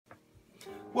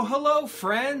Well, hello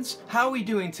friends! How are we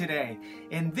doing today?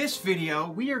 In this video,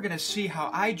 we are going to see how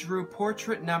I drew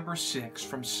portrait number 6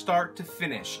 from start to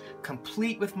finish,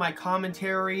 complete with my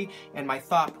commentary and my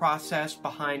thought process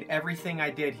behind everything I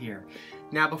did here.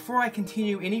 Now, before I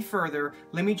continue any further,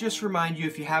 let me just remind you,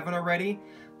 if you haven't already,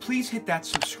 please hit that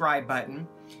subscribe button,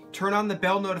 turn on the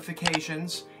bell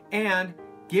notifications, and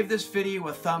give this video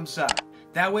a thumbs up.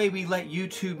 That way we let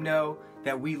YouTube know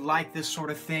that we like this sort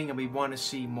of thing and we want to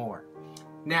see more.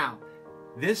 Now,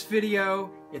 this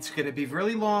video, it's going to be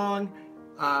really long,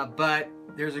 but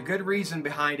there's a good reason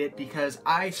behind it because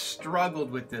I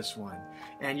struggled with this one.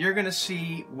 And you're going to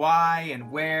see why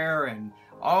and where and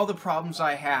all the problems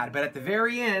I had. But at the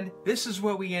very end, this is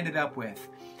what we ended up with.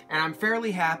 And I'm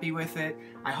fairly happy with it.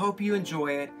 I hope you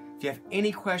enjoy it. If you have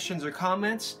any questions or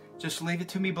comments, just leave it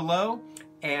to me below.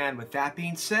 And with that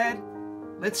being said,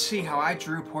 let's see how I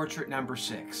drew portrait number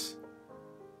 6.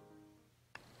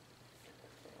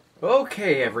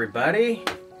 Okay, everybody,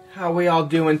 how we all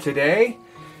doing today?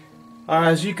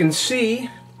 As you can see,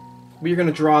 we're going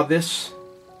to draw this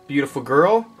beautiful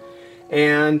girl,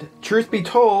 and truth be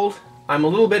told, I'm a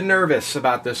little bit nervous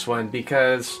about this one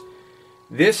because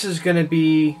this is going to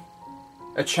be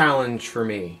a challenge for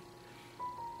me.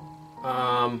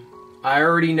 I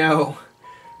already know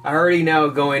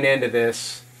going into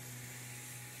this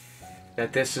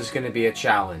that this is going to be a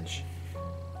challenge,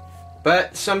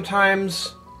 but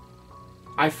sometimes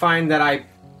I find that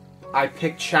I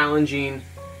pick challenging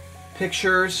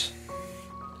pictures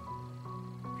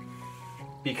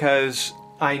because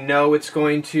I know it's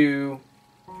going to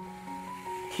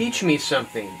teach me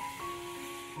something.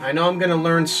 I know I'm going to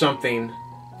learn something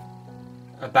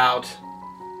about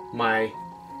my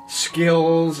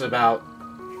skills, about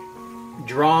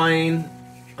drawing.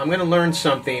 I'm going to learn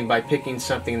something by picking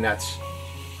something that's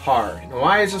hard. And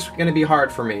why is this going to be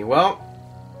hard for me? Well,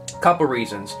 a couple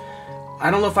reasons. I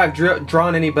don't know if I've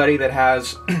drawn anybody that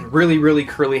has really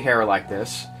curly hair like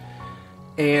this,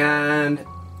 and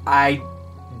I'm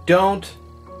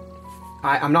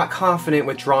not confident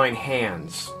with drawing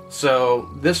hands. So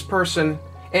this person,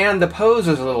 and the pose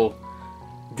is a little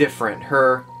different.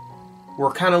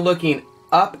 We're kind of looking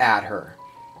up at her.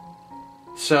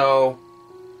 So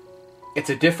it's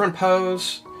a different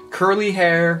pose, curly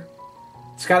hair,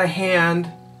 it's got a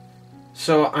hand,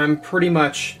 so I'm pretty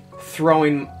much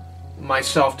throwing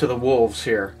myself to the wolves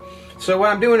here. So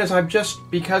what I'm doing is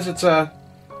because it's a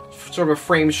sort of a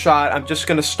frame shot, I'm just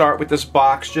going to start with this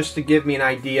box just to give me an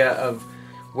idea of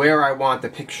where I want the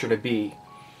picture to be.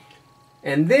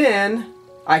 And then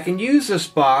I can use this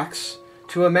box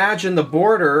to imagine the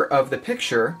border of the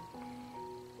picture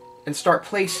and start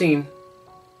placing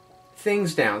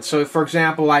things down. So for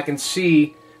example, I can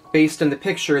see based on the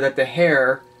picture that the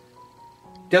hair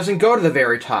doesn't go to the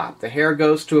very top. The hair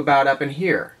goes to about up in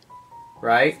here.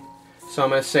 Right? So I'm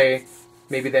going to say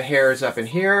maybe the hair is up in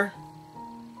here.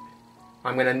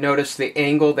 I'm going to notice the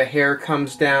angle the hair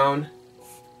comes down.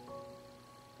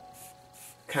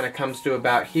 Kind of comes to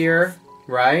about here,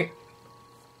 right?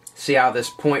 See how this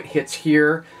point hits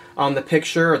here on the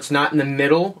picture? It's not in the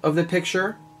middle of the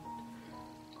picture.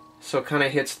 So it kind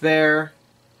of hits there.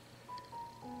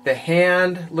 The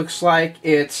hand looks like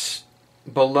it's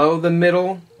below the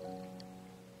middle.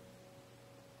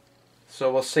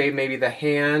 So we'll say maybe the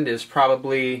hand is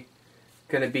probably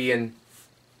going to be in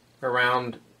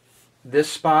around this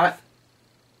spot.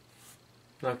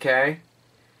 Okay.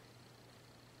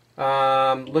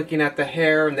 Looking at the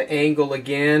hair and the angle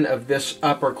again of this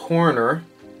upper corner,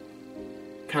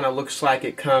 kind of looks like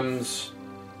it comes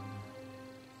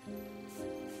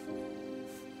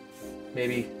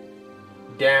maybe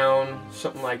down,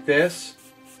 something like this.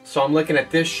 So I'm looking at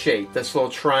this shape, this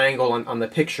little triangle on the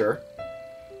picture.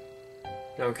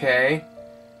 Okay,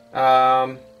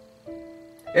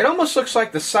 it almost looks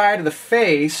like the side of the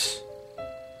face.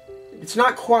 It's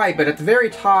not quite, but at the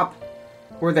very top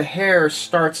where the hair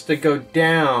starts to go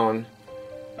down,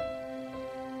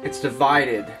 it's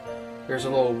divided. There's a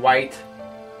little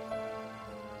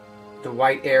the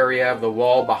white area of the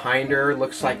wall behind her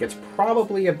looks like it's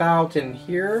probably about in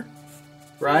here,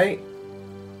 right?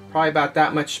 Probably about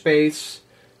that much space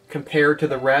compared to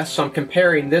the rest. So I'm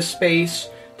comparing this space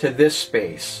to this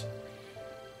space,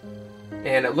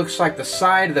 and it looks like the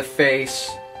side of the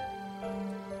face,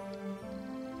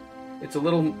 it's a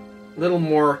little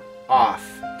more off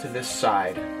to this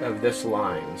side of this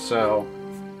line. So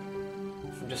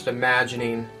I'm just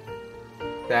imagining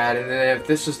that, and then if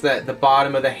this is the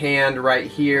bottom of the hand right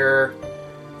here,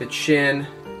 the chin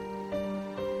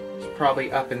is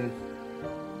probably up in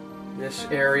this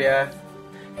area.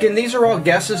 Again, these are all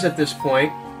guesses at this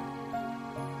point.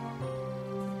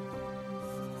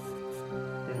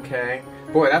 Okay.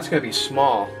 Boy, that's going to be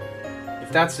small. If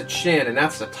that's the chin and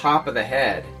that's the top of the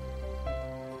head.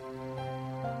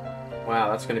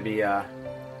 Wow, that's going to be, I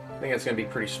think it's going to be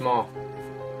pretty small.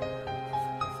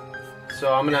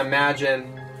 So I'm going to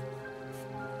imagine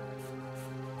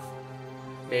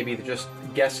maybe just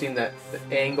guessing the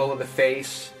angle of the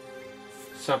face,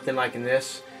 something like in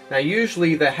this. Now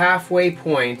usually the halfway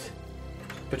point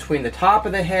between the top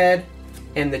of the head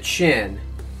and the chin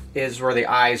is where the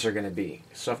eyes are going to be.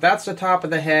 So if that's the top of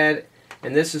the head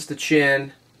and this is the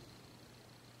chin,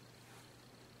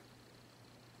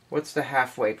 what's the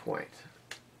halfway point?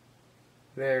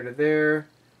 There to there.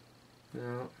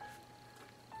 No.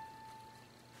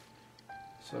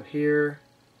 So here.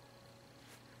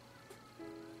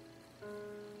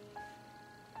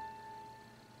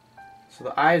 So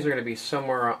the eyes are going to be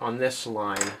somewhere on this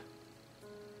line.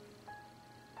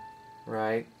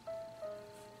 Right?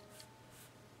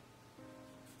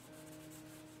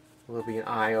 There'll be an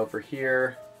eye over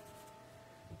here.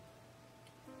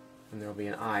 And there'll be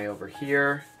an eye over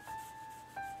here.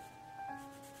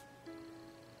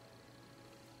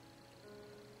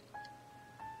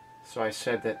 So I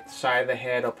said that the side of the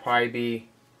head will probably be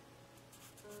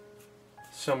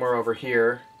somewhere over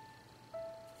here.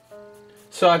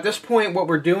 So at this point what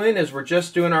we're doing is we're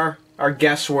just doing our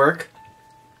guesswork.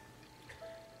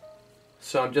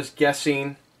 So I'm just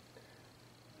guessing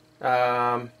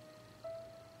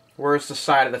where's the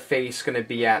side of the face going to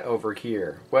be at over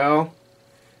here. Well,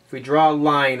 if we draw a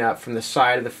line up from the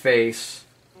side of the face,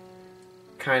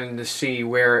 kind of to see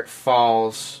where it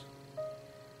falls.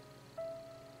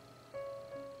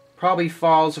 Probably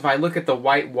falls, if I look at the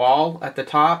white wall at the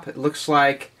top, it looks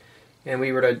like, and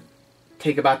we were to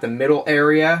take about the middle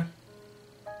area.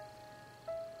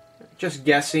 Just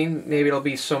guessing, maybe it'll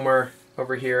be somewhere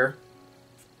over here.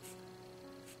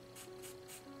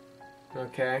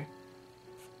 Okay.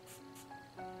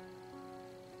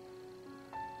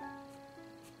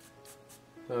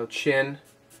 So chin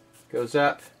goes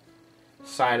up,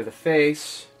 side of the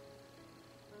face.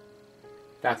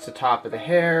 That's the top of the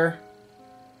hair.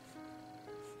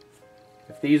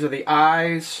 If these are the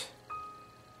eyes,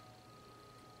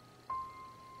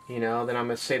 you know, then I'm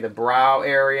going to say the brow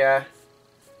area.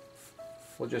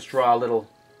 We'll just draw a little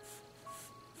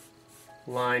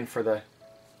line for the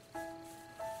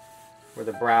where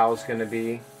the brow is going to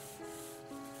be.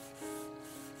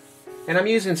 And I'm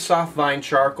using soft vine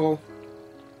charcoal,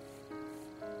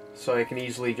 so I can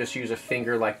easily just use a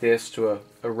finger like this to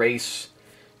erase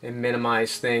and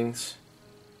minimize things.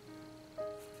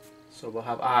 So we'll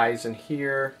have eyes in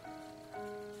here.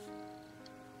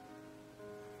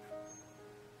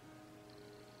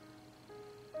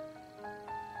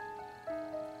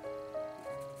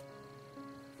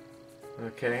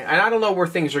 Okay, and I don't know where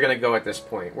things are going to go at this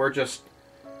point. We're just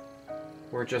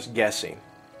guessing.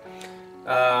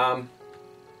 But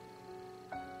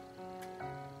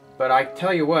I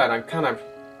tell you what, I am kind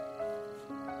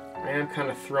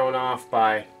of thrown off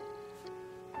by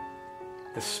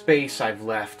the space I've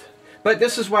left. But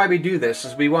this is why we do this,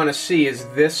 is we want to see, is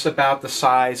this about the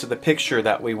size of the picture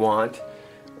that we want?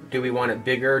 Do we want it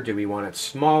bigger? Do we want it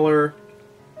smaller?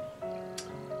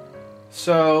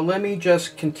 So let me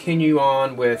just continue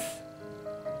on with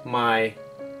my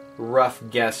rough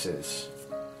guesses.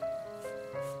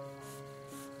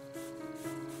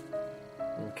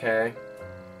 Okay.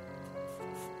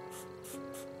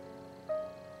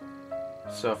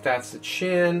 So if that's the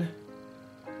chin,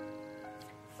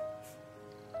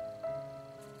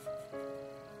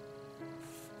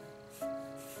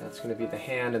 that's going to be the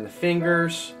hand and the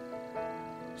fingers.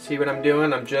 See what I'm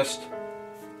doing? I'm just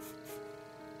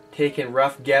taking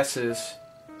rough guesses.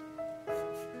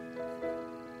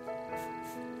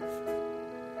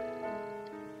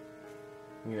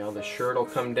 You know, the shirt will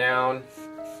come down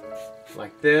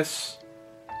like this.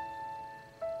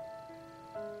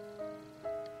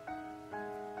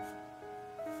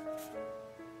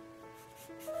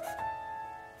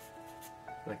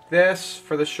 Like this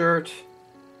for the shirt.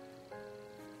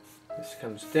 This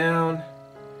comes down.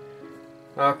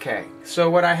 Okay, so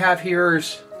what I have here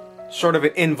is sort of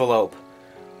an envelope.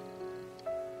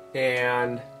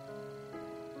 And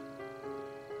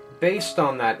based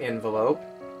on that envelope,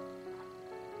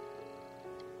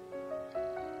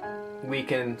 we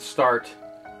can start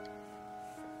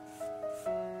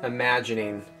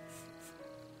imagining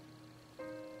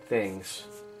things.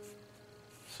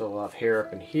 So we'll have hair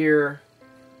up in here.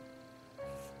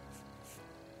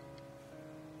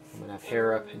 I'm going to have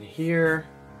hair up in here.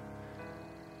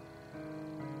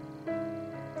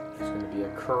 There's going to be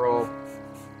a curl.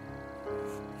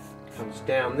 Comes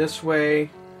down this way.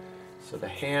 So the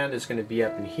hand is going to be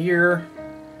up in here.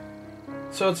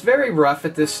 So it's very rough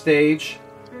at this stage.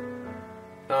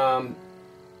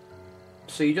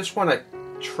 So you just want to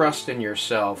trust in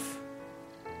yourself.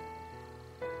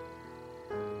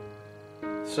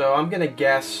 So I'm going to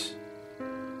guess,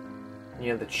 you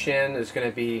know, the chin is going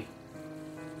to be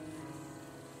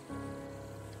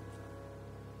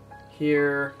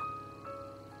here.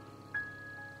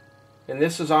 And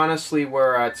this is honestly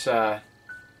where it's, I'm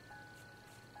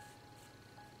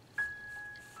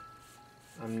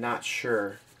not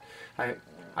sure.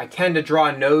 I tend to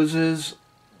draw noses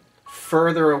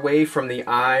further away from the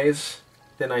eyes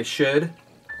than I should.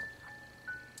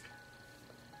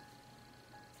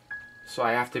 So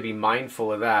I have to be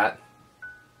mindful of that.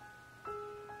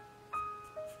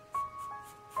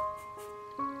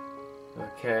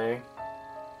 Okay.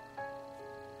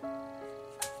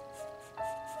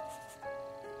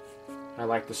 I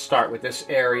like to start with this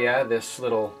area, this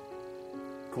little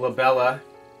glabella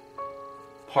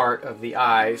part of the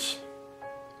eyes.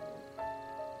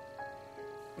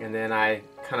 And then I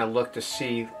kind of look to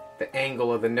see the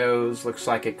angle of the nose. Looks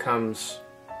like it comes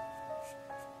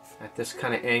at this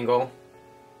kind of angle.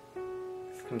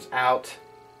 Comes out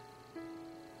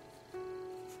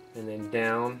and then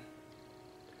down.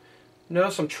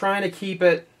 Notice I'm trying to keep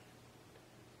it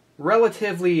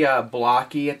relatively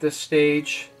blocky at this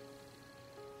stage.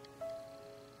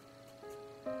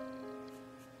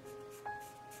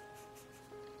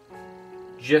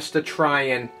 Just to try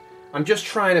and, I'm just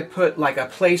trying to put like a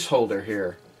placeholder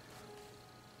here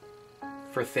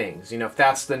for things. You know, if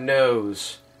that's the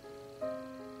nose,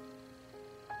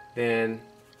 then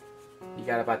you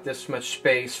got about this much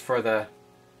space for the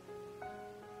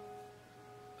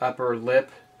upper lip.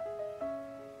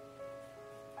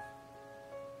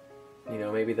 You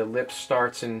know, maybe the lip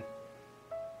starts in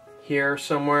here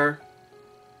somewhere.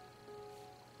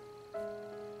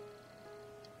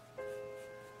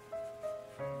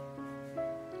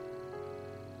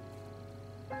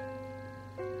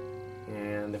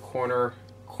 And the corner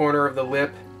of the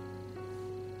lip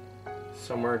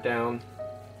somewhere down.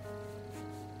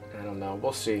 I don't know.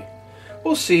 We'll see.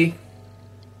 We'll see.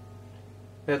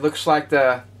 It looks like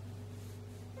the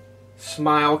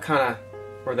smile kind of,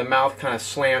 or the mouth kind of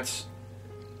slants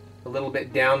a little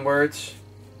bit downwards.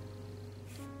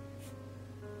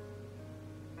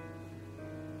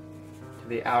 To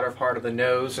the outer part of the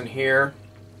nose and here.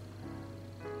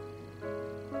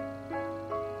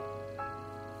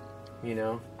 You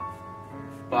know,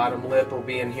 bottom lip will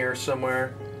be in here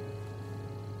somewhere.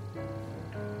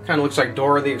 Kind of looks like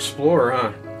Dora the Explorer,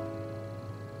 huh?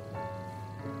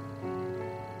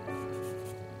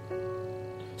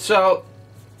 So,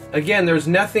 again, there's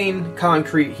nothing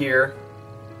concrete here.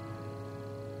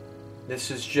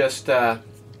 This is just trying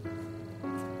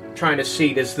to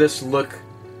see, does this look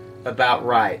about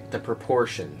right, the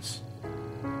proportions?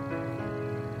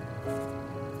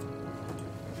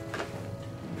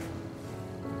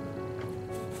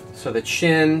 So the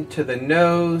chin to the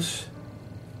nose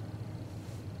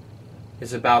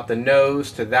is about the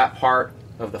nose to that part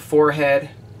of the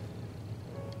forehead.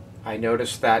 I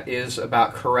noticed that is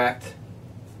about correct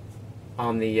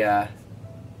on the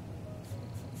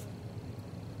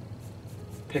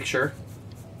picture.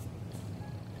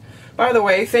 By the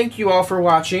way, thank you all for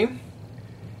watching.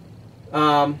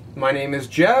 My name is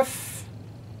Jeff.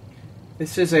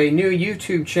 This is a new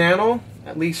YouTube channel,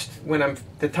 at least when I'm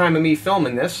the time of me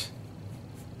filming this.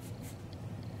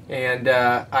 And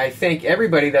I thank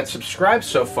everybody that subscribed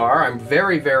so far. I'm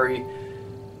very, very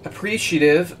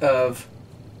appreciative of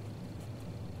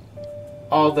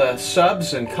all the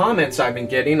subs and comments I've been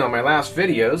getting on my last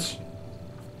videos.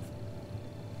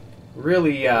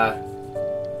 Really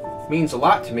means a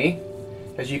lot to me.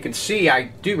 As you can see, I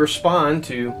do respond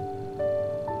to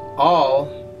all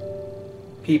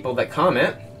people that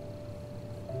comment.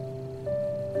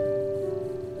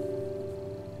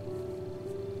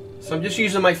 So I'm just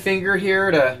using my finger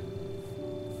here to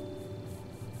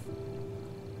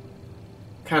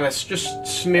kind of just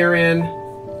smear in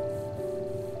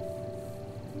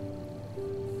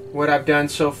what I've done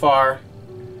so far.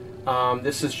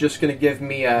 This is just going to give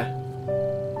me a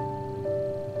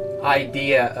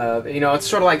idea of, you know, it's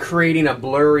sort of like creating a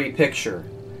blurry picture.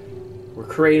 We're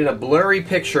creating a blurry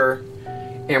picture,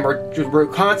 and we're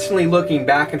constantly looking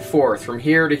back and forth from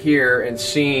here to here and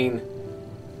seeing,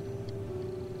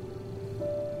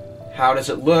 how does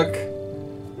it look?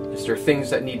 Is there things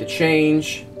that need to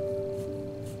change?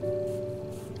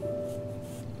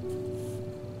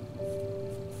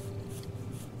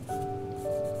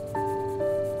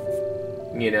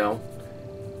 You know,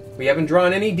 we haven't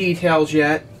drawn any details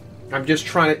yet. I'm just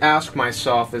trying to ask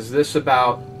myself, is this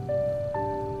about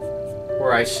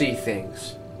where I see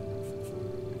things.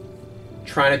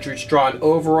 Trying to just draw an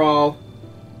overall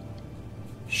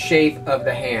shape of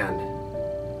the hand.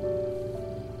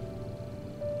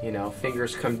 You know,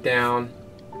 fingers come down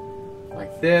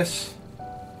like this.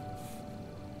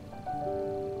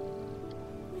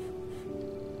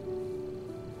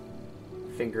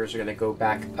 Fingers are going to go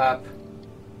back up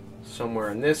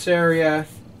somewhere in this area.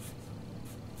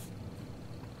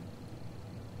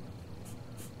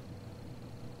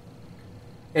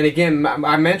 And again,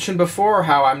 I mentioned before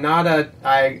how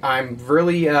I'm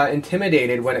really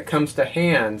intimidated when it comes to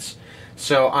hands.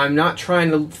 So I'm not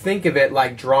trying to think of it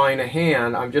like drawing a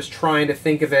hand. I'm just trying to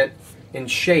think of it in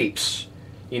shapes.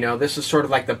 You know, this is sort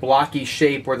of like the blocky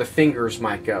shape where the fingers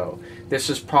might go. This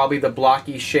is probably the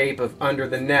blocky shape of under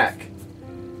the neck.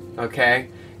 Okay?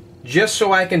 Just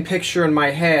so I can picture in my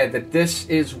head that this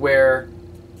is where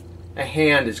a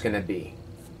hand is going to be.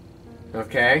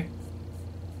 Okay?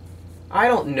 I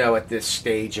don't know at this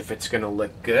stage if it's going to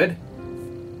look good.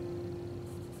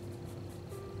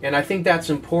 And I think that's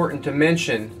important to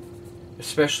mention,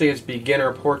 especially as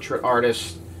beginner portrait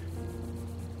artists,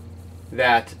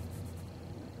 that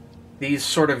these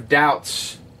sort of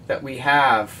doubts that we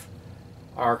have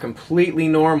are completely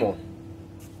normal.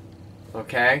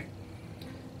 Okay?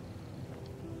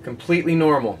 Completely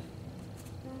normal.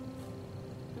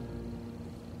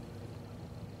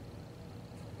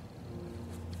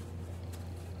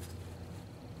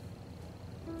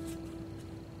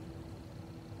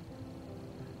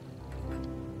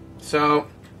 So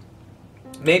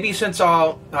maybe since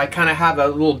I kind of have a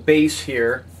little base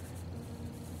here,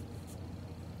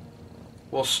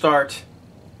 we'll start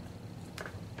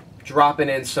dropping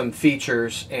in some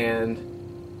features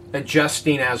and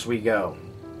adjusting as we go.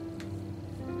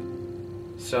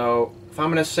 So if I'm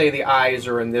going to say the eyes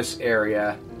are in this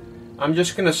area, I'm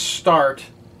just going to start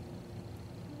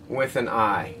with an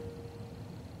eye.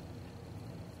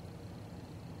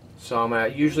 So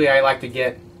usually I like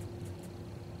to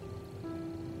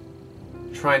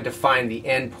try and define the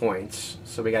end points.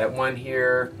 So we got one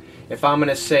here. If I'm going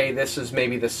to say this is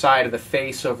maybe the side of the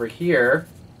face over here,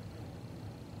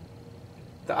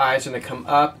 the eye's going to come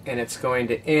up and it's going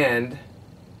to end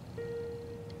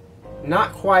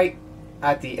not quite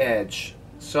at the edge.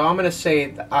 So I'm going to say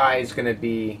the eye is going to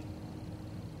be,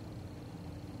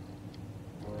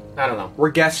 I don't know,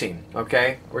 we're guessing,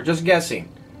 okay? We're just guessing.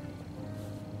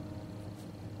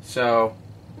 So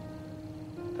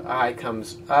the eye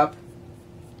comes up.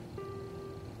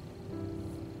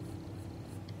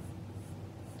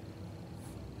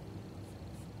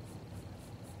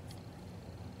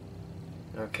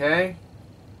 Okay.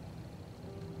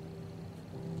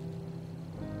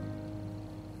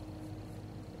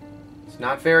 It's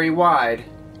not very wide.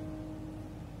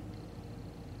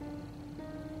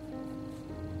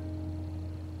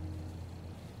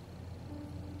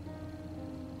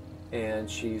 And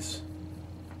she's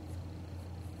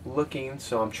looking,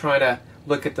 so I'm trying to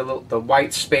look at the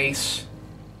white space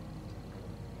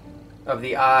of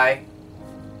the eye.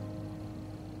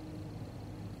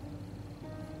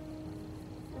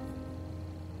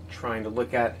 Trying to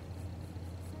look at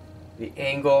the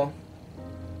angle.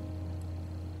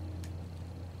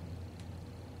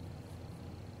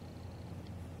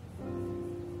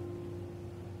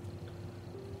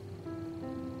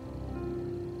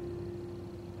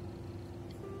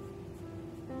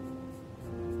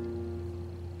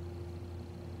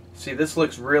 See, this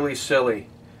looks really silly.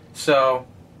 So,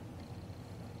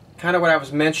 kind of what I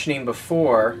was mentioning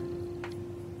before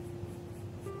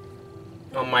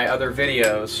on my other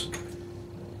videos,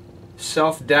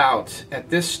 self-doubt at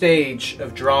this stage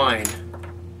of drawing,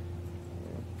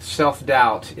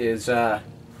 self-doubt is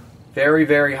very,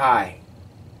 very high.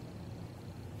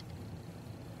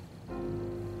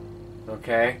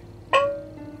 Okay?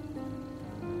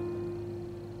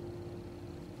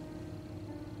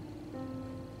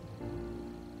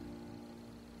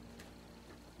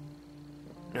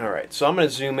 Alright, so I'm going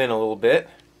to zoom in a little bit.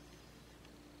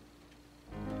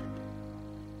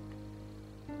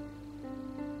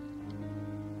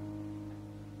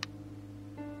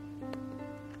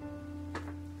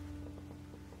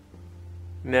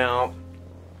 Now,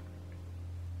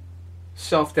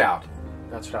 self-doubt,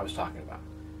 that's what I was talking about.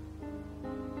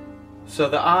 So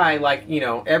the eye, like, you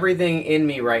know, everything in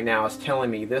me right now is telling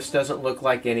me this doesn't look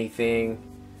like anything,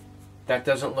 that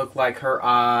doesn't look like her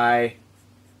eye,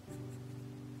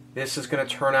 this is going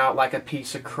to turn out like a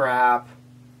piece of crap.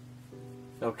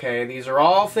 Okay, these are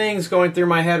all things going through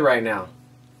my head right now.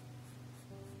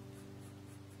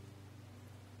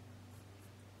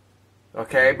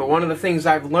 Okay, but one of the things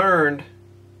I've learned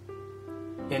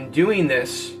in doing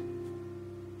this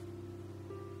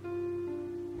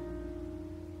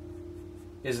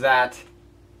is that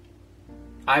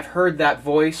I've heard that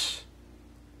voice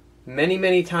many,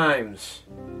 many times.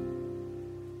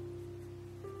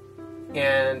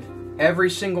 And every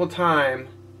single time,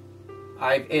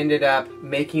 I've ended up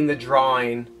making the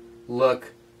drawing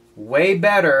look way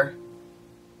better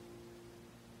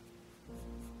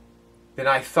than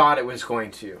I thought it was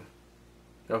going to.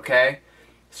 Okay?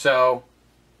 So,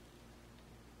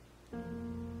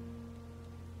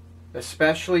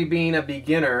 especially being a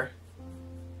beginner,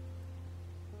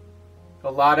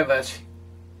 a lot of us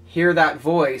hear that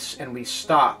voice and we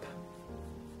stop.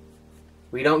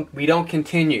 We don't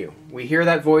continue. We hear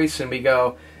that voice and we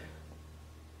go,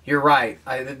 "You're right.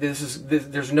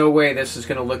 There's no way this is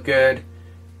going to look good."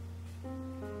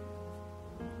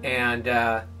 And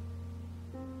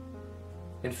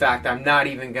in fact, I'm not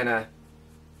even going to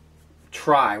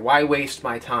try. Why waste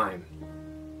my time?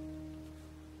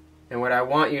 And what I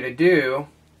want you to do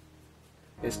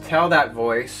is tell that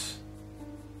voice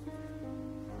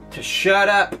to shut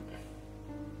up.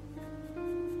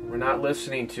 We're not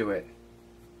listening to it.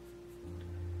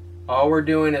 All we're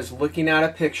doing is looking at a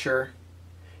picture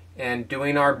and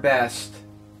doing our best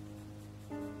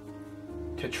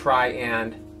to try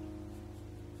and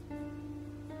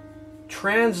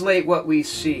translate what we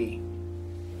see.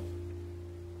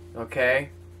 Okay?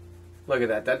 Look at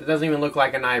that. That doesn't even look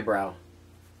like an eyebrow.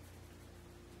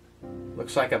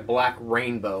 Looks like a black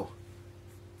rainbow.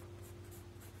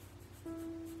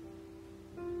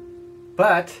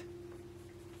 But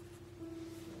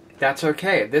that's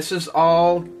okay. This is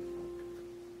all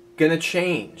gonna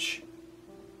change.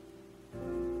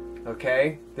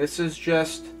 Okay? This is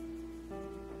just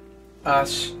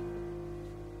us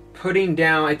putting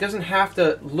down. It doesn't have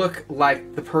to look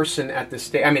like the person at this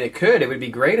stage. I mean, it could. It would be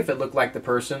great if it looked like the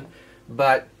person,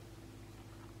 but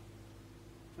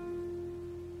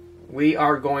we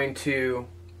are going to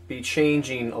be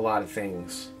changing a lot of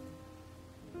things.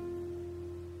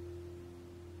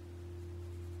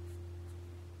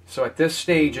 So at this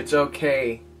stage, it's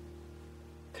okay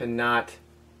to not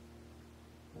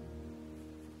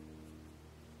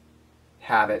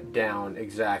have it down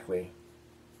exactly.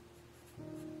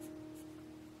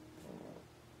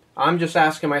 I'm just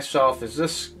asking myself, is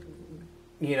this,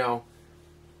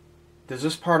 does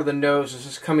this part of the nose, is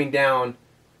this coming down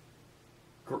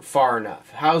far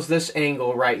enough? How's this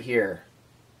angle right here?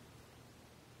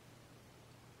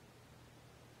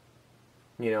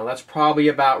 That's probably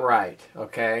about right,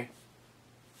 okay?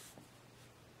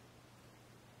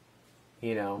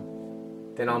 Then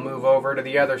I'll move over to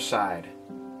the other side.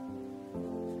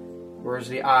 Where's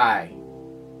the eye?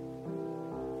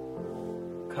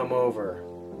 Come over.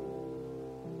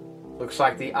 Looks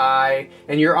like the eye,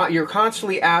 and you're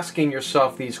constantly asking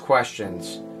yourself these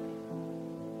questions.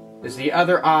 Is the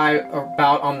other eye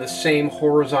about on the same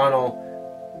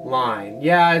horizontal line?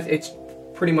 Yeah, it's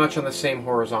pretty much on the same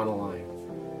horizontal line.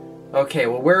 Okay,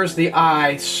 well, where's the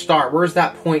eye start? Where's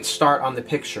that point start on the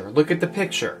picture? Look at the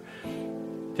picture.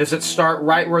 Does it start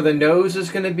right where the nose is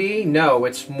going to be? No,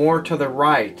 it's more to the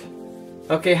right.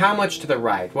 Okay, how much to the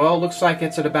right? Well, it looks like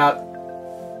it's at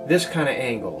about this kind of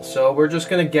angle. So we're just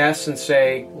going to guess and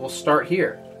say, we'll start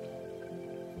here.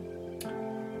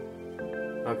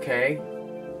 Okay,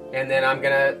 and then I'm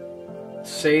going to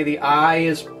say the eye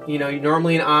is,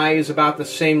 normally an eye is about the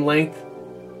same length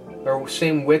or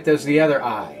same width as the other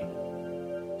eye.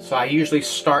 So I usually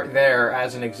start there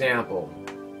as an example.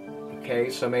 Okay,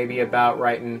 so maybe about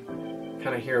right in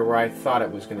kind of here where I thought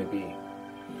it was going to be.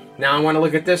 Now I want to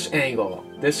look at this angle.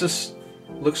 This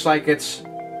looks like it's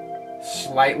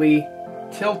slightly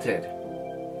tilted.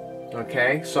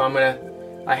 Okay, so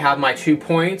I have my 2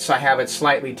 points. I have it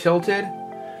slightly tilted.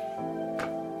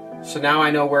 So now I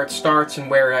know where it starts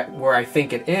and where I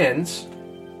think it ends.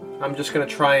 I'm just going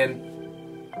to try and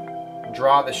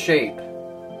draw the shape.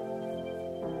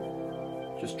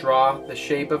 Just draw the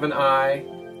shape of an eye.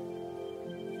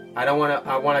 I want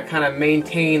to kind of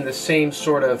maintain the same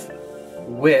sort of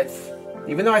width.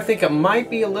 Even though I think it might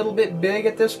be a little bit big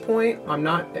at this point, I'm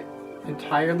not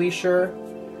entirely sure.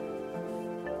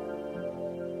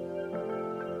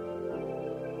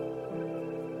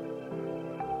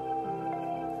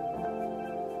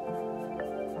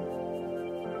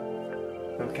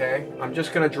 Okay, I'm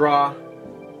just going to draw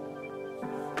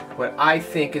what I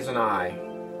think is an eye.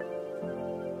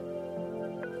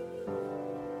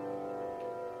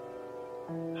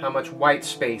 How much white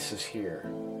space is here?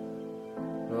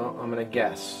 Well, I'm going to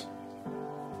guess.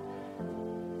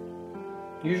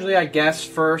 Usually I guess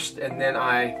first and then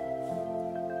I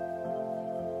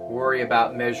worry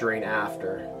about measuring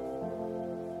after.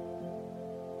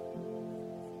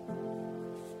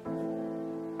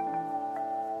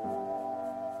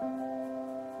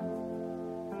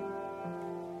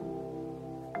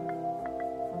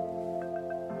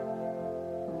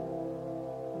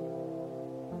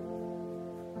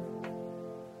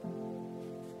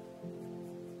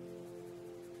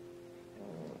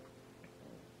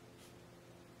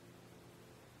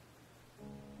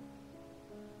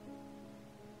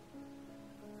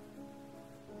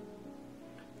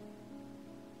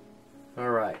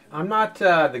 Alright, I'm not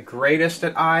the greatest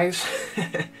at eyes.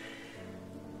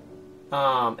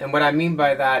 And what I mean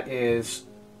by that is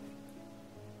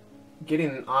getting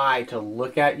an eye to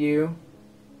look at you.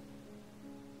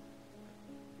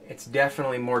 It's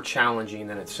definitely more challenging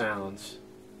than it sounds.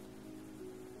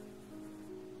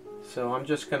 So I'm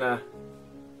just going to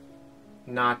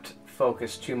not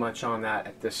focus too much on that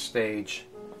at this stage.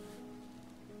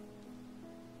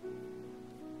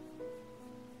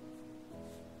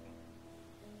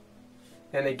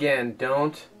 And again,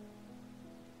 don't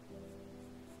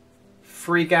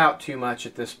freak out too much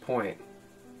at this point.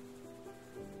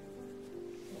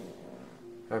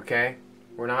 Okay?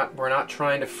 We're not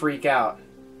trying to freak out.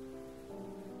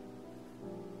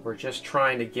 We're just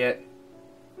trying to get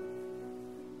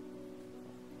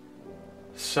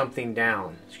something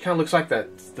down. It kind of looks like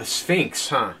the Sphinx,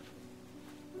 huh?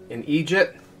 In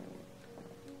Egypt.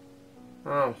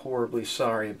 I'm horribly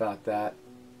sorry about that.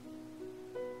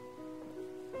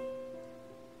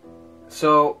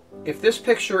 So, if this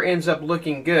picture ends up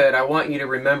looking good, I want you to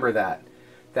remember that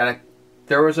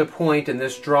there was a point in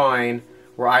this drawing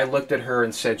where I looked at her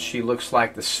and said she looks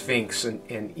like the Sphinx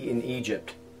in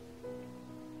Egypt.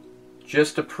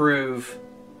 Just to prove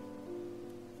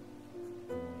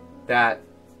that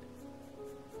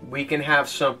we can have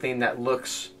something that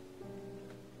looks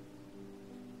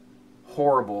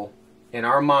horrible in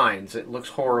our minds. It looks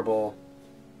horrible,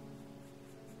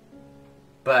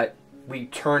 but we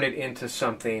turn it into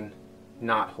something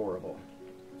not horrible.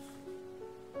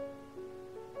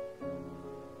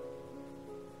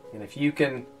 And if you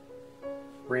can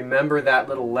remember that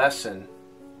little lesson,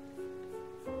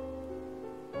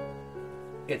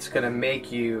 it's going to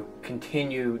make you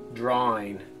continue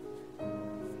drawing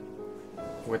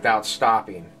without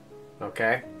stopping.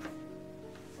 Okay?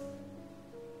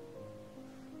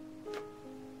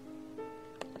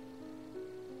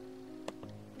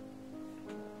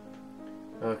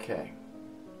 Okay.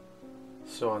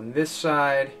 So on this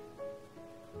side,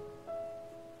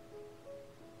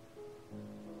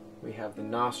 we have the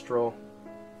nostril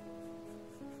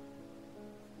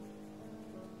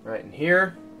right in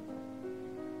here.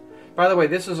 By the way,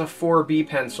 this is a 4B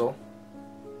pencil.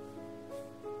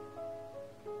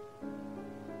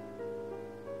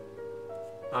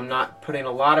 I'm not putting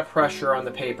a lot of pressure on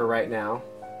the paper right now.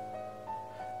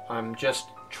 I'm just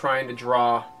trying to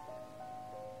draw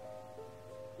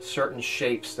certain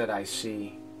shapes that I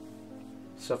see.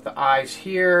 So if the eye's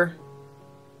here,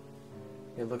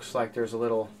 it looks like there's a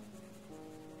little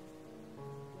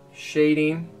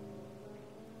shading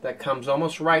that comes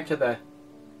almost right to the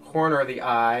corner of the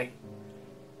eye,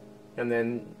 and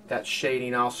then that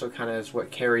shading also kind of is what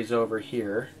carries over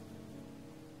here.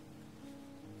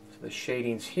 So the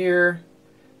shading's here.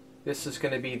 This is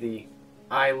going to be the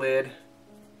eyelid,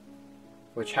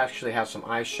 which actually has some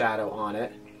eyeshadow on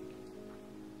it.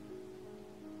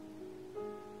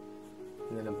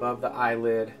 And then above the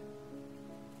eyelid,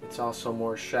 it's also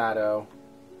more shadow.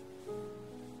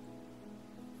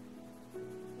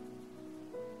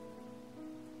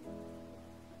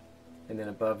 And then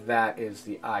above that is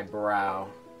the eyebrow.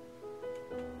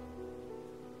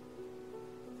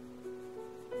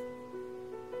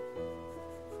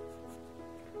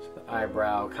 So the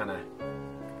eyebrow kind of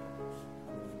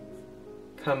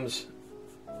comes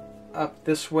up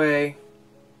this way,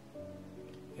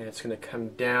 and it's going to come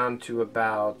down to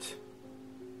about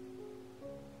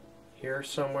here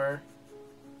somewhere.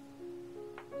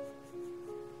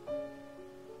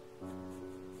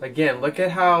 Again, look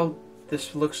at how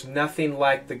this looks nothing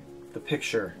like the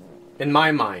picture. In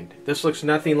my mind, this looks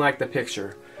nothing like the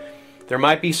picture. There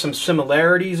might be some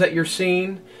similarities that you're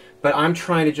seeing, but I'm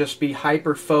trying to just be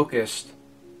hyper-focused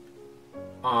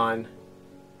on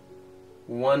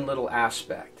one little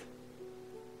aspect.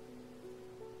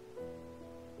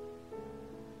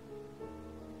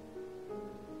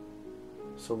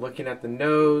 So looking at the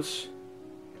nose,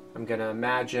 I'm going to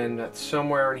imagine that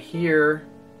somewhere in here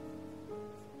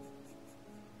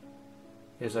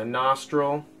is a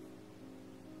nostril.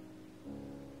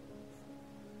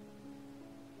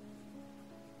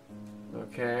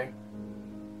 Okay.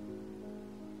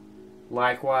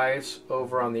 Likewise,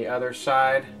 over on the other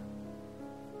side,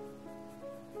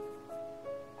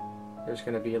 there's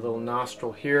going to be a little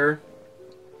nostril here.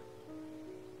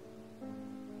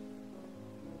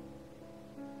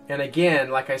 And again,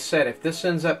 like I said, if this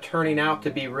ends up turning out to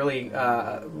be really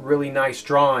nice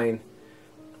drawing,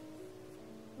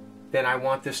 then I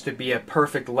want this to be a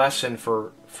perfect lesson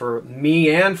for me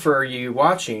and for you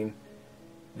watching,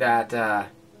 that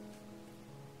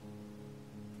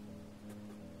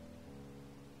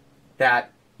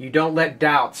that you don't let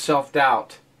doubt,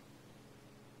 self-doubt,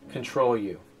 control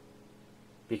you.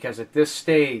 Because at this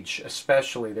stage,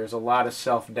 especially, there's a lot of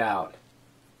self-doubt.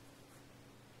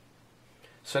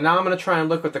 So now I'm going to try and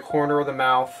look at the corner of the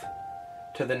mouth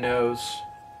to the nose.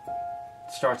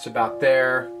 It starts about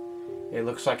there. It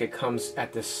looks like it comes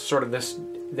at this sort of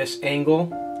this angle,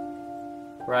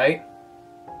 right?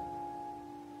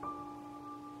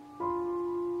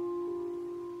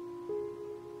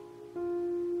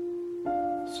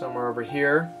 Somewhere over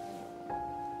here.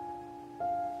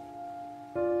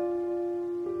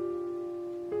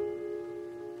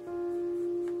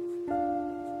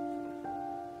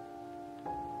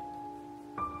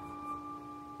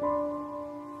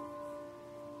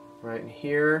 Right in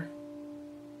here.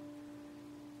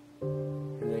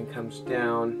 And then comes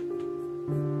down.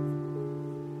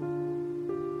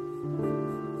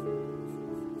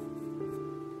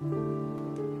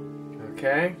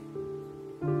 Okay.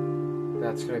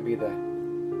 That's going to be the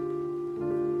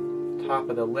top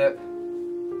of the lip.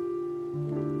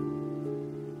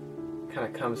 Kind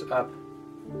of comes up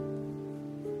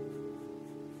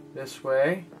this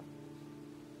way.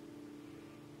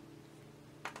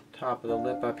 Top of the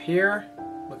lip up here.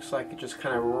 Looks like it just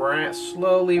kind of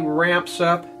slowly ramps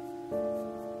up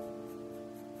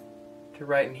to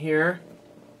right in here.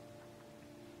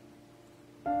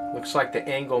 Looks like the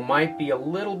angle might be a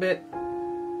little bit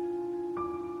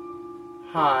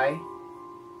high,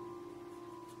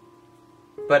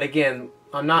 but again,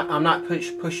 I'm not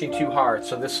pushing too hard,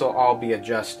 so this will all be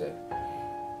adjusted.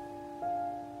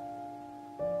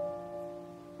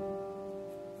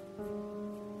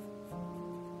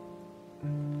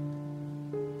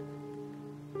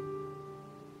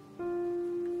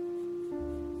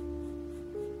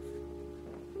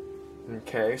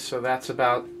 Okay, so that's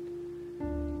about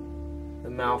the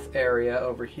mouth area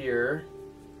over here.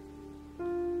 I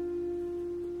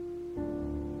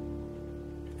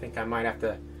think I might have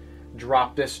to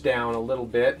drop this down a little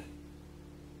bit,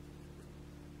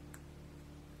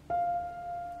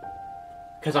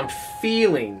 because I'm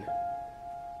feeling,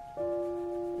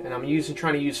 and I'm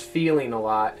trying to use feeling a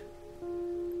lot.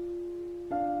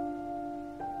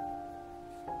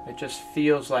 It just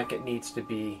feels like it needs to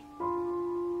be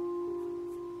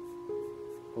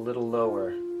a little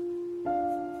lower,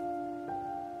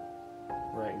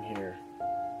 right in here.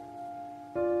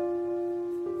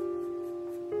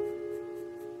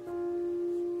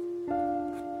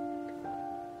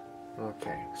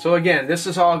 Okay, so again, this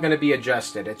is all going to be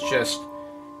adjusted. It's just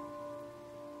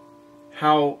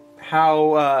how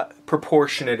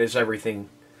proportionate is everything.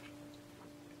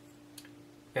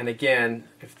 And again,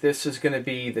 if this is going to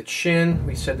be the chin,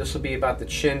 we said this will be about the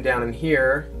chin down in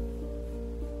here.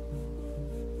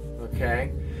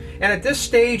 Okay, and at this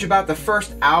stage, about the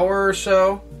first hour or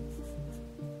so,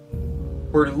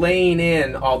 we're laying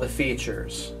in all the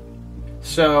features.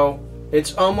 So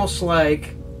it's almost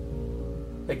like,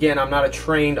 again, I'm not a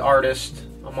trained artist,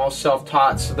 I'm all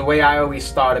self-taught, so the way I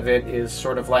always thought of it is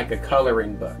sort of like a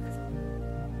coloring book.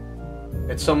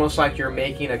 It's almost like you're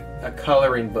making a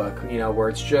coloring book, you know, where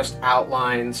it's just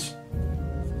outlines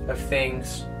of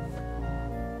things.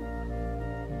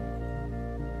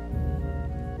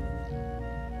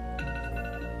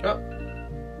 Oh.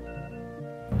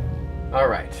 All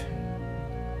right.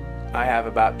 I have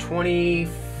about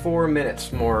 24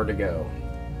 minutes more to go.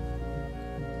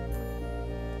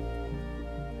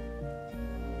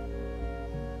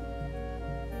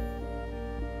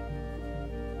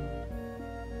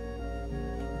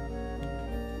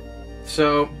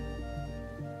 So,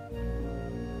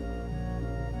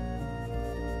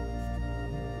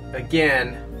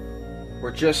 again,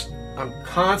 I'm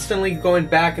constantly going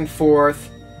back and forth.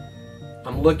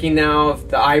 I'm looking now at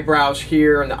the eyebrows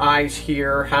here and the eyes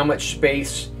here, how much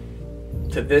space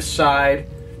to this side.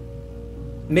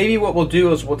 Maybe what we'll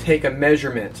do is we'll take a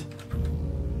measurement.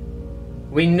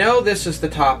 We know this is the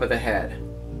top of the head.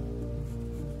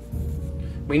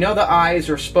 We know the eyes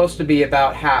are supposed to be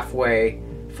about halfway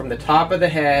from the top of the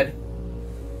head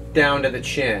down to the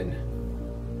chin.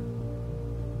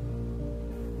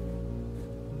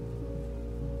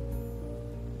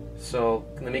 So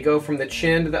let me go from the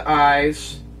chin to the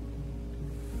eyes.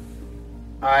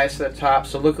 Eyes to the top.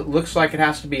 So it looks like it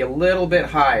has to be a little bit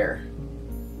higher.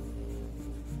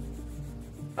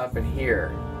 Up in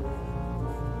here.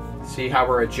 See how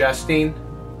we're adjusting?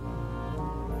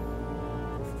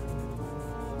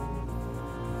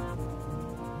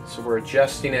 So we're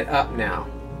adjusting it up now.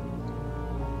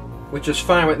 Which is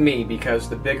fine with me, because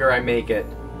the bigger I make it,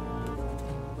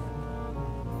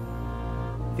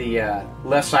 the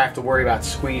less I have to worry about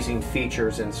squeezing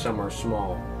features in somewhere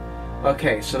small.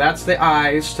 Okay, so that's the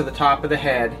eyes to the top of the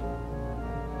head.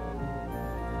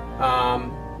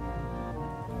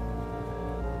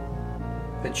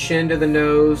 The chin to the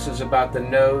nose is about the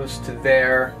nose to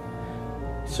there.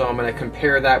 So I'm going to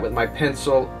compare that with my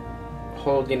pencil,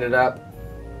 holding it up.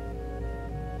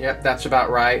 Yep, that's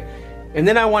about right. And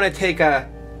then I want to take a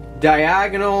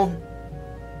diagonal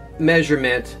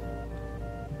measurement,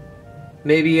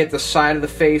 maybe at the side of the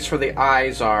face where the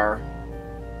eyes are.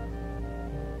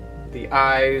 The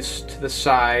eyes to the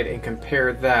side, and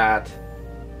compare that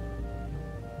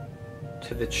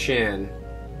to the chin.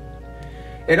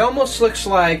 It almost looks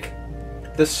like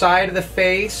the side of the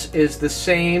face is the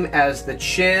same as the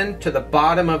chin to the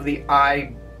bottom of the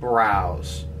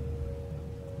eyebrows.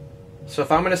 So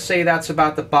if I'm going to say that's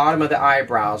about the bottom of the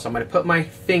eyebrows, I'm going to put my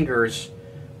fingers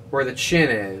where the chin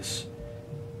is,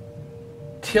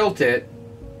 tilt it,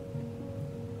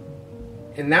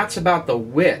 and that's about the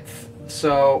width.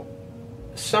 So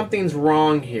something's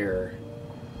wrong here.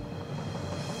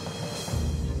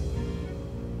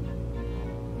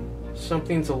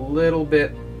 Something's a little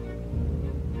bit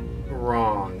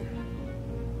wrong.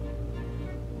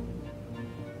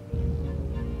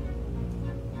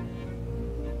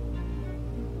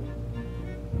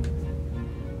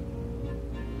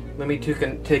 Let me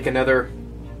take another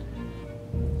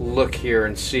look here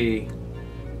and see.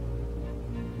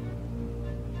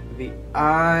 The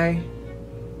eye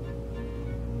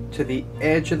to the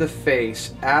edge of the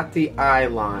face at the eye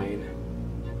line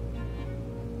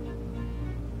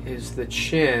is the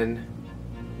chin.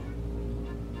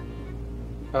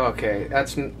 Okay,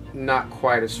 that's not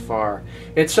quite as far.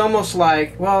 It's almost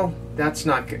like, well, that's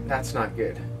not good. That's not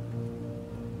good.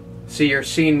 See, you're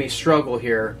seeing me struggle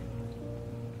here.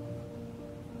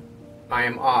 I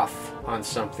am off on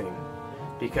something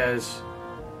because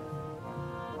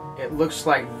it looks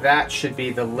like that should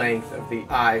be the length of the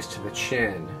eyes to the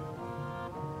chin,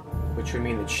 which would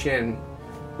mean the chin,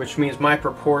 which means my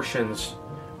proportions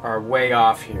are way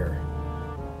off here.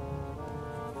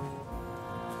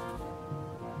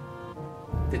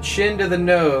 The chin to the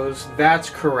nose, that's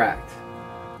correct.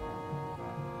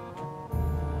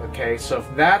 Okay, so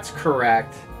if that's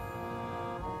correct,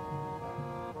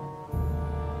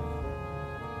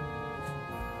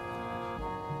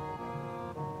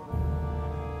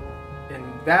 and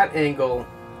that angle,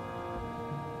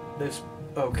 this,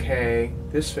 okay,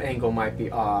 this angle might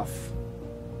be off.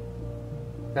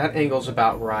 That angle's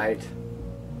about right.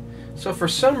 So for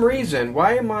some reason,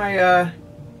 why am I,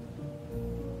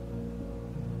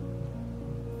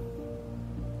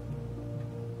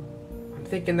 I'm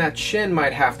thinking that chin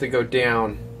might have to go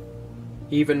down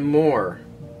even more.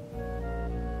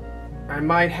 I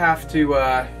might have to,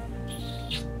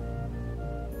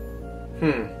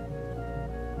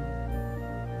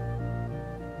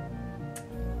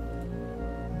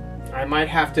 I might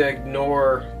have to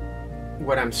ignore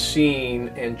what I'm seeing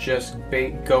and just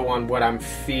go on what I'm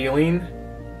feeling.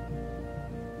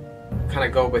 Kind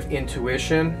of go with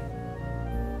intuition,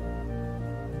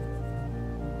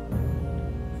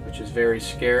 which is very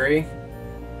scary.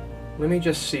 Let me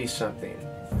just see something.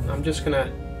 I'm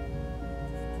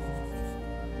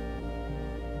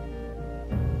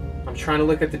trying to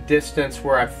look at the distance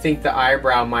where I think the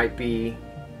eyebrow might be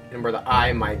and where the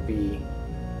eye might be,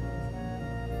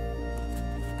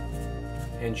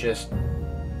 and just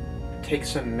take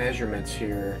some measurements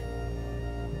here.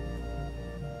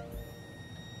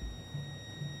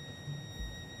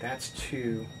 That's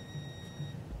too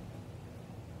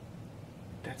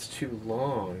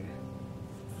long.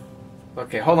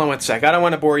 Okay, hold on one sec. I don't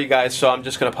want to bore you guys, so I'm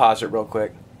just going to pause it real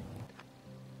quick.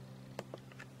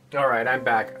 Alright, I'm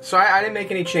back. So I didn't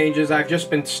make any changes. I've just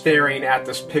been staring at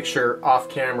this picture off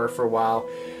camera for a while.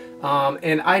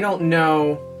 And I don't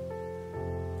know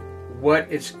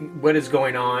what is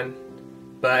going on,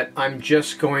 but I'm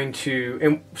just going to,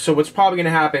 and so what's probably going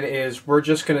to happen is we're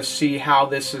just going to see how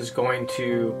this is going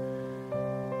to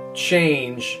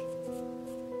change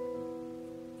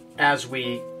as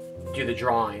we do the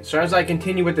drawing. So as I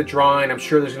continue with the drawing, I'm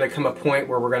sure there's going to come a point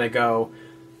where we're going to go,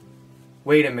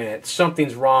 wait a minute,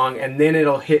 something's wrong, and then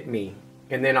it'll hit me,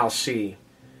 and then I'll see.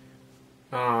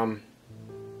 But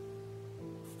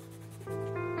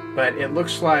it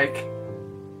looks like,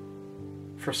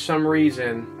 for some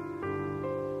reason,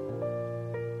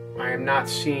 I am not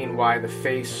seeing why the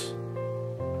face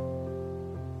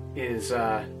is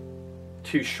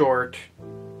too short.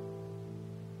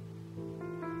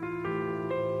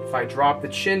 If I drop the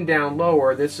chin down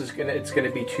lower, it's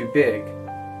gonna be too big.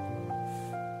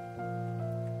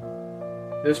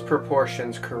 This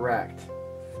proportion's correct.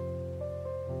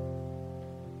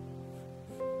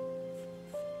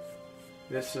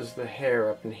 This is the hair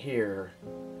up in here.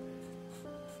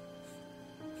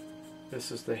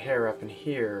 This is the hair up in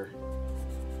here.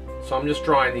 So I'm just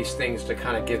drawing these things to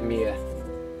kind of give me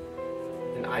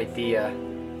an idea.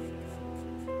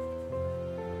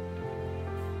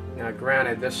 Now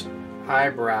granted, this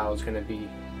eyebrow is going to be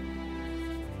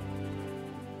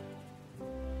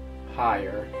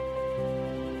higher.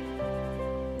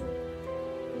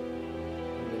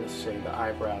 I'm going to say the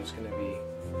eyebrow is going to be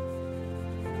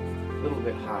a little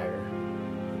bit higher.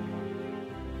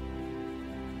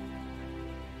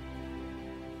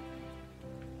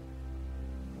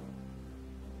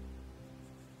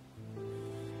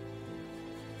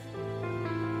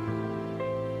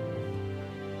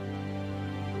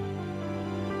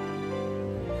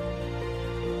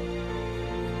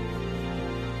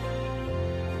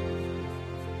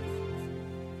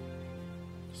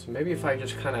 So maybe if I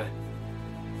just kind of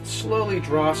slowly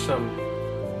draw some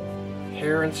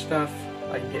hair and stuff,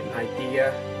 I can get an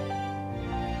idea.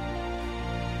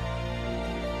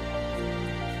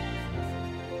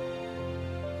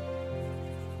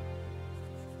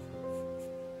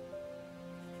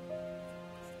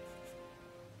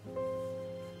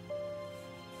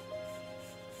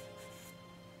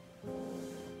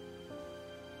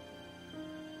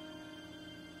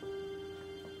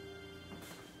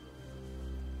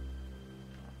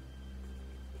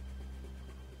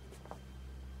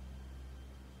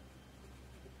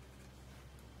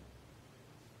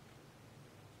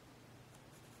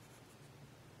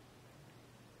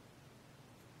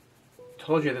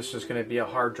 Told you this was going to be a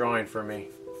hard drawing for me.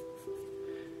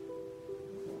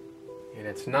 And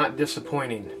it's not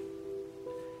disappointing.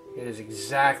 It is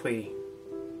exactly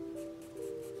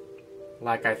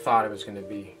like I thought it was going to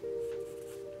be.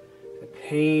 A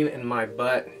pain in my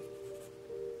butt.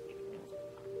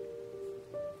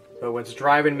 But what's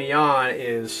driving me on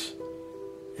is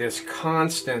this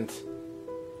constant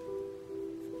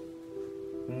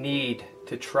need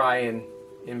to try and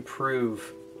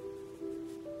improve.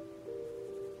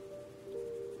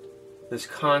 This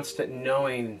constant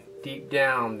knowing deep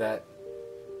down that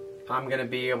I'm going to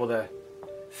be able to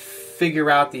figure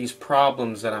out these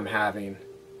problems that I'm having.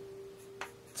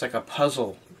 It's like a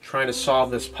puzzle, trying to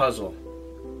solve this puzzle.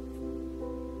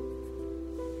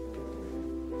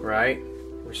 Right?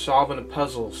 We're solving the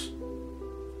puzzles.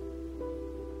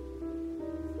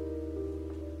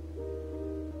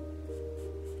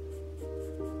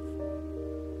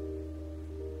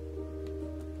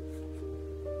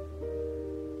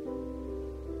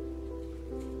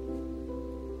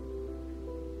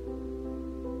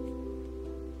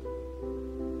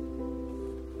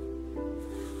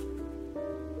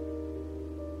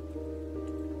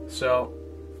 So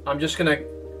I'm just going to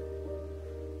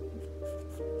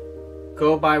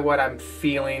go by what I'm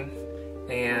feeling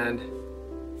and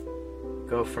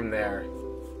go from there.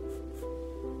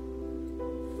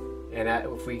 And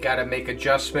if we got to make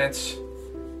adjustments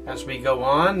as we go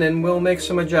on, then we'll make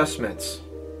some adjustments.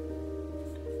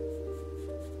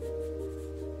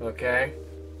 Okay?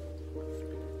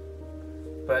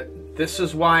 But this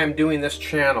is why I'm doing this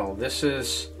channel. This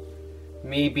is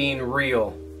me being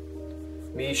real.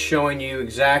 Me showing you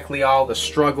exactly all the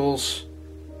struggles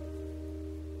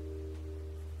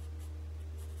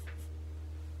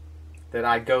that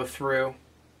I go through.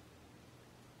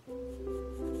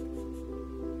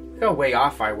 Look how way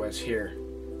off I was here.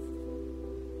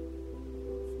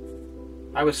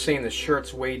 I was saying the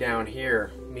shirt's way down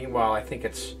here. Meanwhile, I think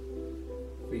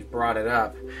we've brought it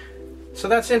up. So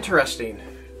that's interesting.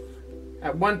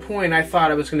 At one point I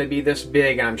thought it was going to be this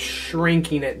big. I'm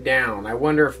shrinking it down. I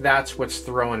wonder if that's what's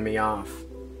throwing me off.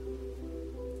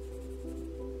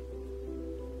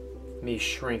 Me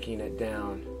shrinking it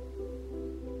down.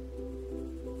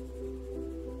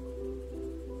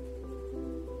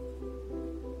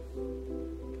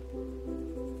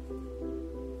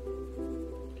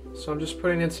 So I'm just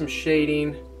putting in some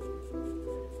shading.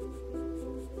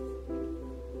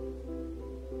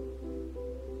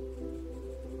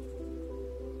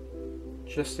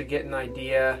 Just to get an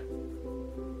idea.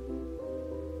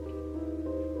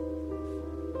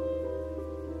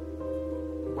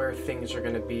 Where things are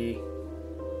going to be.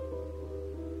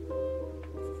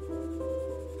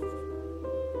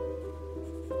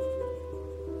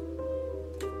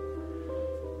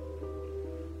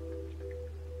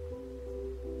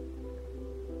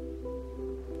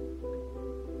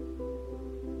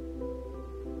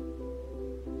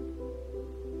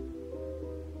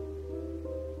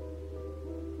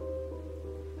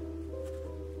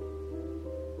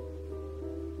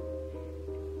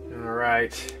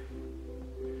 right.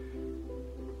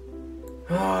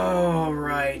 All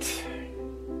right.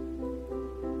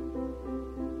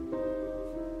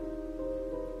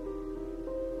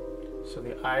 So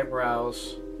the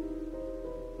eyebrows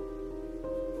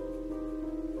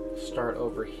start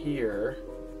over here.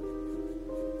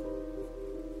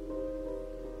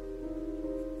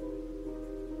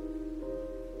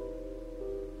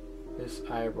 This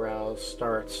eyebrow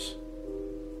starts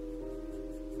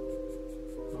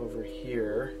over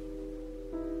here.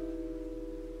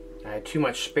 I had too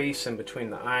much space in between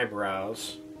the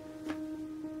eyebrows.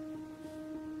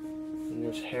 And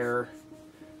there's hair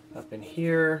up in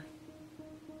here.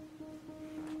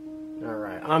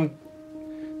 Alright,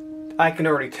 I can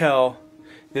already tell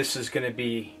this is going to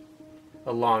be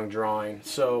a long drawing,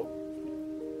 so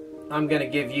I'm going to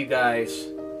give you guys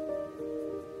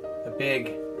a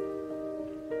big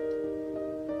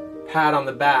pat on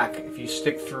the back if you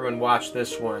stick through and watch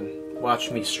this one. Watch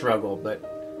me struggle, but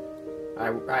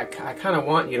I kind of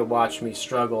want you to watch me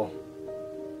struggle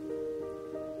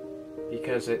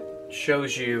because it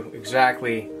shows you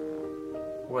exactly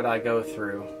what I go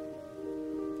through.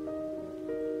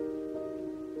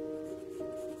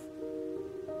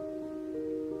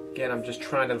 Again, I'm just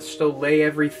trying to still lay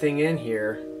everything in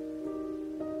here.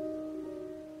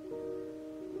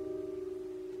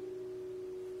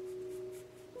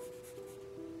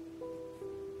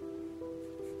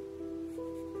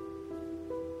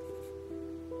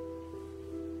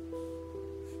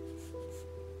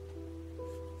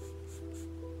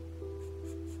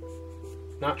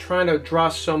 Not trying to draw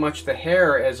so much the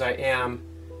hair as I am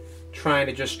trying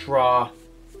to just draw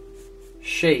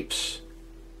shapes.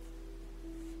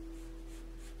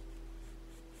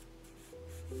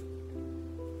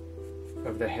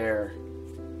 Of the hair.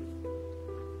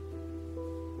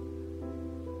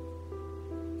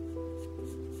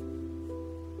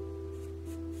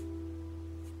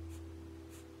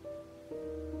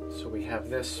 So we have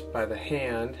this by the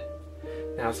hand.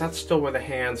 Now is that still where the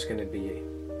hand's going to be?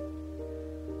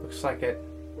 Looks like it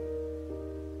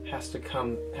has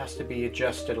to be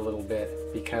adjusted a little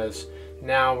bit, because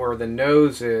now where the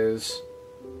nose is,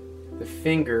 the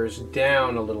fingers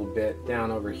down a little bit, down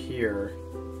over here.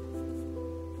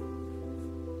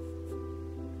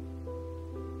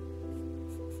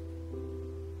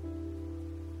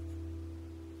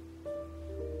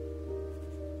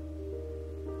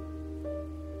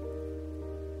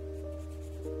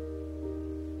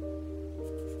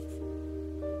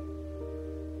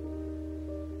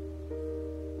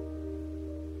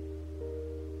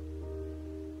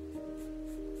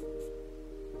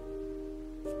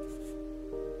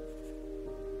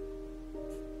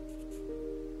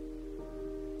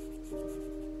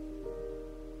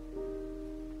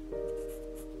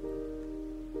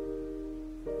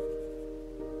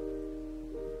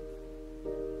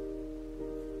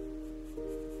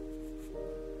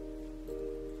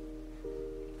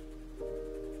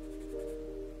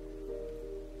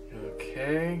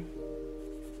 Okay.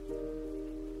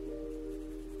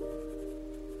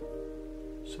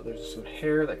 So there's some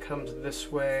hair that comes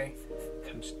this way,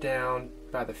 comes down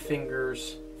by the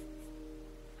fingers,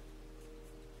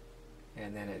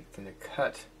 and then it's going to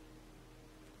cut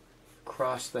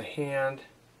across the hand,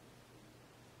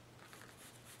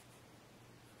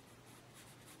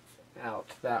 out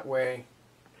that way.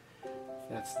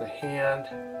 That's the hand.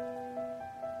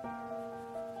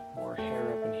 More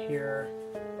hair up in here.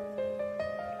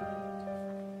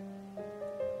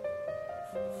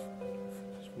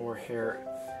 There's more hair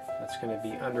that's going to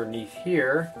be underneath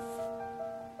here.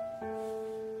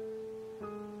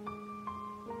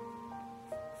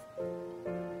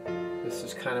 This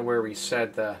is kind of where we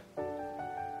said the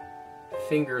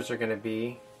fingers are going to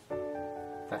be.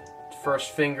 That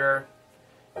first finger,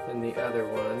 then the other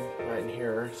one right in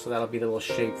here. So that'll be the little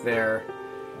shape there.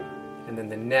 And then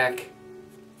the neck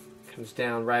comes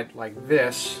down right like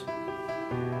this.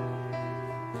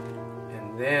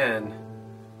 And then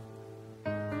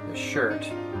the shirt.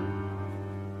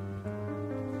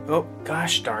 Oh,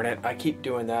 gosh darn it. I keep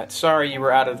doing that. Sorry you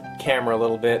were out of camera a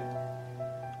little bit.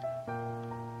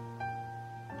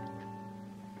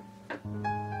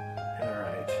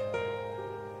 Alright.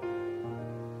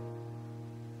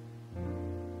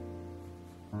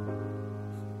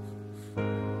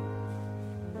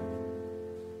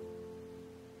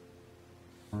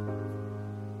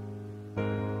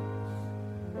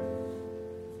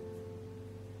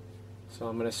 So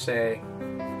I'm going to say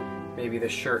maybe the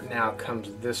shirt now comes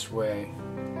this way.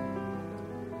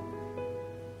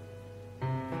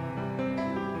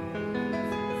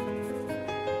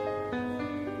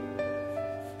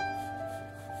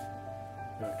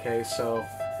 Okay, so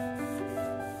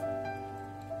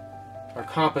our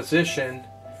composition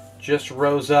just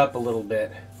rose up a little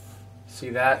bit. See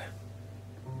that?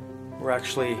 We're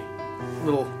actually a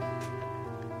little...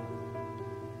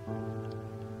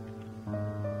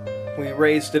 We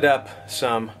raised it up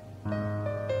some.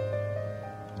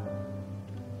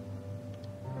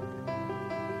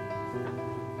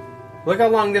 Look how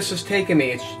long this has taken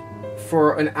me. It's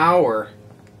for an hour.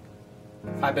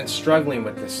 I've been struggling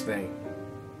with this thing.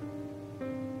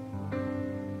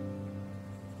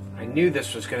 I knew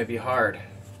this was going to be hard.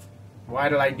 Why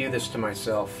did I do this to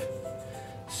myself?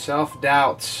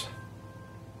 Self-doubts.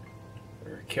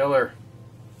 You're a killer.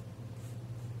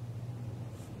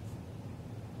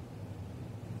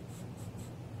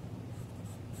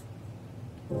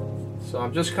 So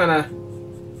I'm just kind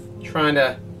of trying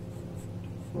to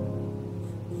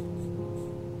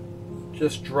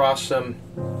just draw some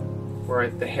where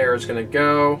the hair is going to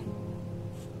go.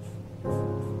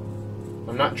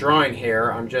 I'm not drawing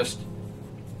hair, I'm just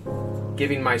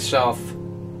giving myself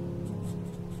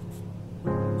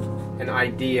an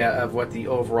idea of what the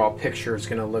overall picture is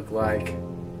going to look like.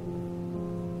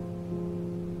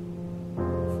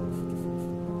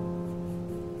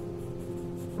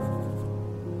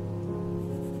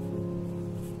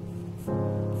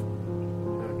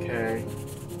 Okay.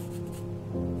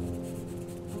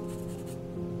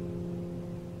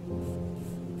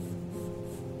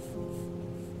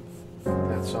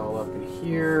 That's all up in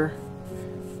here.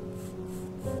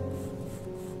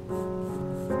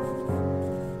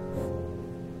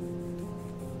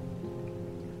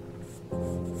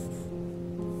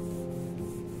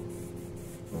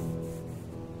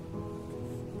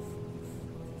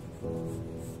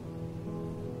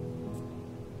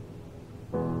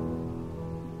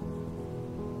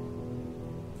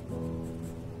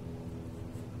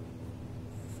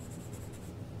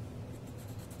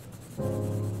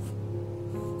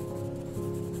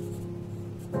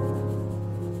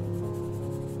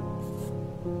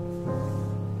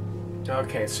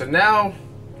 Okay, so now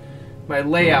my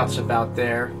layout's about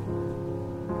there.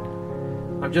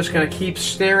 I'm just going to keep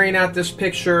staring at this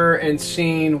picture and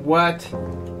seeing what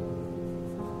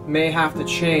may have to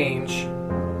change.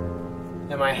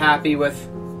 Am I happy with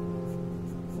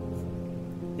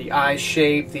the eye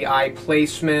shape, the eye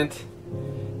placement,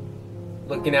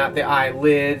 looking at the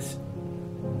eyelids,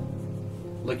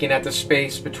 looking at the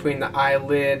space between the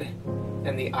eyelid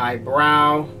and the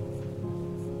eyebrow.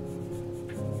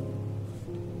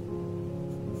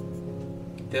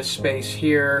 This space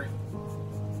here.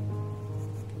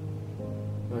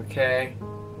 Okay.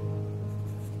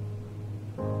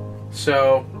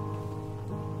 So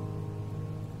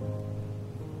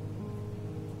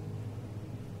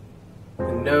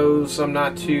the nose I'm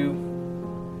not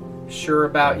too sure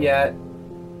about yet.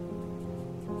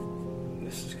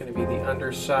 This is going to be the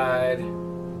underside.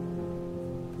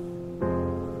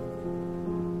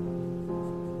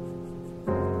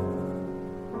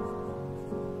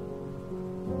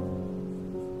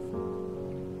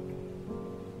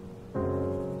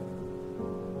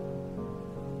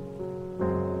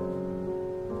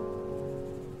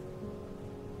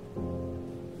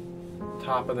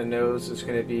 Top of the nose is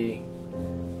going to be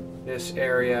this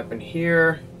area up in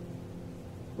here.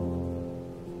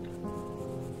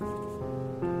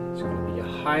 It's going to be a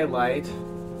highlight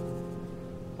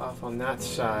off on that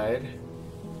side.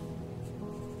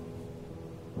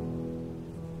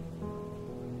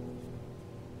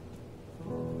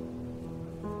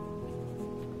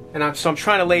 And I'm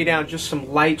trying to lay down just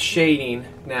some light shading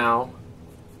now.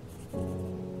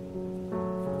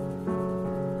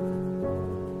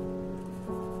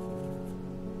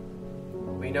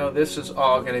 We know this is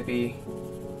all going to be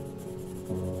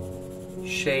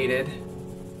shaded,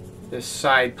 this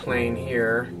side plane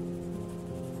here.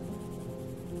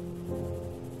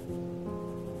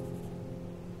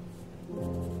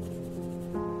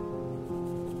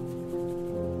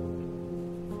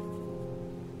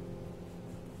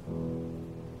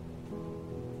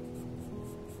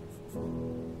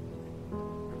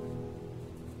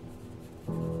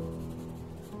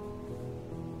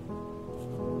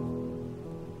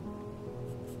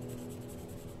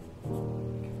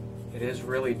 It is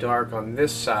really dark on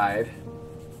this side,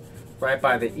 right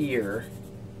by the ear.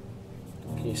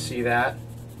 Can you see that?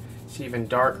 It's even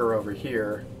darker over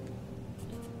here.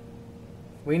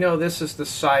 We know this is the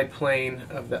side plane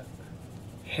of the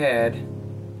head.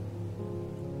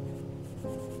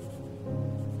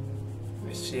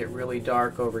 I see it really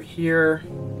dark over here.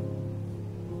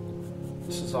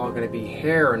 This is all going to be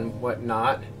hair and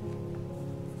whatnot.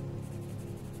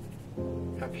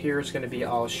 Up here is going to be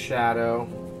all shadow.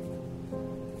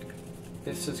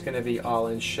 This is going to be all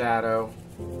in shadow.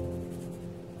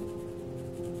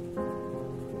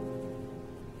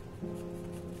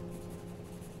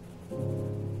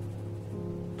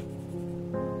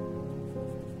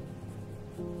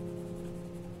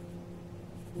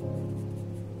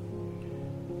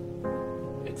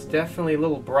 It's definitely a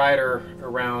little brighter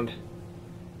around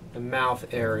the mouth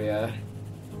area.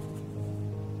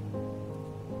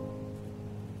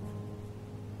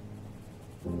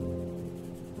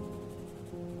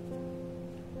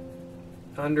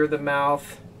 under the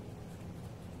mouth,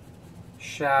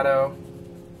 shadow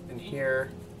in here,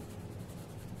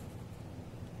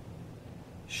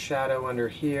 shadow under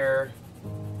here,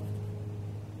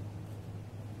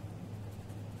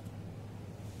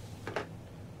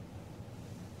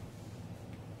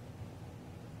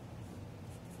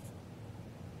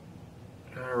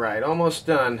 alright, almost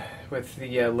done with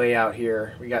the layout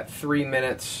here. We got 3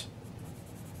 minutes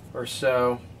or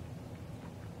so.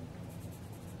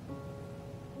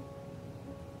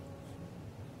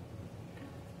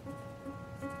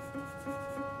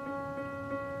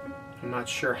 I'm not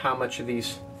sure how much of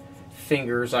these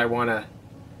fingers I want to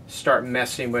start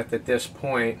messing with at this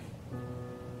point.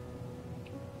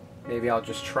 Maybe I'll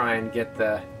just try and get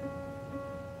the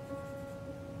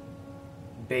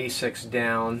basics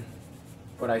down.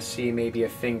 But I see maybe a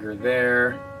finger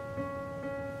there.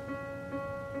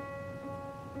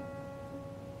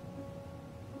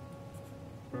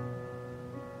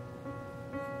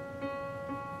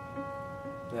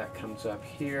 That comes up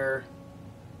here.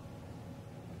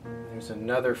 There's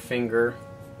another finger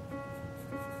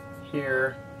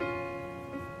here,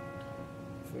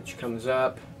 which comes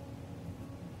up.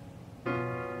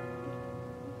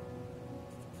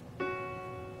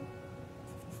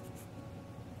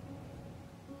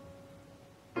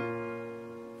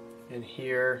 And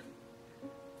here,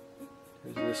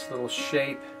 there's this little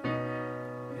shape,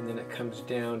 and then it comes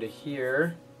down to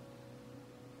here.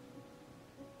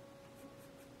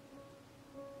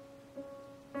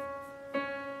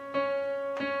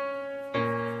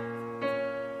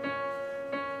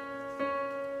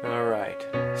 Alright.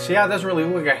 See how it doesn't really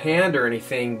look like a hand or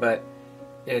anything, but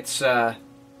it's,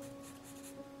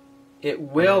 it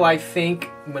will, I think,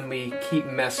 when we keep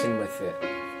messing with it.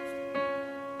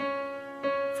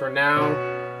 For now,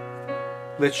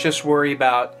 let's just worry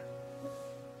about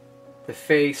the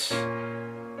face,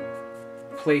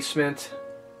 placement,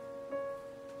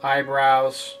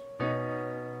 eyebrows,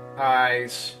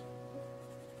 eyes,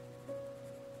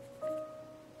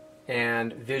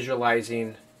 and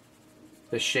visualizing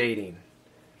the shading.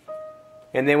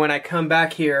 And then when I come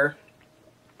back here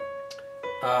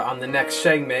on the next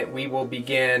segment, we will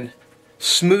begin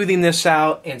smoothing this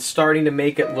out and starting to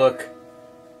make it look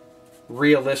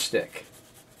realistic.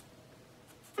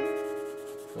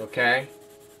 Okay?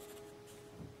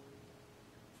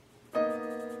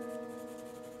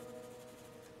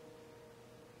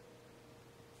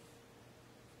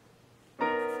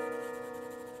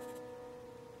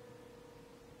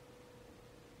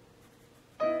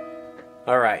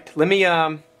 All right, let me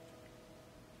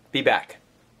be back.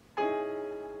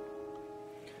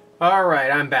 All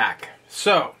right, I'm back.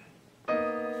 So,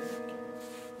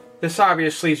 this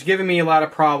obviously is giving me a lot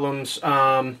of problems.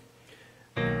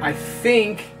 I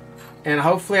think, and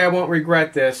hopefully I won't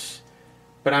regret this,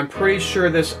 but I'm pretty sure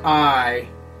this eye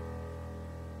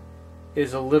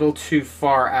is a little too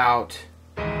far out.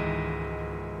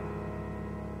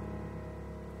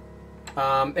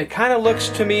 It kind of looks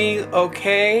to me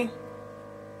okay,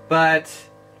 but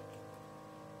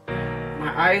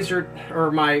my eyes are,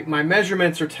 or my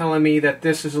measurements are telling me that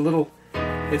this is a little,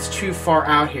 it's too far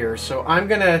out here. So I'm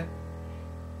gonna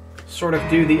sort of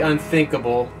do the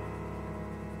unthinkable,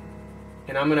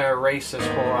 and I'm gonna erase this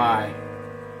whole eye,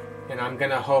 and I'm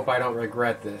gonna hope I don't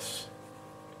regret this.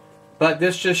 But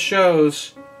this just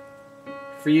shows,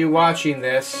 for you watching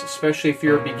this, especially if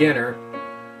you're a beginner,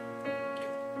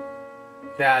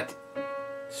 that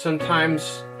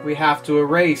sometimes we have to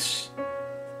erase,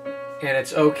 and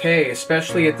it's okay,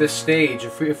 especially at this stage.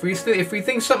 If we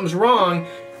think something's wrong,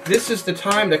 this is the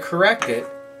time to correct it,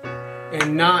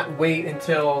 and not wait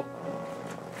until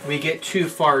we get too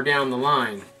far down the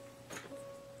line.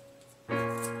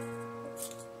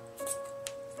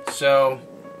 So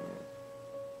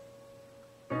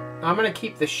I'm going to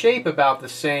keep the shape about the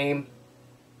same,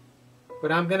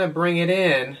 but I'm going to bring it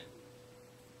in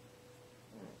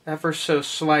ever so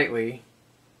slightly.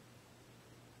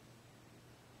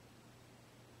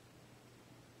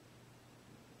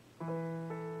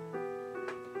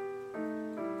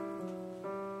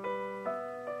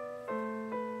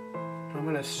 I'm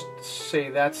going to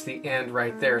say that's the end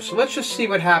right there. So let's just see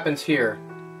what happens here.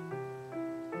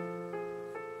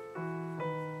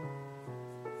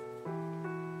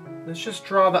 Let's just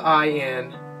draw the eye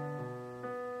in.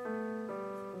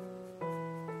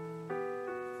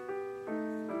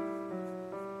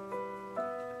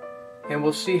 And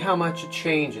we'll see how much it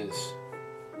changes.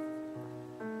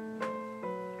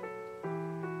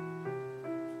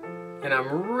 And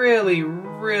I'm really,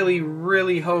 really,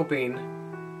 really hoping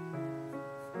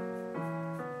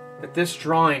that this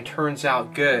drawing turns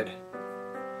out good,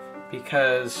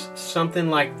 because something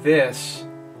like this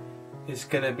is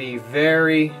going to be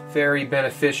very, very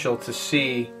beneficial to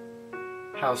see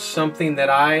how something that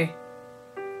I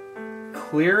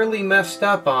clearly messed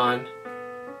up on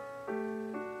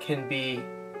can be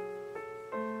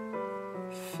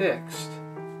fixed.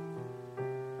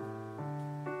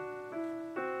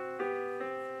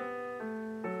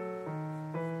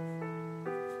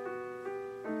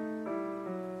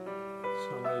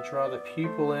 So I'm going to draw the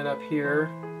pupil in up here.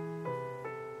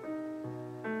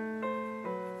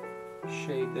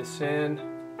 Shade this in.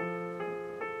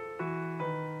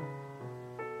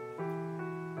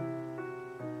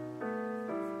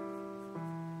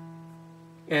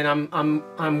 And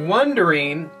I'm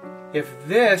wondering if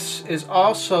this is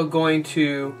also going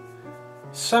to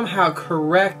somehow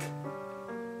correct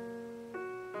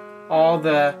all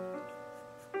the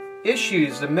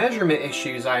issues, the measurement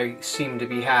issues I seem to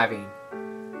be having.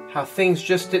 How things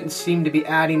just didn't seem to be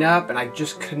adding up, and I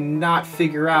just could not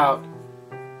figure out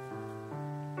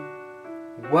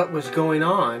what was going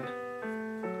on.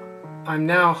 I'm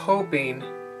now hoping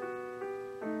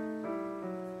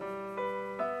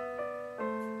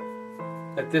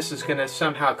that this is going to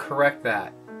somehow correct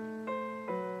that.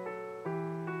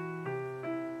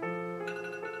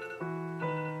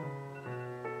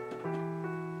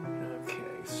 Okay,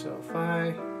 so if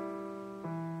I'm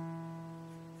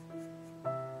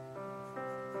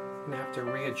going to have to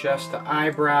readjust the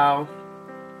eyebrow.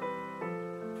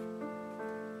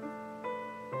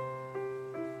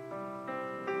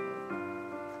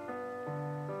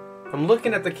 I'm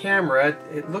looking at the camera,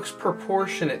 it looks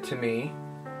proportionate to me.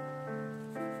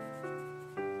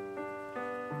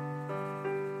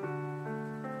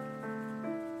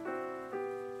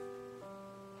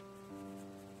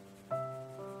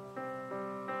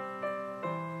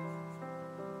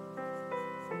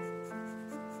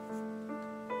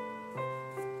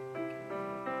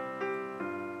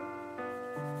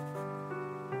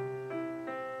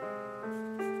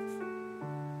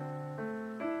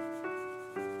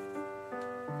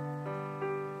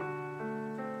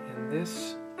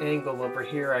 This angle over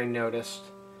here, I noticed,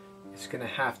 is going to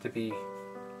have to be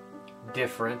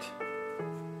different.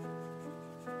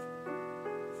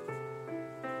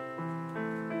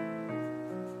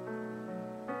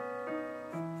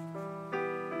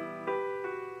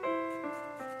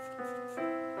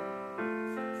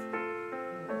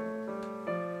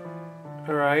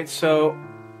 Alright, so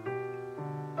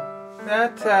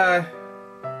that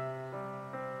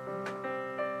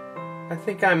I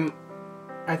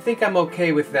think I'm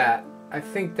okay with that. I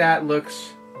think that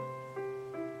looks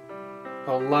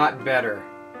a lot better.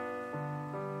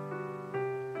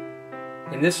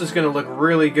 And this is going to look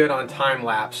really good on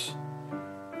time-lapse.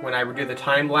 When I do the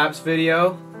time-lapse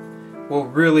video, we'll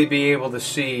really be able to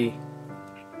see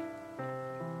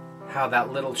how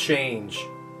that little change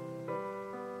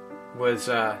was,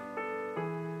 how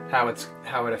it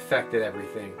affected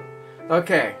everything.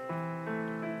 Okay.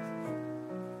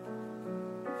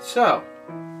 So,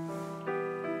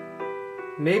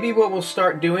 maybe what we'll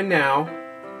start doing now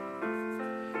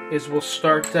is we'll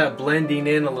start blending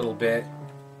in a little bit,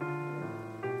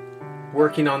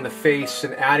 working on the face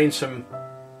and adding some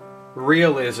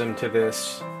realism to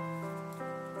this,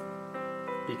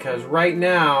 because right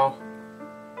now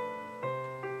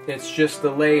it's just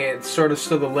the lay-in, it's sort of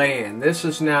still the lay-in. This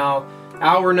is now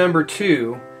hour number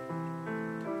 2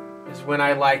 is when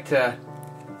I like to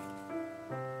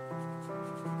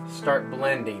start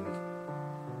blending.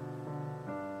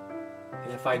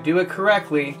 If I do it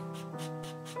correctly,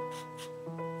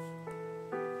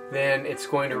 then it's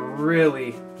going to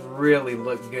really, really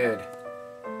look good.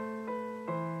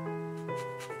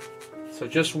 So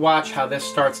just watch how this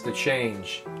starts to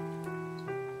change.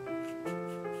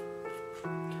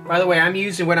 By the way,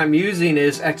 what I'm using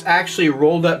is it's actually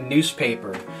rolled up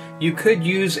newspaper. You could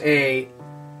use a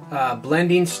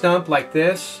blending stump like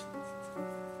this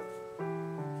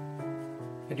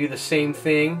and do the same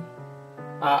thing.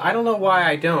 I don't know why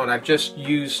I don't. I've just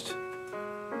used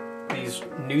these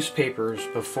newspapers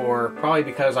before, probably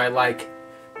because I like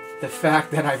the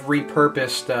fact that I've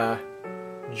repurposed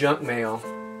junk mail.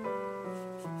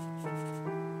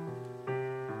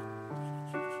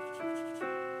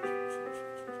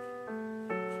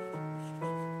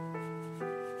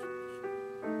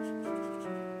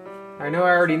 I know I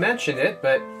already mentioned it,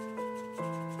 but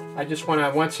I just want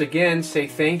to once again say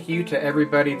thank you to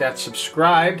everybody that's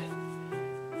subscribed.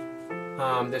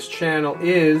 This channel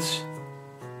is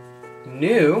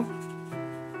new,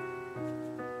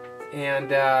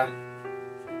 and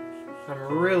I'm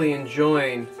really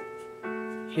enjoying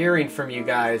hearing from you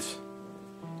guys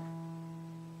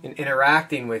and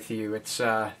interacting with you. It's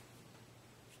so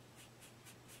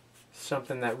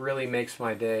something that really makes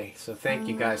my day. So thank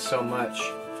you guys so much.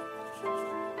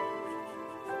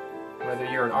 Whether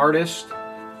you're an artist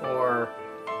or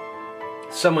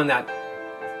someone that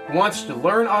wants to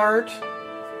learn art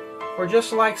or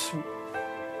just likes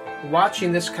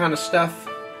watching this kind of stuff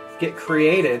get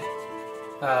created,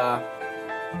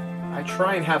 I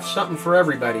try and have something for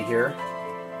everybody here.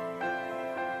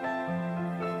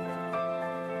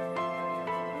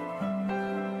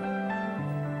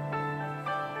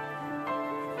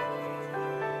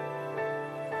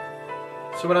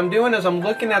 So what I'm doing is I'm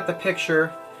looking at the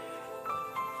picture.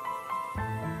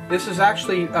 This is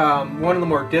actually one of the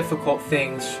more difficult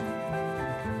things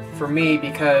for me,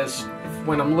 because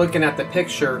when I'm looking at the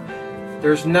picture,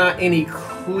 there's not any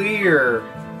clear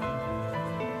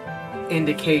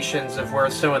indications of where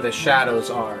some of the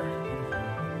shadows are.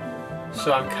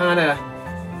 So I'm kind of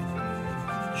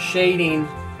shading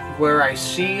where I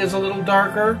see is a little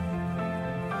darker,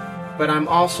 but I'm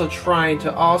also trying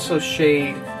to also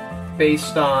shade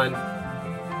based on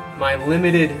my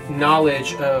limited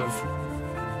knowledge of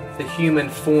the human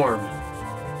form.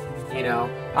 You know,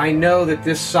 I know that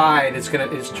this side is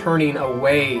turning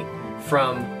away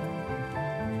from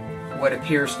what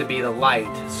appears to be the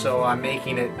light, so I'm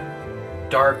making it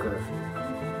darker.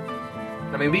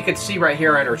 I mean, we could see right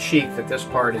here on her cheek that this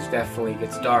part is definitely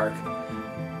gets dark,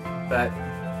 but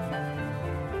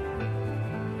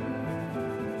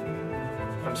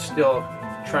I'm still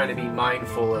trying to be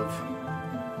mindful of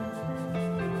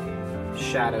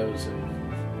shadows and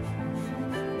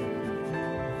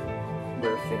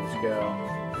where things go.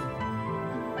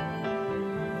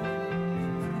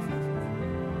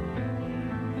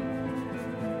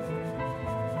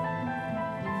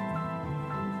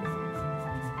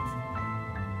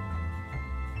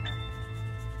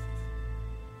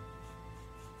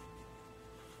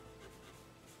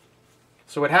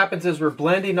 So what happens is we're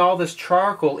blending all this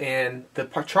charcoal in. The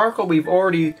charcoal we've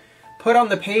already put on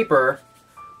the paper,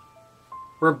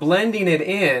 we're blending it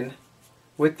in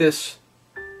with this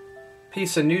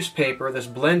piece of newspaper, this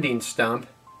blending stump.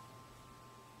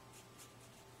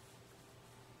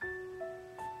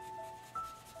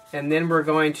 And then we're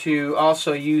going to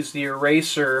also use the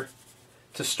eraser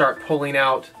to start pulling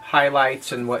out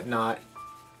highlights and whatnot.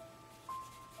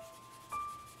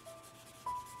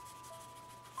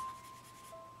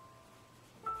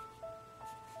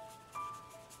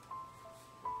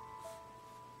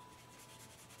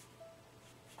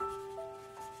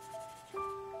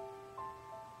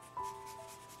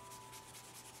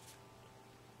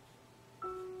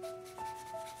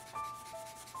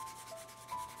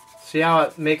 See how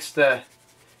it makes it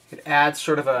adds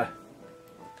sort of a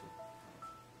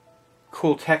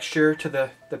cool texture to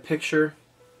the picture?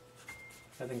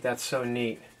 I think that's so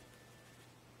neat.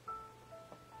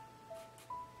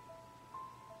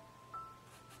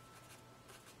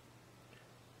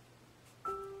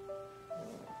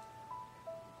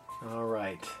 All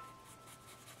right.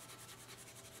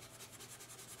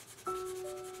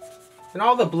 And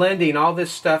all the blending, all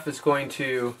this stuff is going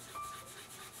to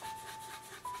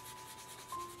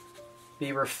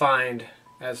be refined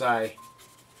as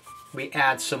we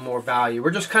add some more value. We're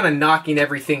just kind of knocking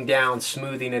everything down,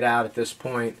 smoothing it out at this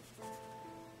point.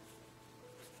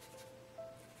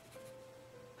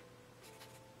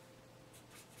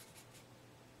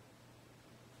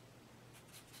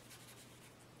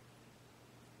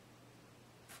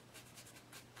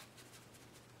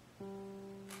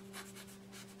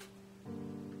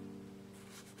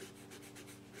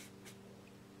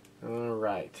 All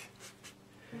right.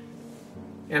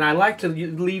 And I like to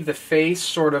leave the face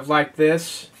sort of like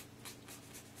this.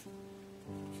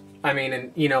 I mean,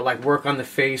 and you know, like work on the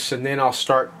face, and then I'll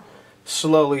start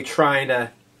slowly trying to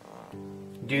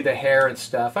do the hair and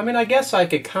stuff. I mean, I guess I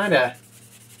could kind of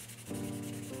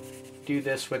do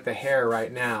this with the hair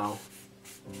right now,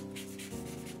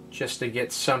 just to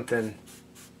get something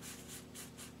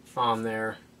on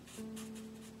there.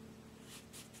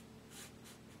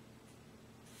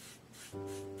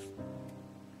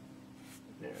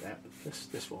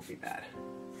 This won't be bad.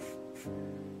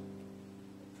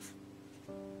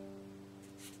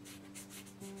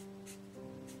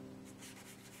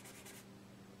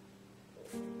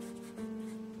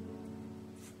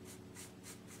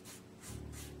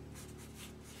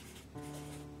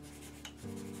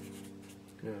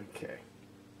 Okay.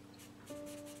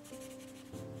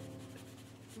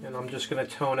 And I'm just going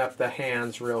to tone up the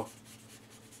hands real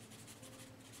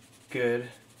good.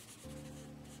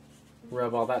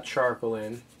 Rub all that charcoal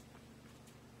in.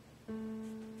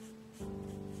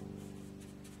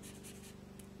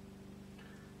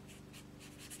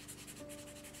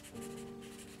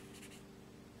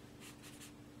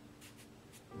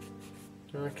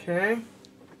 Okay.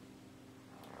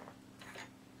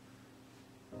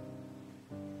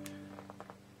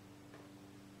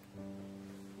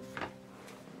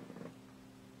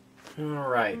 All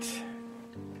right.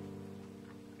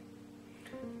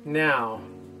 Now,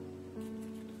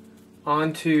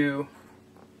 on to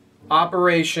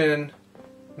Operation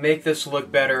Make This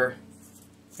Look Better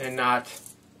and Not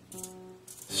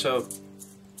So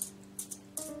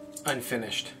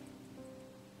Unfinished.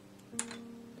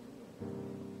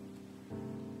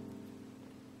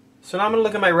 So now I'm going to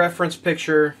look at my reference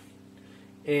picture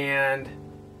and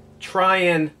try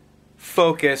and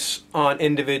focus on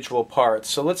individual parts.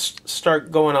 So let's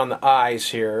start going on the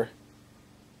eyes here.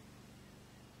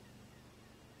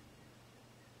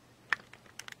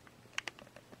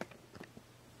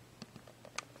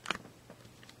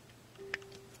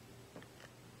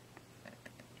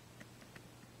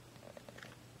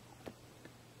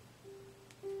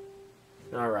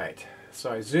 Alright,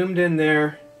 so I zoomed in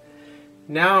there.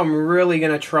 Now I'm really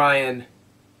going to try and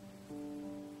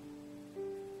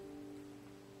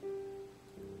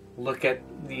look at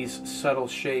these subtle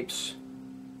shapes.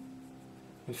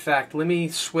 In fact, let me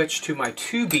switch to my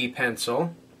 2B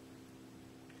pencil.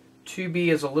 2B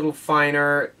is a little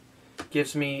finer,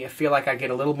 gives me, I feel like I get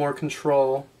a little more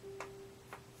control.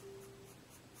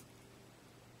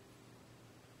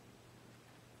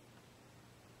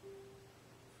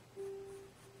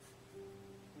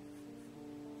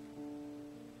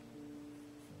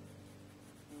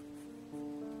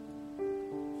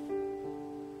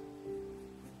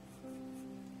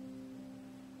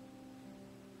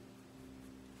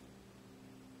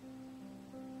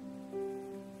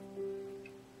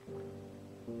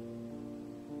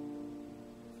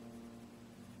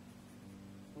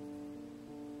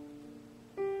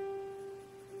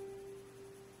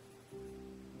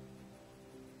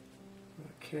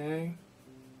 Okay.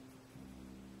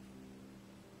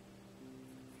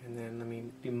 And then let me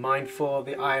be mindful of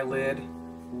the eyelid.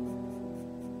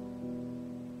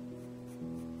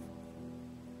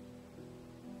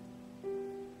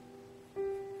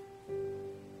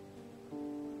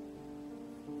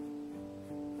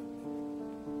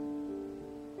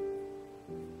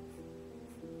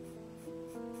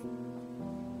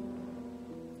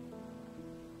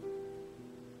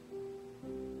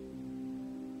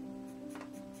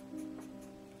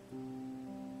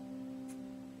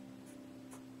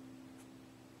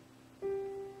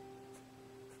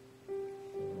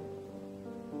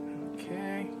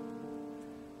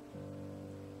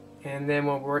 And then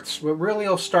what really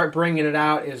will start bringing it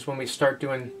out is when we start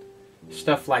doing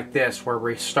stuff like this, where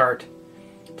we start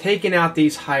taking out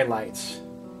these highlights,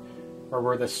 or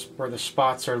where the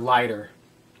spots are lighter.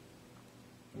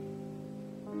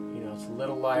 You know, it's a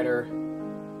little lighter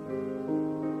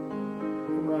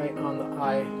right on the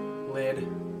eyelid.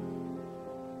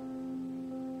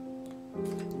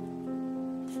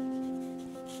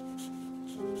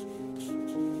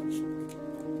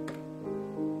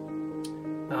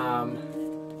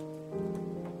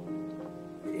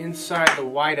 Inside the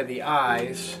white of the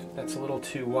eyes, that's a little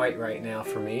too white right now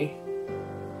for me.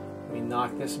 Let me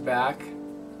knock this back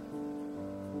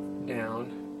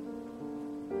down.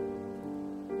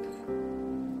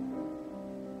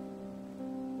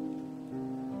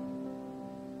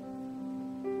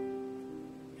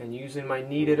 And using my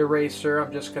kneaded eraser,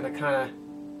 I'm just going to kind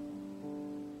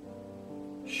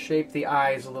of shape the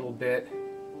eyes a little bit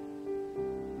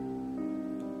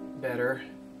better.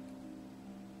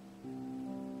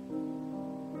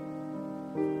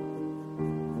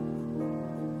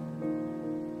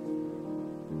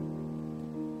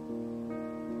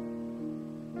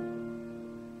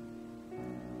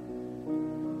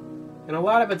 And a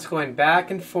lot of it's going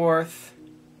back and forth,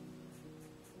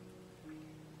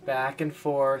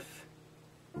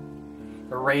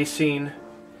 erasing,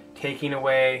 taking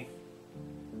away,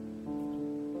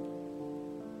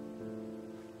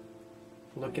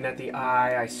 looking at the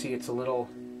eye. I see it's a little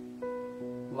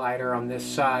lighter on this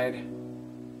side.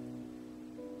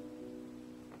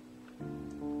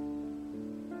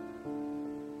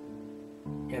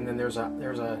 And then there's a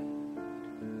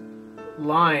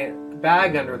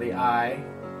bag under the eye.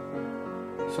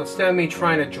 So instead of me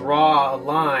trying to draw a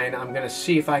line, I'm going to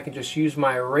see if I can just use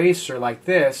my eraser like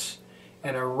this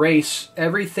and erase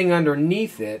everything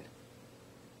underneath it.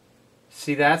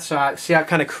 See that? So see how I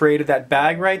kind of created that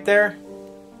bag right there?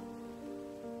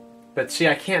 But see,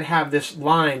 I can't have this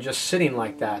line just sitting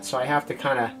like that, so I have to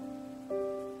kind of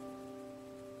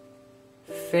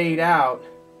fade out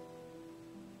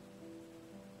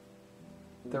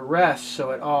the rest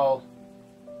so it all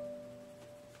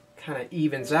kind of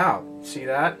evens out. See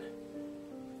that?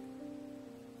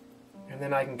 And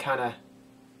then I can kind of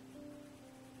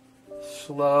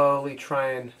slowly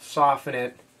try and soften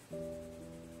it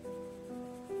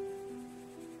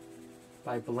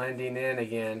by blending in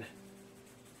again.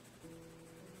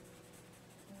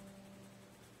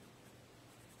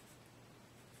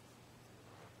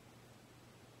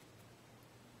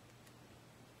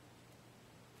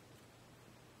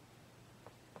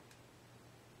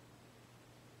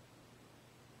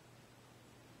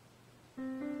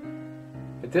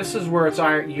 But this is where it's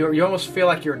you almost feel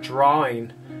like you're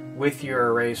drawing with your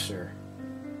eraser.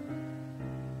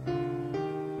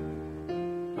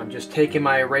 I'm just taking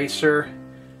my eraser,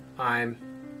 I'm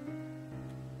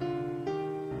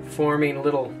forming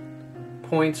little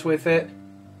points with it,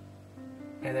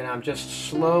 and then I'm just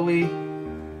slowly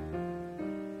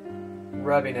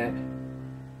rubbing it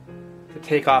to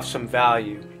take off some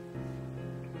value.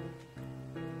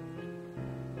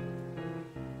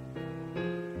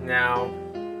 Now,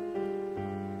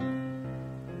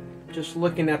 just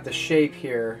looking at the shape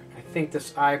here, I think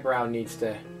this eyebrow needs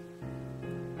to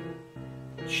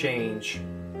change.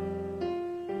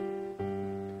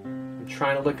 I'm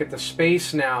trying to look at the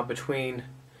space now between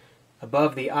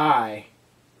above the eye,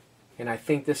 and I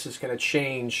think this is going to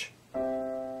change.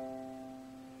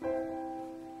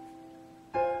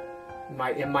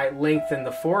 It might lengthen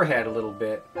the forehead a little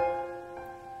bit.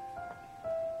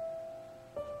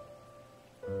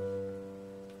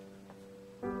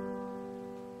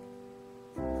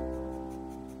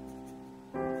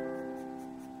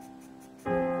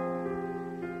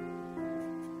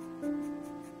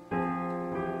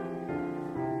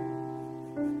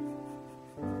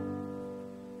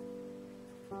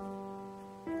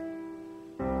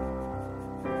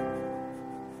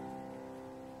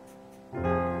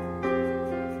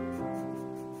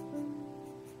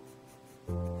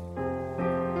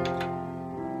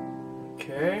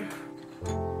 Okay.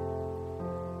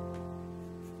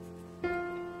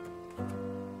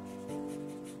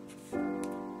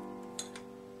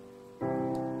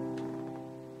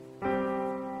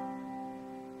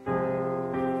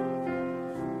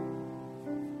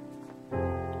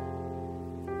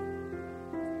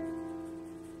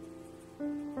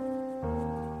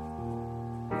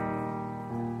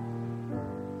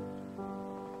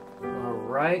 All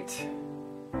right.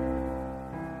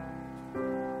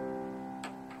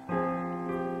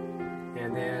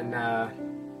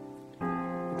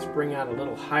 Let's bring out a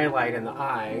little highlight in the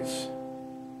eyes.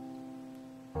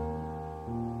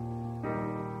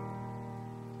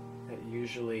 That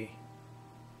usually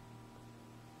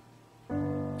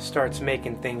starts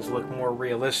making things look more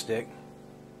realistic.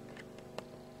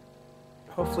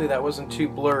 Hopefully that wasn't too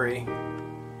blurry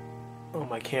on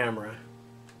my camera.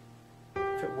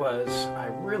 If it was, I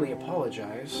really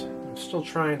apologize. I'm still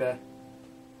trying to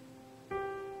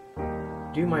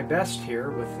do my best here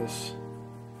with this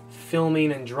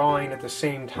filming and drawing at the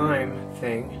same time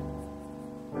thing.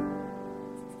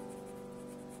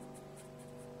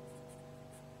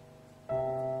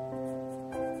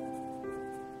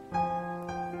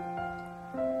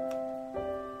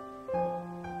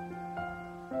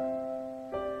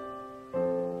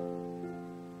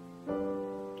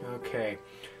 Okay.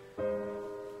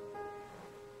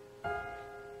 I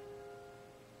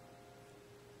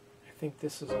think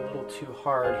this is a little too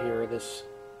hard here, this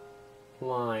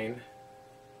line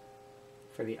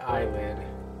for the eyelid.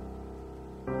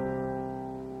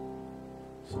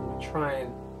 So I'm going to try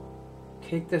and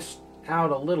take this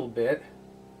out a little bit.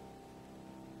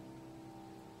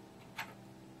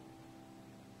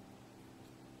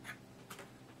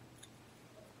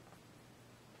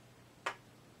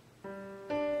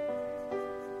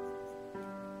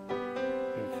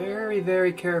 And very,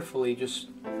 very carefully just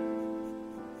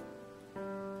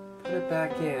put it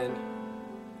back in.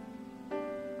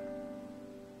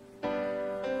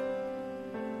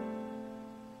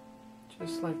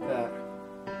 Just like that.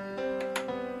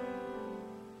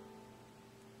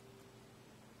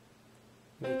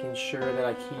 Making sure that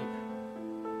I keep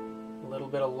a little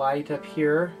bit of light up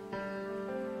here.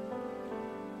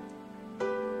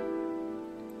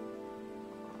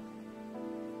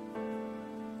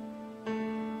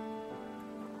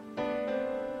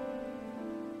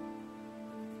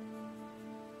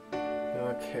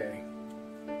 Okay.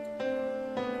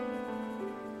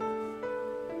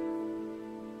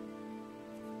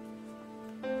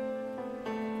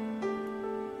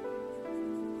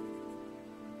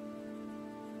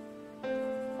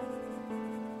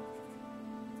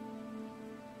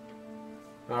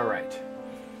 All right.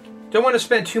 Don't want to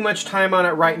spend too much time on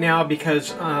it right now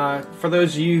because for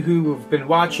those of you who have been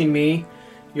watching me,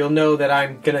 you'll know that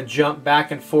I'm going to jump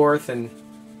back and forth and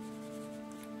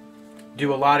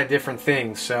do a lot of different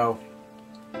things. So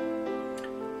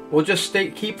we'll just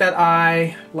keep that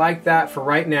eye like that for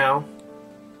right now,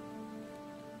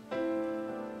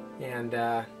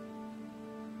 and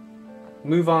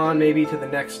move on maybe to the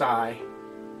next eye.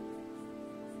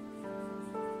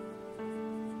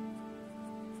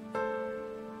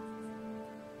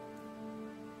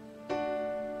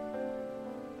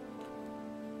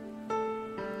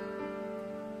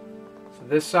 So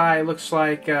this eye looks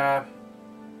like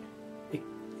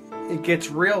it gets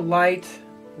real light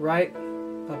right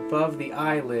above the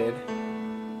eyelid,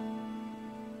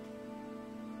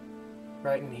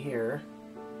 right in here.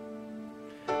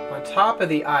 On top of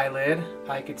the eyelid,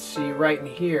 I could see right in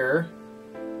here,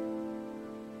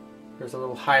 there's a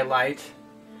little highlight,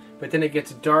 but then it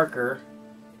gets darker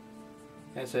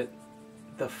as the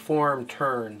form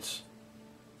turns.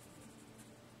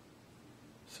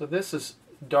 So this is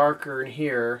darker in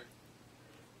here,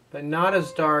 but not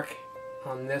as dark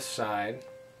on this side.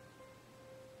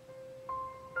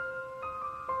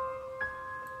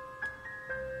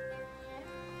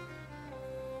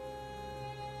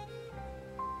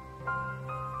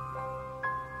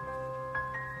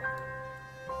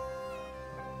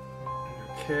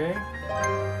 Okay. A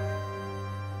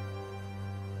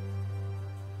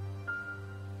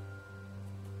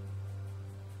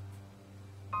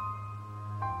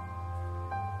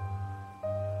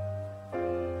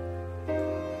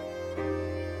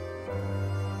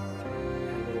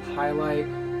little highlight.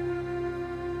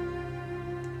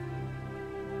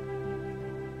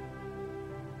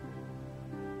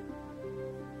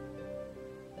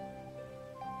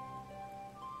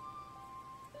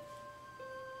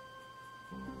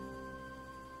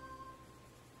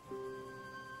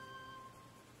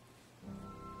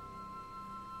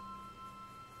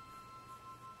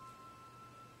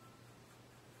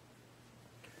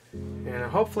 And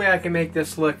hopefully I can make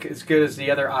this look as good as the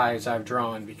other eyes I've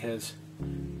drawn, because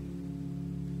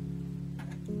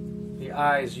the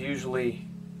eyes usually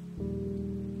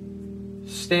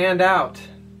stand out.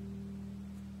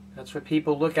 That's what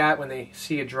people look at when they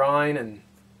see a drawing, and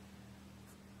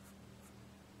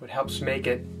what helps make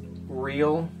it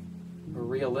real or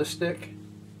realistic.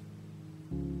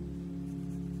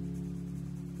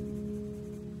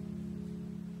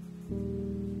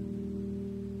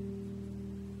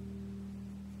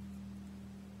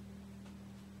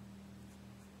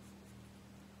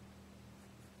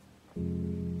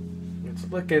 It's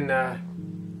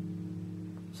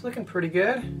looking pretty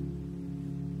good.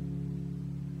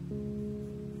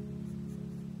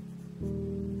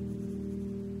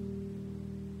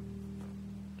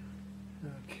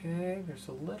 Okay, there's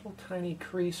a little tiny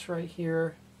crease right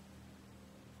here.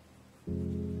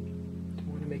 Don't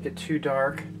want to make it too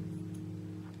dark.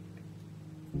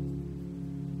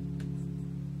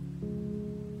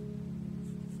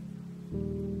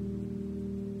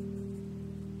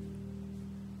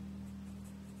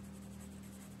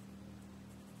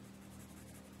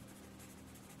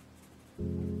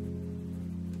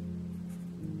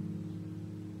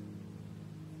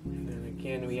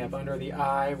 Again, we have under the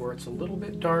eye where it's a little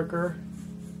bit darker.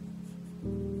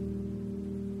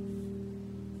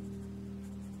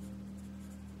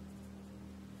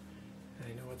 I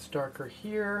know it's darker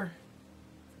here.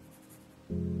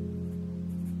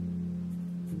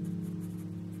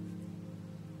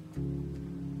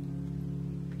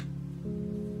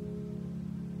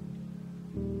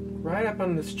 Right up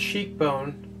on this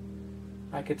cheekbone,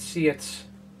 I could see it's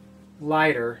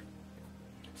lighter.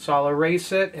 So I'll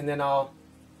erase it, and then I'll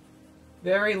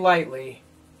very lightly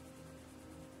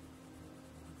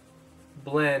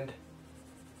blend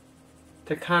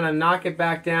to kind of knock it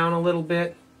back down a little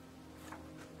bit.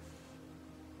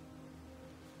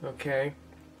 Okay.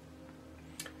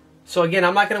 So again,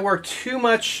 I'm not going to work too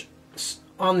much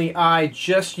on the eye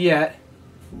just yet.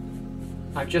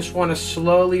 I just want to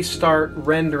slowly start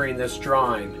rendering this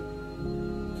drawing.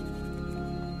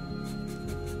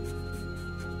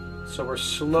 So we're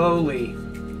slowly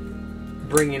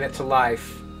bringing it to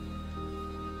life.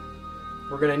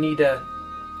 We're going to need to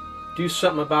do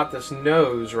something about this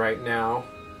nose right now.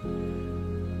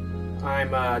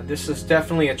 This is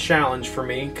definitely a challenge for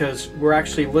me, because we're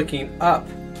actually looking up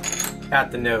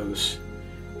at the nose.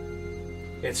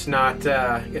 It's not,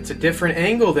 it's a different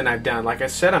angle than I've done. Like I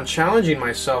said, I'm challenging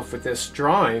myself with this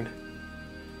drawing.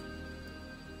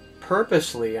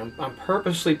 Purposely, I'm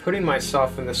purposely putting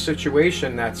myself in this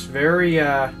situation that's very,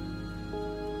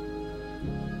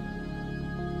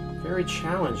 very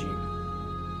challenging.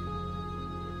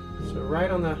 So right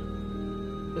on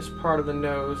this part of the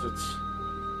nose, it's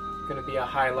going to be a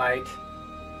highlight.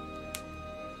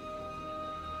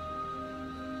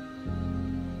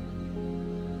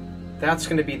 That's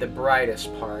going to be the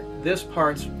brightest part. This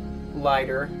part's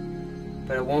lighter,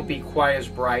 but it won't be quite as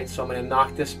bright, so I'm going to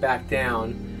knock this back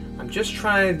down. I'm just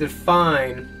trying to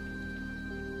define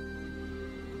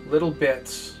little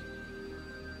bits.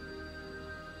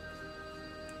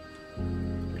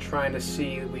 I'm trying to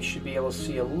see, we should be able to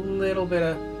see a little bit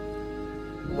of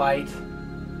light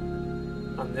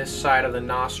on this side of the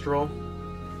nostril.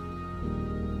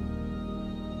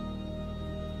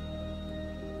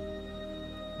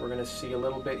 We're going to see a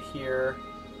little bit here.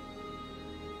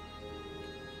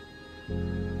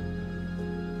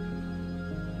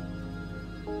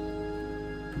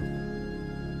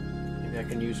 Maybe I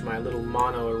can use my little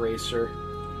mono eraser.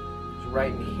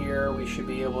 Right in here, we should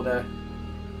be able to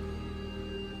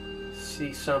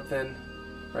see something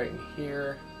right in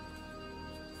here.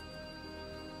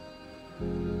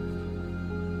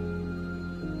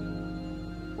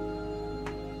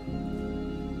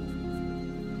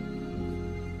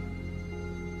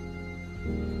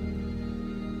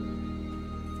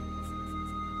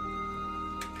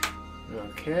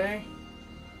 Okay.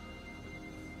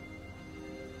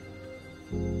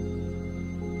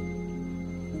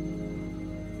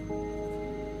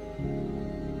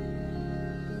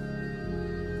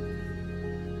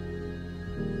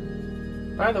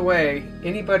 By the way,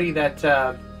 anybody that,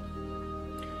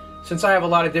 since I have a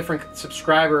lot of different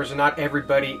subscribers and not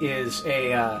everybody is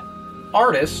a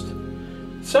artist,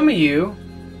 some of you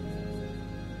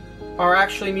are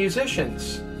actually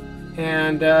musicians.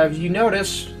 And if you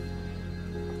notice,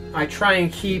 I try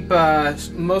and keep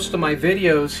most of my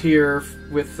videos here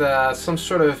with some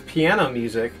sort of piano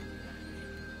music.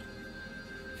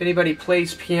 If anybody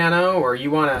plays piano, or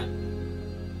you want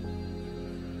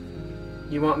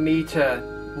me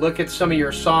to look at some of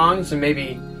your songs and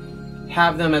maybe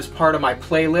have them as part of my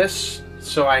playlists,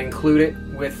 so I include it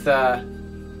with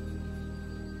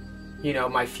you know,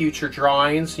 my future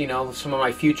drawings, you know, some of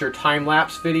my future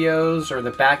time-lapse videos, or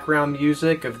the background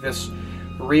music of this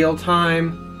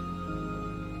real-time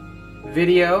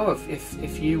video.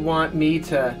 If you want me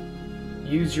to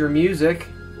use your music,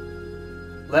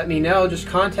 let me know. Just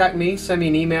contact me, send me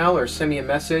an email, or send me a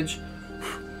message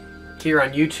here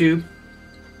on YouTube,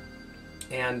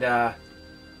 and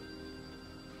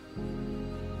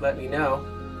let me know,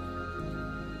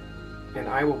 and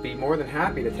I will be more than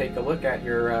happy to take a look at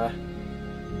your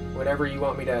whatever you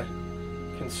want me to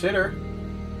consider.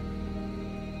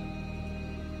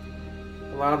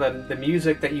 A lot of the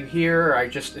music that you hear,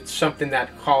 it's something that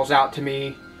calls out to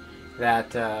me,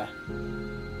 that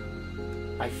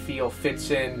I feel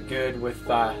fits in good with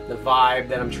the vibe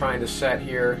that I'm trying to set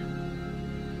here.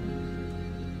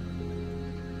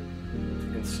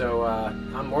 And so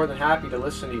I'm more than happy to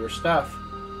listen to your stuff.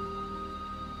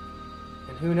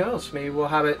 And who knows, maybe we'll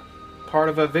have it part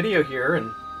of a video here, and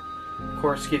of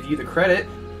course give you the credit.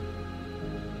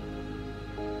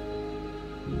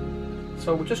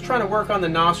 So we're just trying to work on the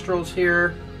nostrils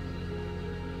here.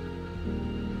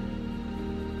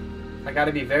 I got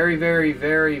to be very, very,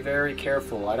 very, very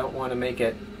careful. I don't want to make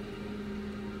it...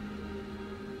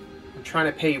 I'm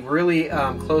trying to pay really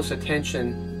close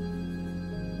attention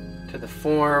to the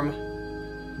form.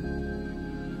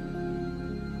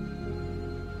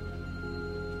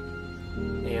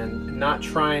 And not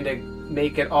trying to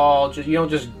make it all...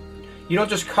 You don't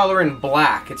just color in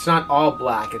black. It's not all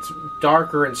black. It's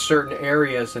darker in certain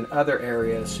areas than other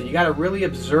areas. So you got to really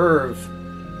observe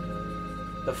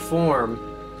the form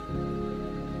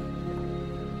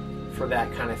for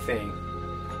that kind of thing.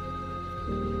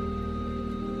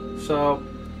 So,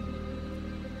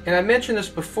 and I mentioned this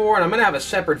before, and I'm going to have a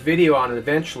separate video on it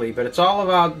eventually, but it's all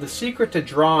about, the secret to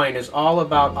drawing is all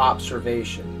about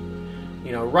observation.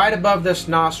 You know, right above this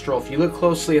nostril, if you look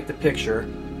closely at the picture,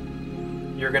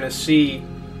 you're going to see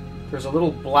there's a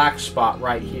little black spot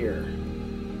right here.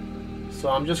 So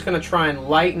I'm just going to try and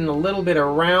lighten a little bit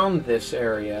around this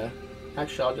area.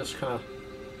 Actually, I'll just kind of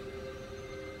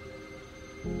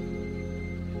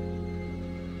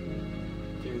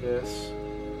do this.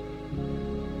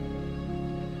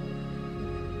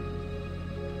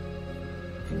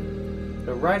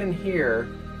 But right in here,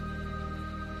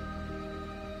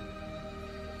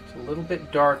 it's a little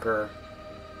bit darker.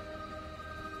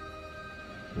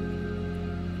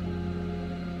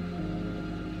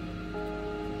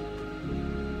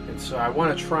 So I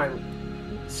want to try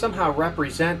and somehow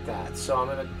represent that. So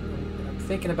I'm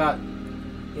thinking about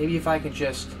maybe if I can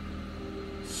just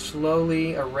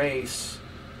slowly erase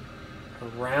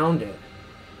around it,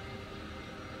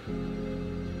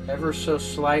 ever so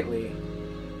slightly.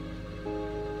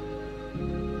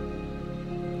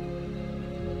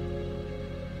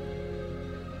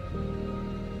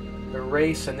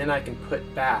 Erase, and then I can put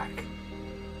back.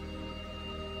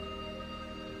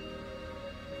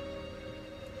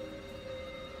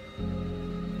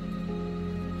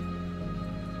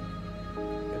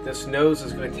 this nose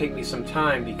is going to take me some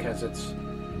time because of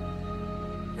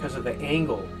the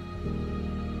angle.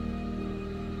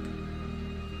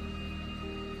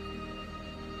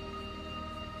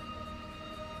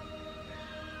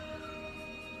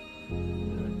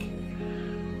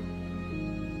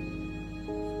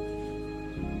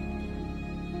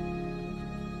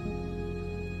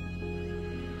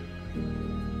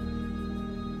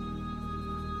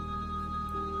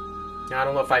 I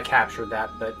don't know if I captured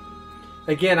that, but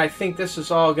again, I think this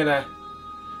is all going to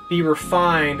be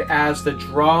refined as the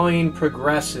drawing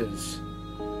progresses.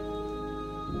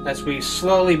 As we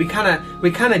slowly, we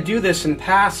kind of do this in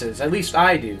passes, at least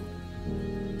I do.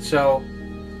 So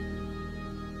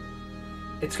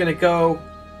it's going to go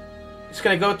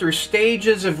through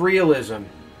stages of realism,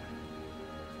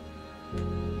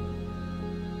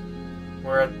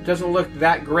 where it doesn't look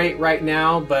that great right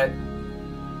now, but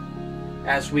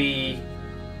as we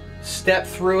step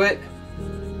through it,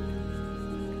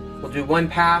 we'll do one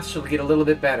pass, it'll get a little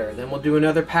bit better. Then we'll do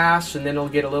another pass, and then it'll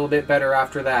get a little bit better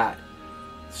after that.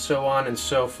 So on and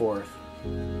so forth.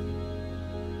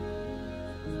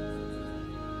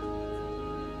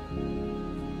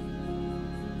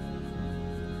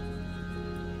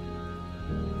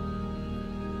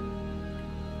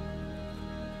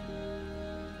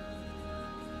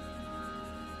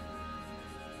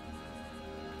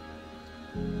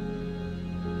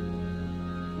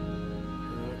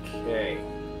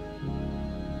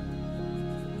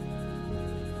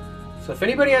 So if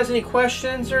anybody has any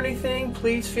questions or anything,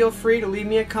 please feel free to leave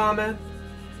me a comment.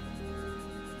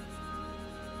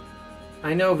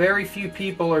 I know very few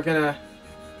people are gonna,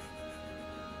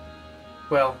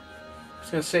 well, I was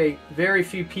gonna say very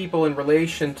few people in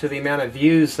relation to the amount of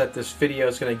views that this video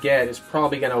is gonna get is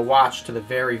probably gonna watch to the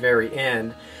very, very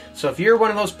end. So if you're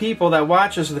one of those people that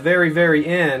watches to the very, very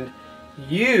end,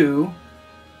 you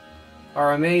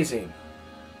are amazing.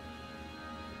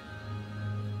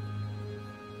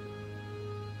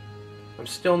 I'm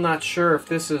still not sure if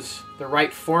this is the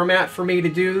right format for me to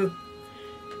do.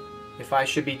 If I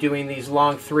should be doing these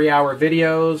long 3-hour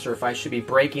videos, or if I should be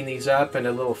breaking these up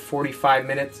into little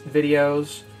 45-minute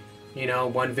videos. You know,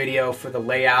 one video for the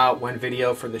layout, one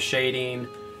video for the shading.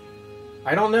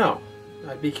 I don't know.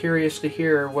 I'd be curious to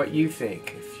hear what you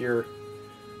think. If you're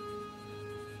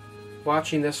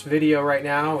watching this video right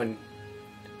now and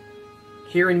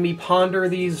hearing me ponder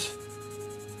these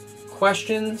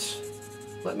questions,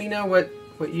 let me know what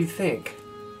you think.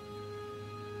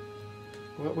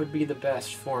 What would be the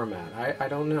best format? I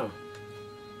don't know.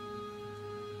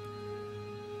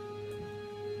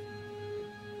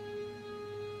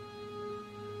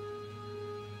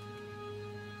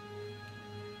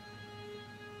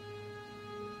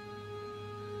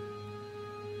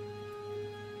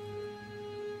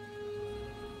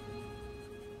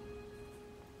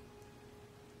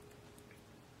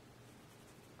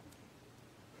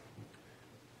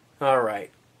 Alright,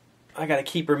 I gotta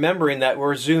keep remembering that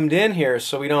we're zoomed in here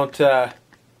so we don't there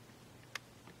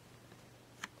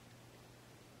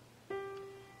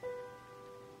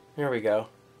we go.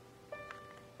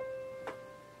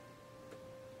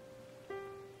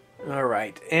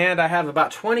 Alright, and I have about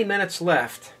 20 minutes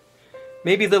left.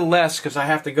 Maybe a little less because I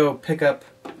have to go pick up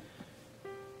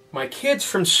my kids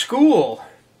from school.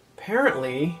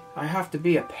 Apparently, I have to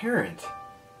be a parent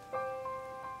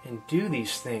and do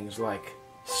these things like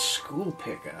school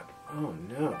pickup. Oh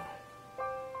no.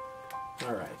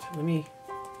 Alright, let me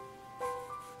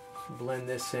blend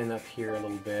this in up here a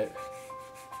little bit.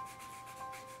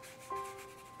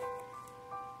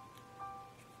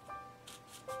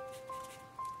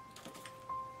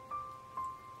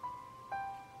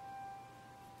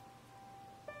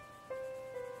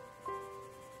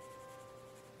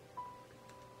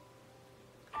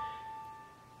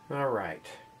 Alright.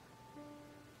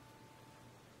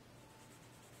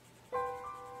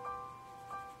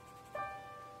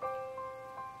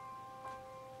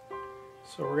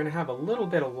 So we're going to have a little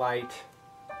bit of light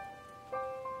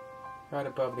right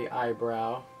above the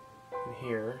eyebrow in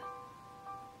here,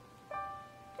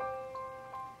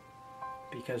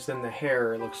 because then the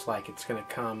hair looks like it's going to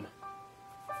come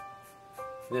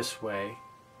this way.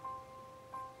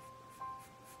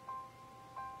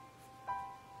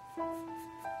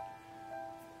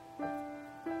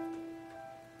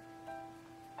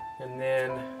 And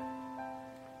then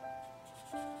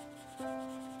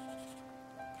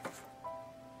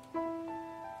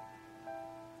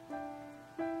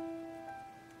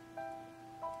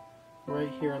right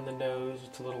here on the nose,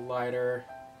 it's a little lighter.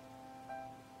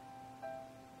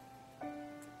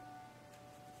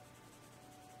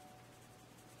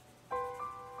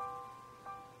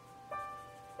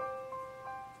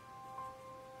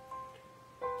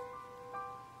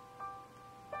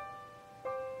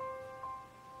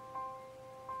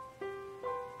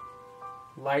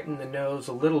 Lighten the nose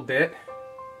a little bit.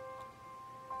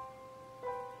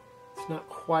 It's not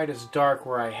quite as dark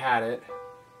where I had it.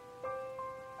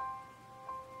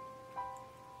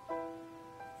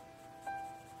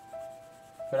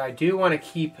 But I do want to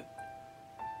keep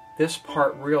this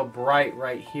part real bright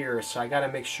right here, so I got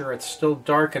to make sure it's still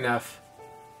dark enough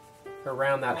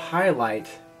around that highlight.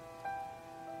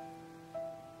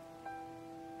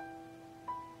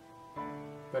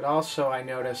 But also I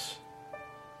notice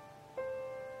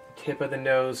the tip of the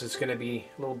nose is going to be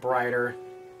a little brighter.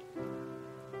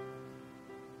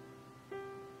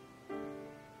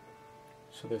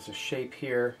 So there's a shape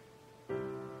here.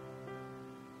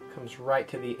 Comes right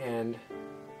to the end.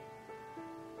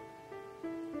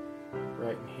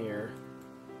 Right in here.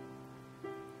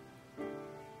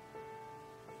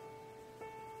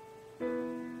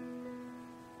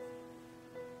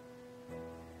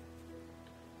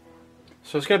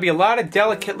 So it's going to be a lot of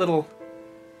delicate little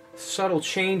subtle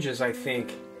changes, I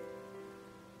think.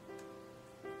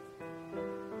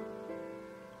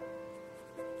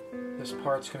 This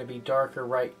part's going to be darker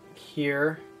right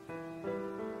here.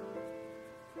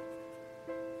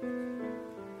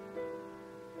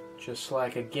 Just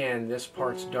like, again, this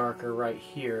part's darker right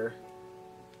here.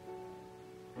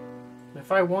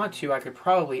 If I want to, I could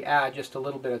probably add just a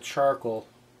little bit of charcoal,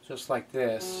 just like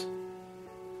this.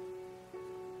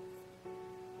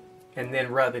 And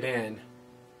then rub it in.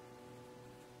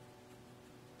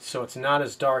 So it's not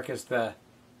as dark as the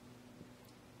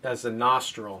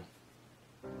nostril.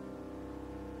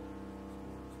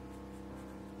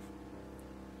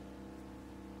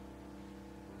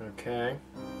 Okay.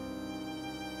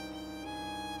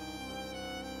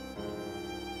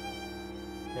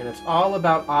 And it's all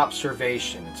about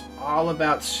observation. It's all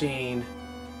about seeing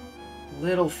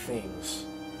little things.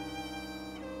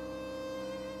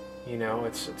 You know,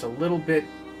 it's a little bit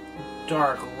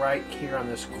dark right here on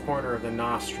this corner of the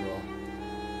nostril.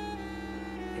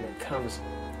 And it comes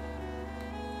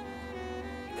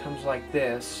like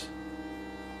this.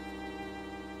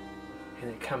 And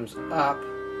it comes up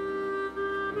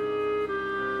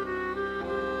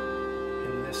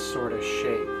in this sort of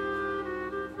shape.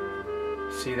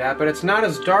 See that? But it's not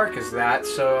as dark as that,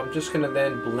 so I'm just going to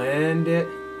then blend it.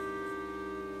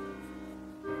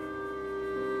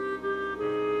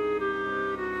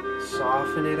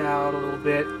 Soften it out a little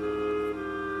bit.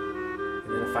 And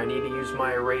then if I need to use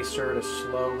my eraser to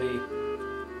slowly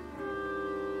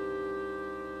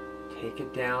take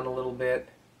it down a little bit.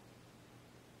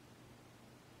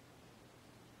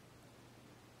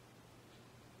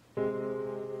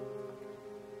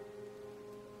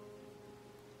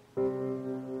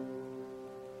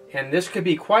 And this could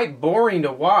be quite boring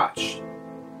to watch.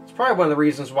 It's probably one of the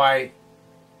reasons why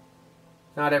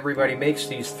not everybody makes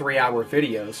these 3-hour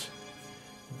videos.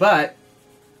 But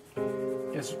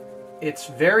it's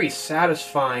very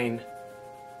satisfying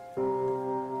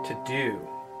to do.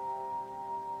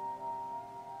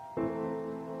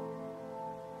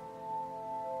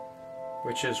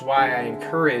 Which is why I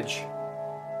encourage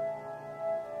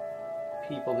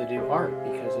people to do art,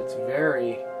 because it's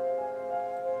very,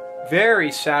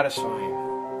 very satisfying.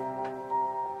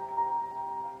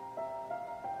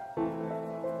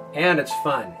 And it's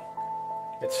fun.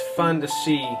 It's fun to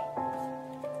see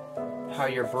how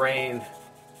your brain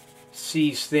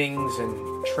sees things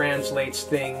and translates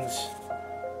things.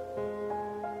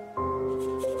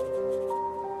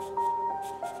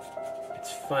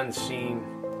 It's fun seeing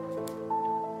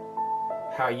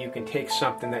how you can take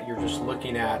something that you're just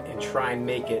looking at and try and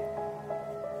make it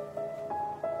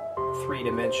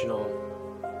three-dimensional.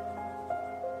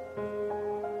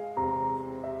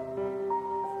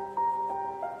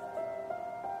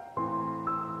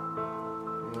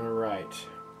 All right.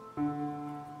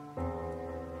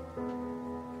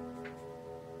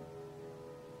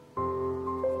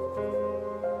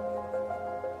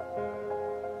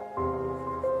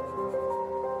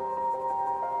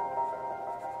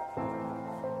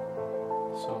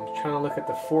 So I'm trying to look at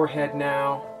the forehead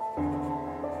now,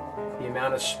 the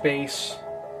amount of space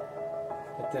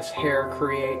that this hair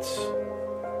creates.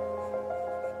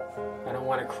 I don't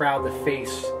want to crowd the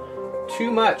face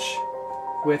too much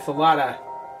with a lot of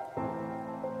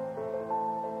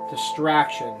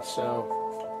distraction, so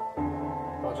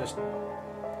I'll just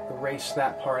erase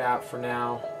that part out for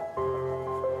now.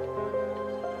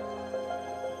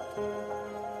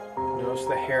 Notice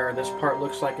the hair. This part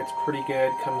looks like it's pretty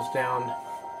good. Comes down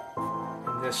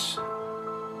in this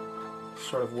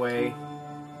sort of way.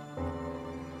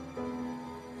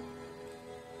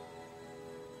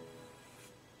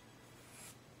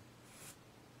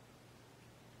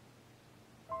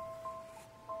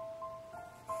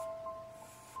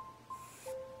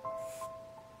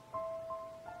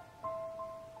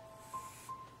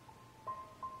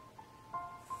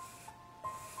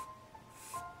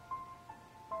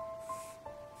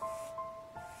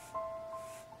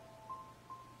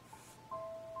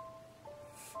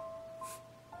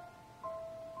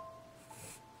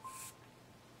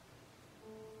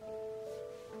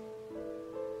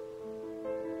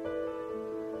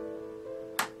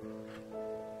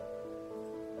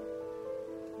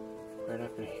 Right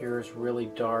up in here is really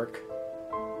dark.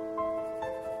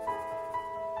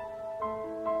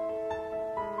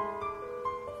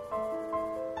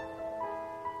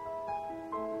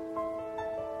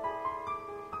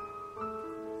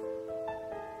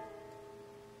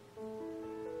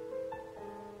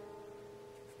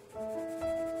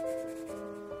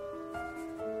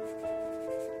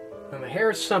 And the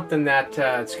hair is something that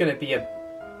it's going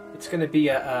to be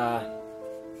a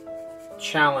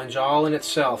challenge all in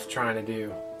itself trying to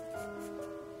do,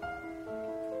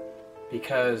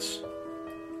 because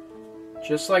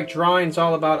just like drawing's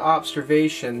all about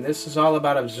observation, this is all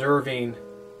about observing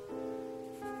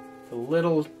the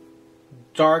little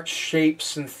dark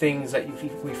shapes and things that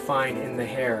we find in the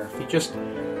hair. If you just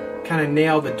kind of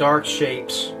nail the dark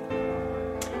shapes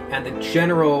and the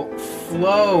general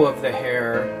flow of the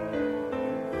hair,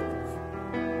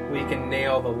 we can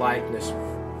nail the likeness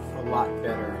a lot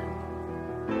better.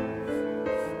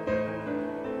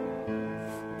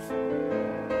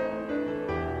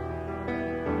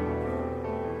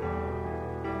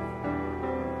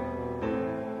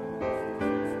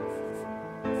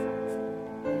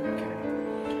 Okay.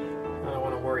 I don't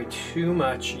want to worry too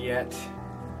much yet.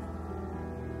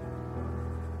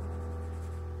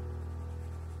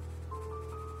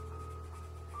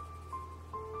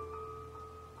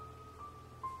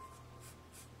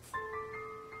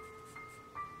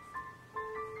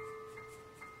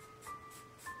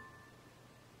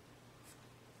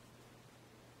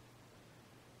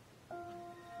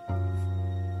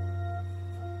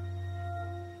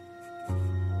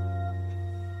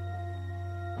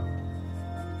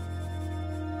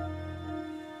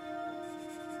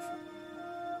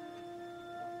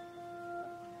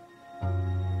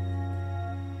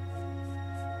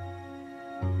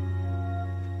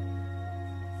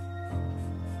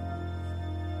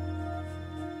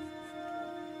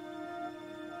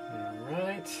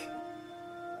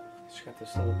 It's got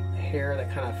this little hair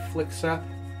that kind of flicks up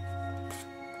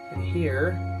in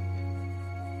here.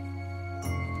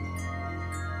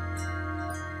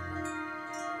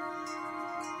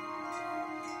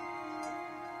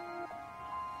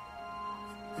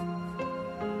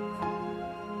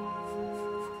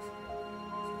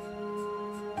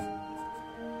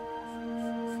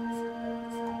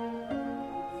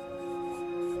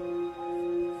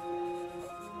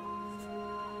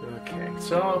 Okay,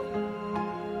 so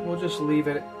we'll just leave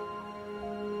it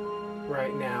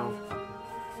right now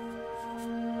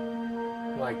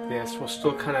like this. We'll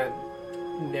still kind of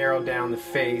narrow down the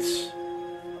face.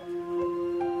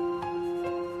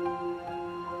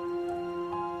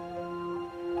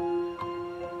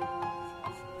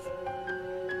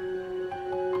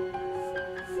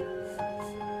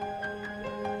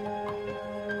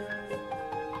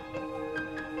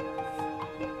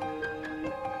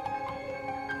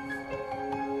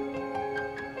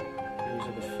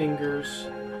 Fingers.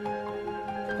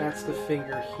 That's the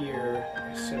finger here.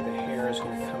 I said the hair is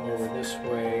going to come over this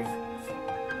way.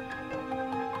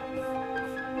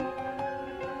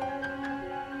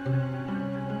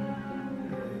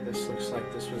 This looks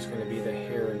like this was going to be the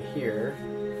hair in here,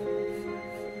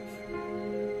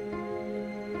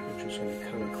 which was going to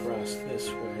come across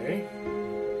this way.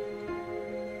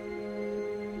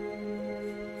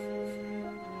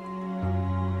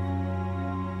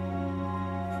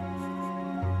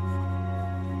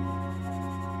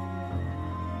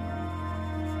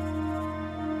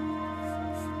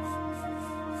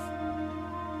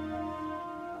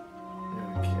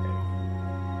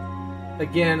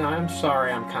 Again, I'm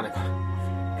sorry, I'm kind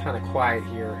of quiet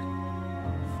here.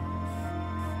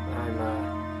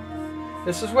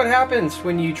 This is what happens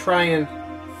when you try and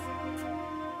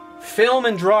film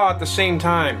and draw at the same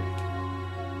time.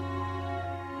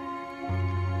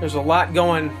 There's a lot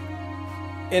going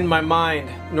in my mind.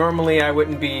 Normally I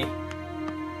wouldn't be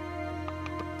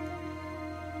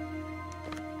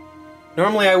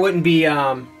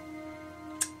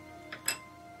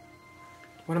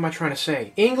what am I trying to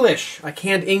say? English! I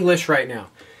can't English right now.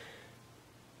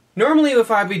 Normally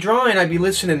if I'd be drawing, I'd be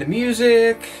listening to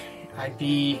music, I'd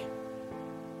be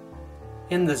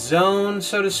in the zone,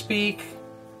 so to speak.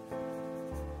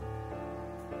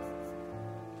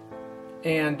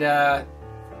 And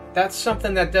that's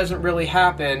something that doesn't really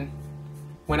happen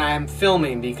when I am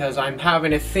filming, because I'm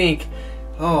having to think,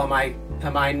 oh, am I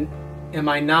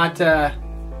not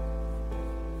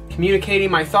communicating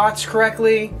my thoughts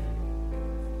correctly?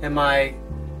 Am I,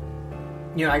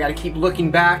 I got to keep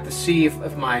looking back to see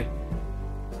if my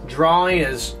drawing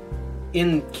is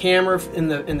in camera, in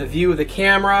the view of the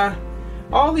camera.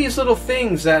 All these little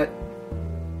things that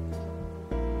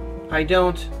I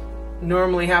don't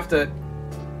normally have to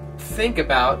think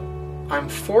about, I'm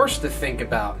forced to think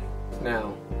about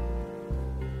now.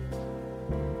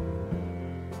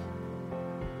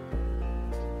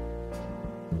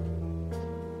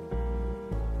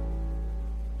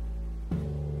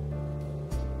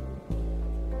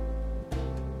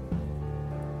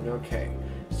 Okay,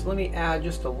 so let me add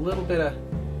just a little bit of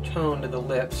tone to the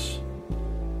lips.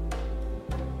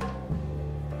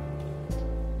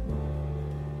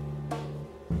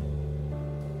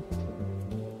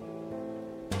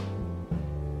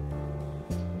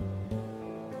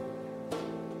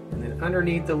 And then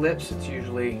underneath the lips, it's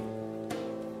usually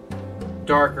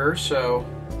darker, so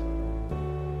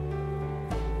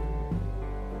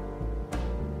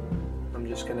I'm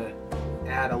just gonna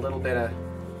add a little bit of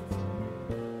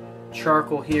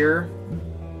charcoal here.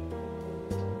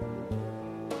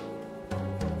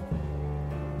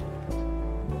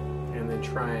 And then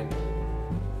try and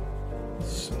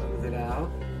smooth it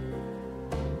out.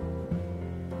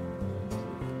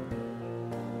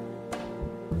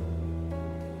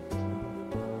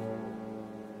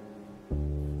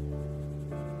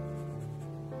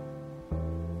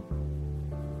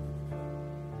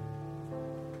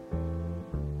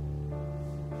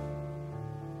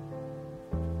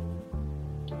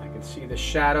 See, the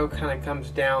shadow kind of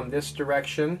comes down this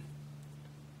direction.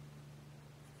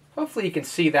 Hopefully you can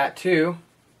see that too.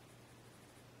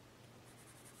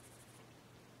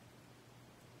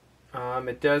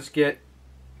 It does get,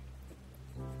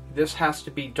 this has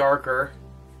to be darker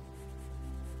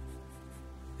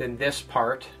than this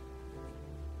part.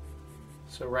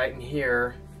 So right in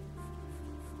here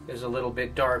is a little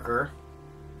bit darker.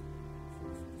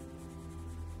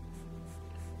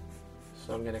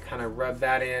 So I'm going to kind of rub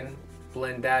that in,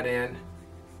 blend that in.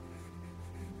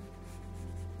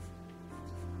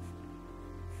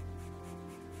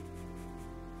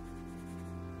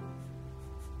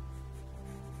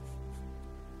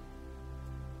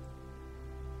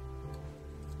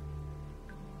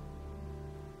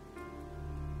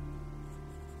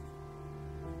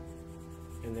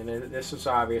 And then this is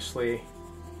obviously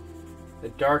the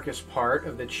darkest part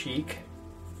of the cheek.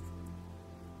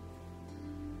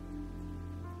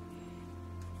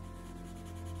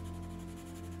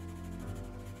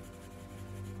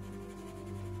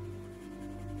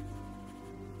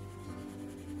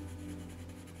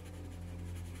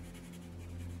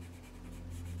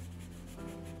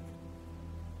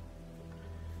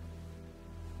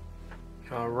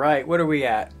 All right, what are we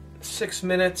at? 6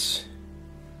 minutes.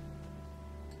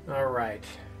 All right.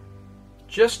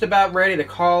 Just about ready to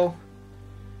call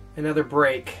another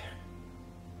break.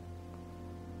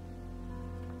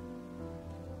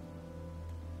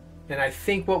 And I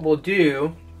think what we'll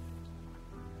do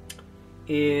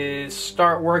is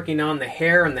start working on the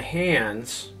hair and the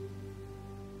hands.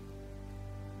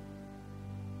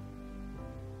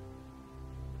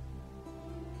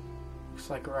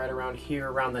 Like right around here,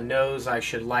 around the nose, I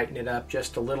should lighten it up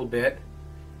just a little bit.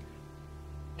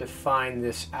 Define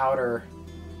this outer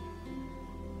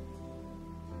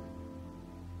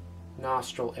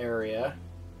nostril area.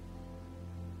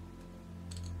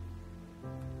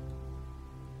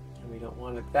 And we don't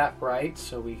want it that bright,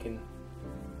 so we can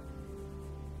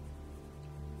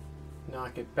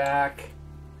knock it back.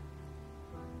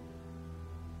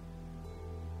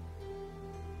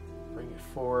 Bring it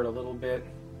forward a little bit.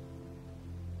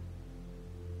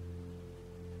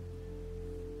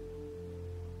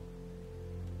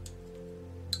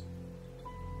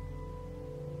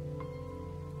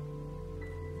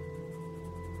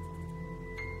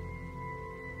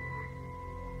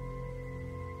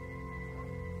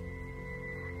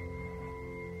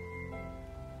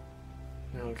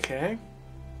 Okay.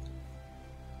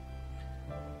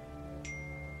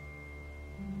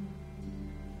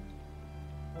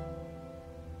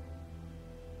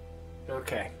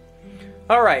 Okay.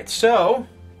 All right, so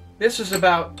this is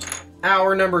about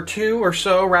hour number 2 or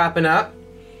so, wrapping up.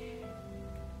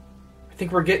 I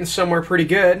think we're getting somewhere pretty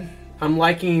good. I'm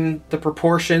liking the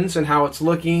proportions and how it's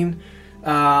looking.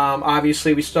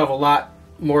 Obviously, we still have a lot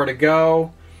more to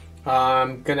go.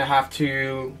 I'm gonna have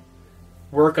to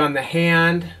work on the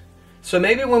hand. So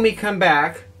maybe when we come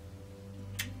back,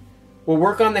 we'll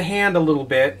work on the hand a little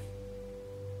bit.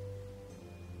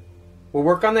 We'll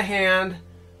work on the hand.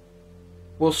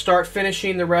 We'll start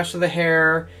finishing the rest of the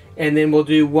hair, and then we'll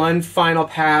do one final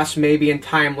pass, maybe in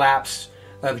time lapse,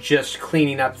 of just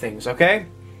cleaning up things, okay?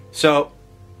 So,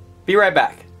 be right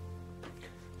back.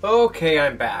 Okay,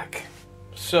 I'm back.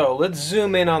 So, let's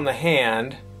zoom in on the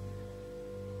hand,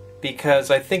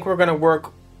 because I think we're going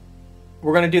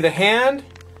to do the hand,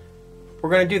 we're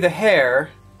going to do the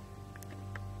hair,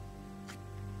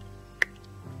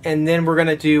 and then we're going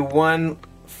to do one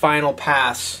final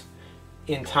pass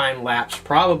in time lapse,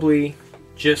 probably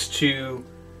just to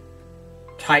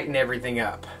tighten everything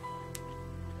up.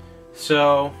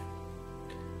 So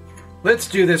let's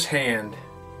do this hand.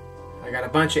 I got a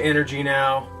bunch of energy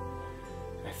now.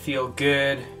 I feel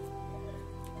good.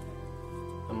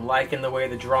 I'm liking the way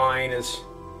the drawing is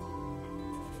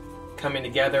coming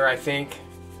together, I think.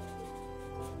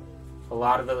 A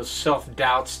lot of those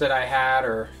self-doubts that I had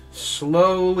are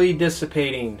slowly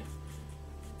dissipating.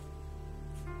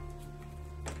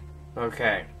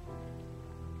 Okay.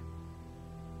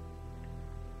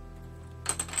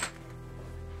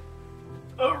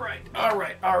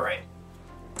 All right.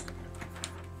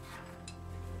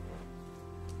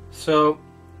 So,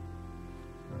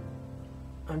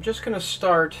 I'm just going to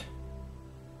start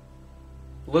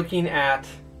looking at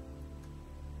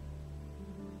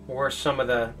where some of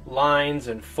the lines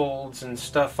and folds and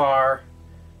stuff are.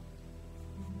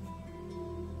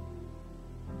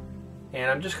 And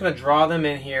I'm just going to draw them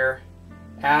in here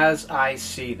as I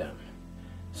see them.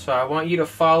 So I want you to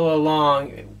follow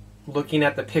along looking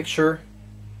at the picture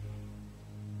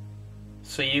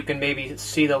so you can maybe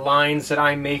see the lines that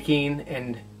I'm making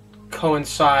and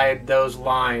coincide those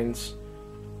lines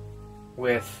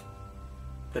with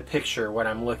the picture, what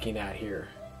I'm looking at here.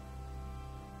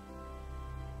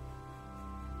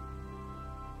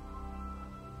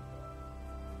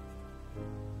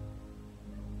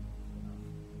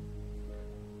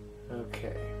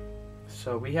 Okay,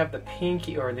 so we have the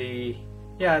pinky, or the,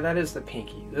 yeah, that is the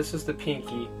pinky. This is the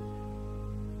pinky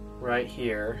right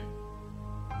here,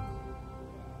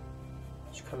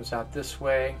 which comes out this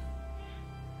way.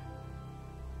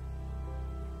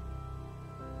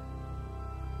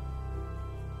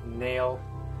 Nail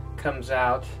comes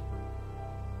out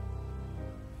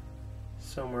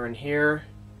somewhere in here.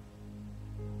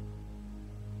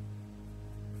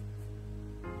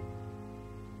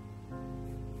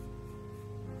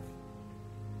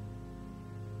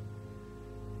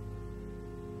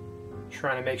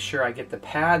 Trying to make sure I get the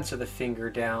pads of the finger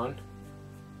down.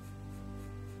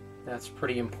 That's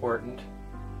pretty important.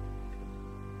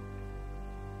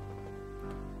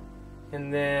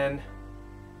 And then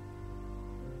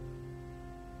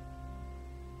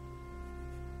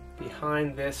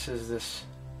behind this is this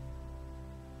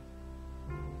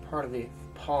part of the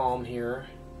palm here.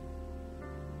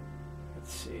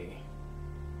 Let's see.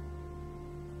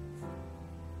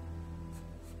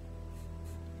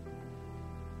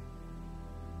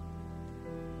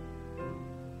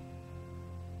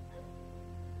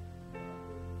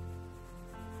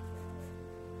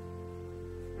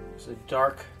 There's a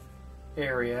dark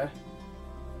area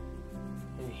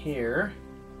in here.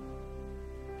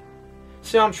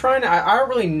 See, I'm trying to, I don't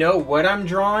really know what I'm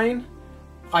drawing.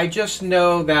 I just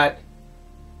know that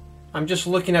I'm just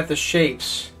looking at the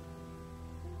shapes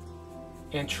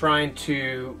and trying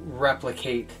to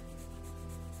replicate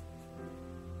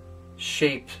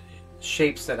shapes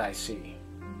that I see.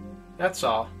 That's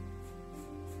all.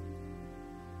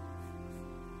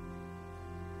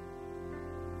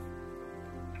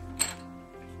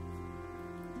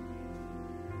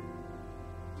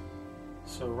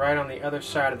 So right on the other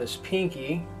side of this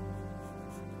pinky,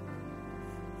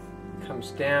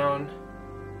 comes down.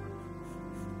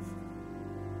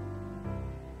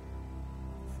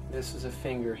 This is a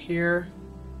finger here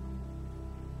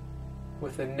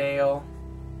with a nail.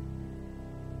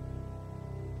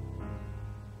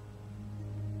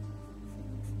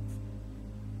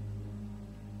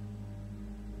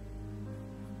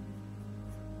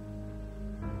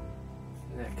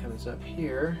 And that comes up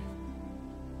here.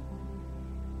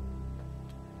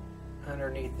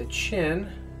 Underneath the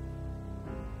chin,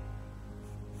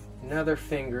 another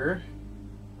finger,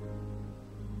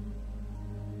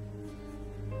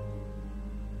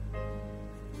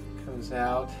 comes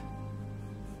out,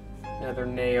 another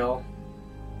nail.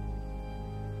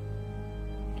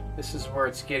 This is where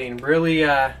it's getting really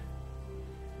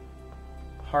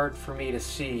hard for me to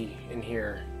see in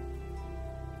here.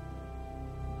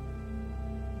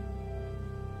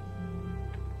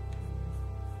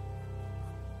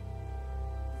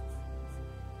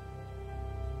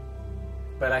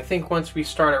 But I think once we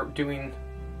start doing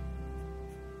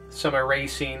some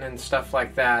erasing and stuff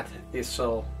like that, this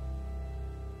will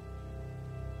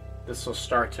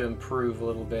start to improve a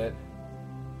little bit.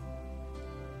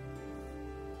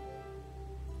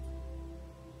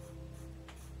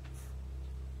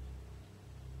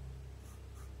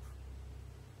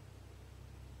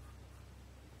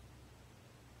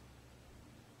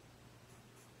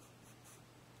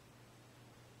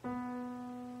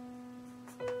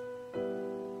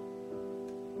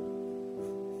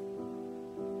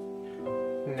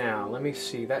 Now, let me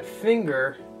see. That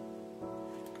finger,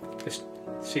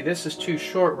 see, this is too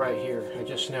short right here. I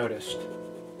just noticed.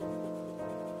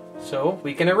 So,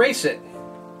 we can erase it.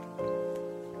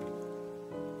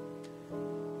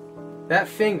 That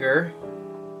finger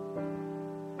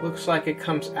looks like it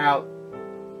comes out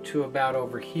to about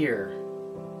over here.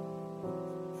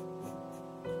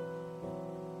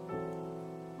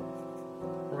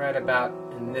 Right about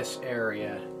in this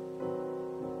area.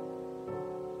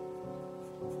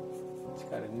 It's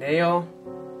got a nail.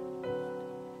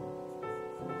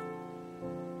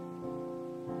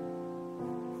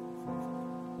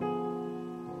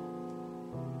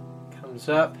 Comes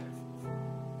up.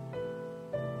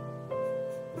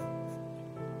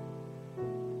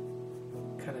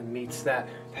 Kind of meets that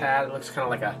pad. It looks kind of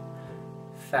like a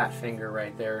fat finger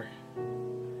right there.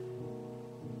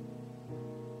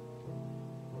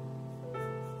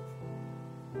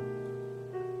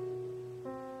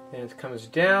 And it comes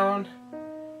down,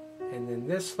 and then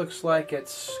this looks like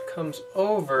it comes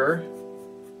over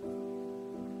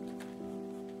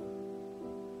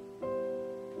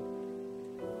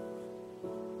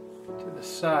to the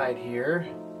side here.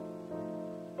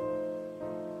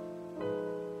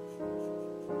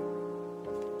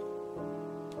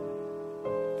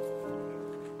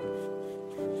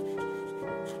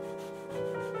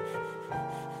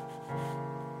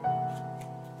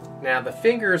 Now the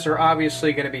fingers are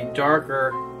obviously going to be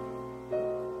darker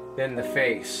than the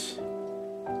face.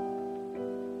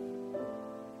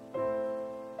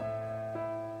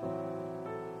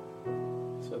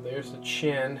 So there's the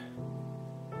chin.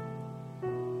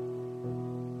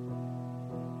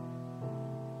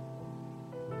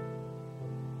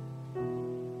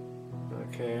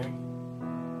 Okay.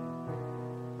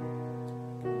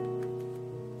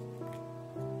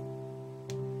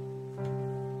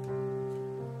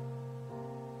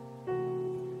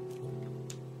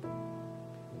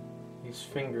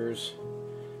 Fingers,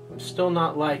 I'm still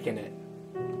not liking it,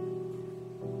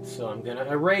 so I'm gonna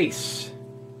erase.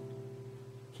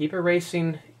 Keep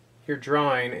erasing your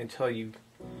drawing until you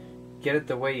get it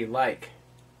the way you like.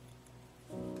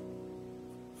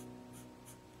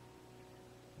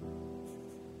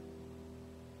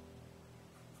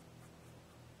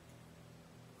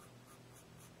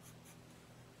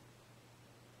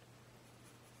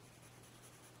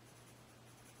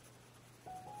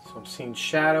 So I'm seeing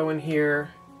shadow in here.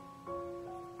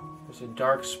 There's a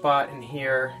dark spot in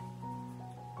here.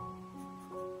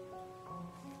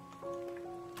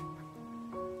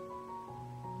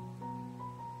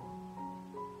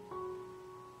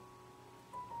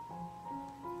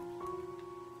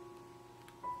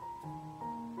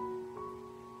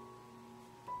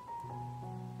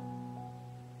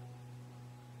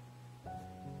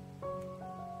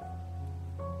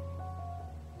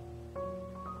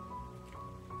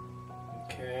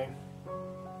 Okay.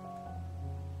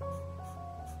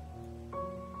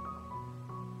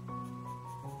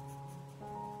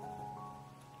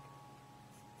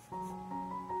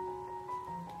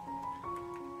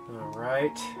 All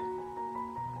right.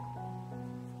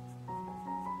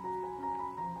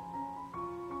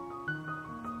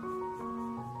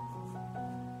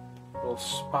 Little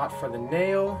spot for the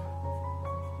nail.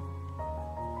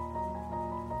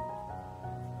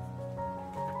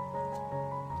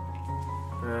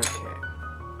 Okay.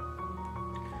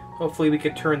 Hopefully we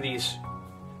could turn these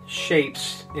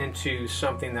shapes into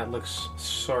something that looks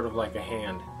sort of like a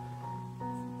hand.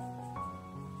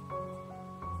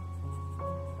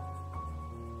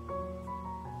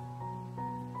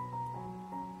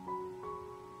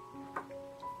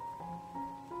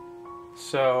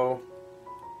 So,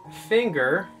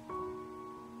 finger,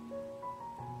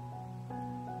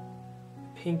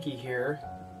 pinky here,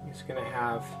 is going to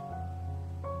have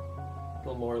a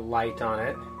little more light on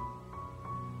it.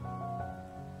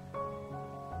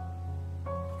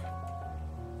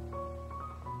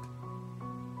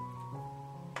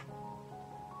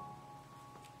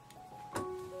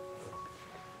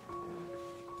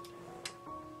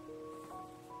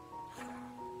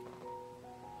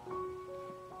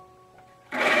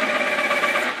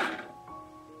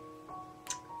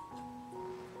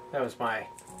 That was my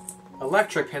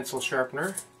electric pencil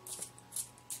sharpener,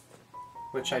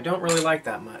 which I don't really like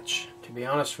that much, to be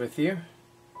honest with you.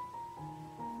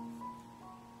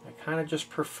 I kind of just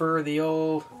prefer the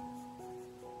old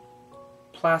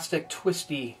plastic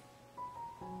twisty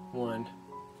one.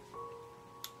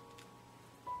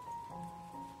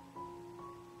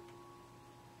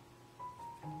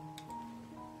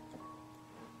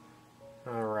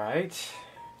 All right.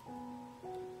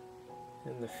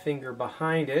 And the finger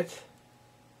behind it,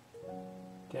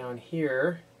 down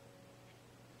here,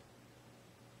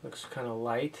 Looks kind of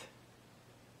light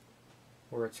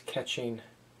where it's catching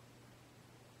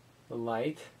the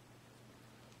light.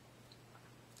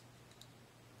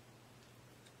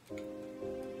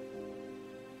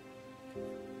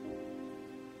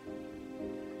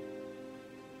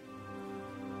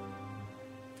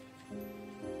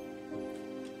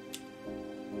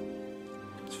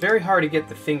 It's very hard to get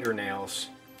the fingernails.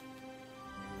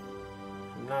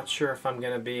 I'm not sure if I'm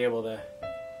going to be able to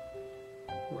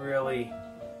really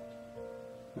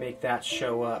make that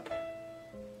show up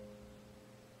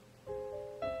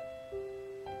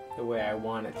the way I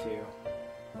want it to.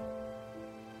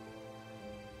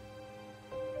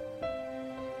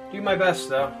 Do my best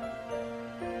though.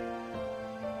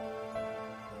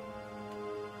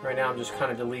 Right now I'm just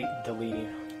kind of deleting,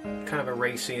 kind of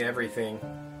erasing everything.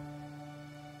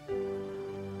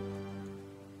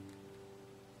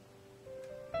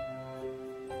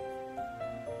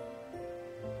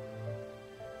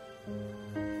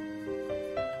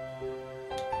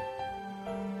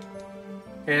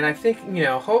 And I think, you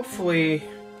know, hopefully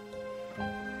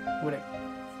when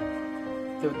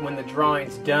the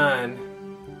drawing's done,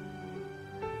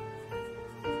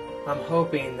 I'm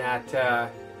hoping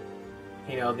that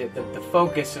you know, the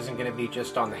focus isn't going to be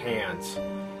just on the hands.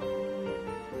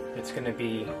 It's going to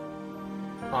be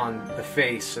on the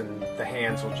face, and the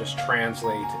hands will just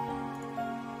translate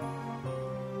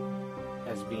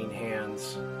as being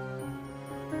hands.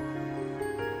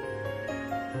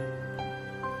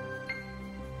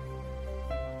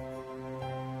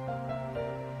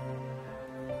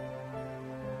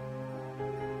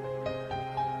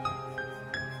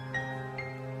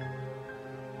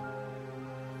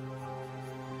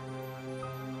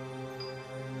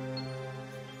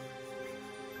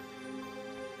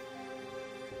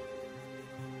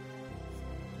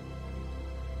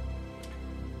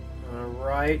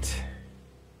 Right.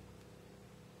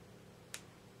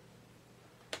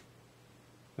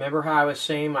 Remember how I was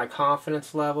saying my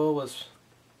confidence level was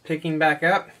picking back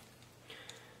up?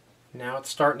 Now it's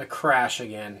starting to crash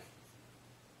again.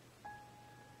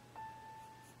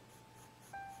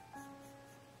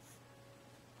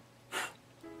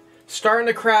 Starting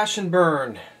to crash and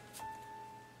burn.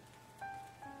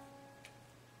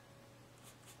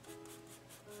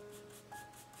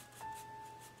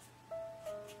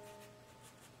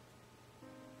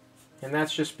 And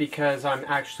that's just because I'm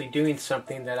actually doing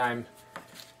something that I'm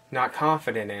not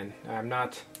confident in. I'm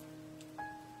not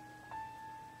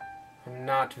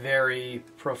very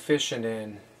proficient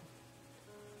in.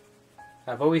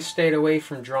 I've always stayed away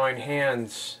from drawing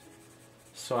hands,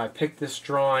 so I picked this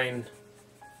drawing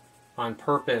on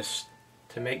purpose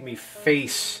to make me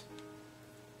face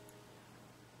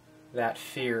that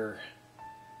fear.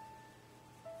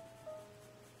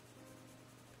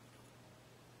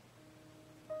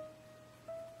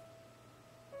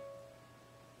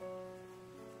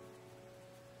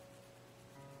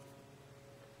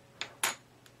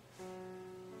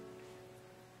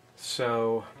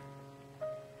 So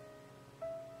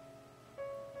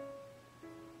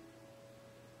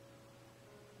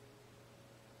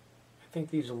I think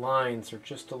these lines are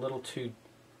just a little too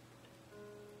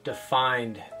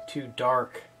defined, too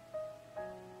dark.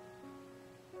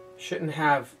 Shouldn't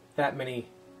have that many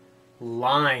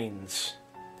lines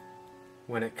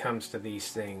when it comes to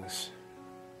these things.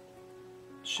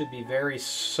 It should be very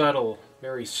subtle,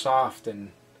 very soft,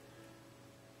 and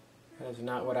that is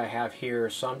not what I have here.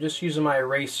 So I'm just using my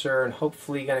eraser and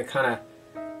hopefully going to kind of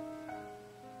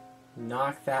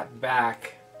knock that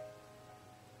back.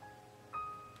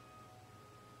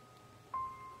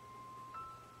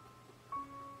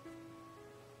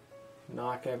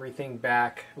 Knock everything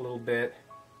back a little bit.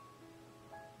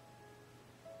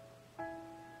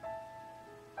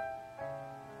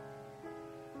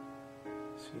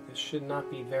 See, this should not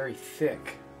be very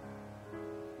thick.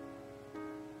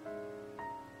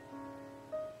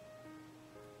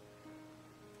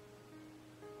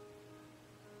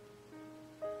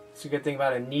 It's a good thing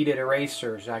about a kneaded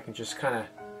eraser is I can just kind of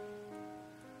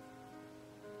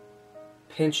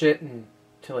pinch it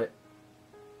until it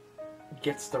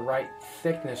gets the right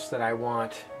thickness that I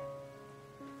want.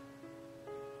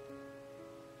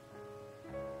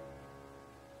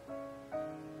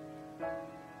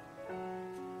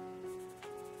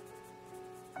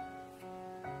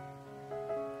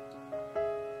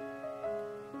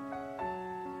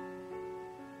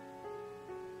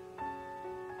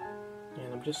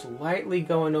 And I'm just lightly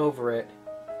going over it.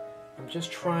 I'm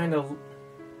just trying to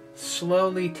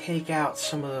slowly take out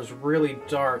some of those really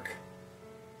darks.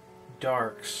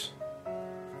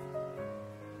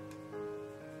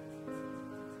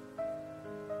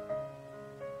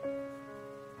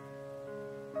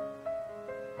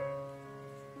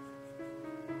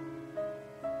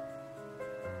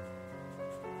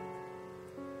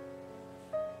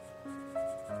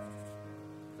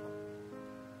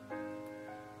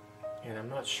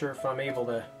 not sure if I'm able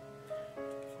to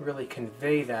really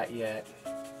convey that yet.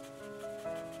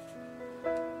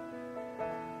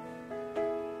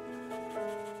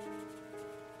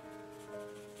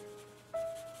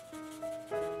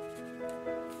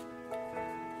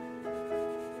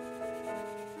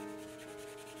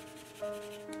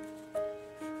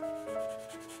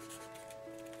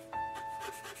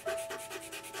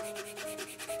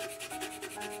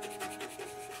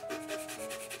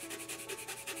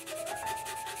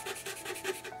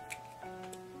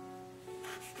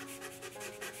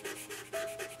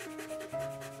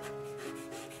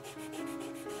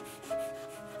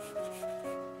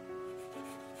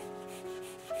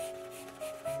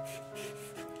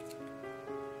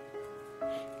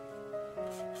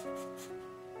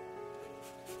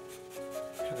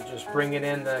 Just bringing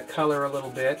in the color a little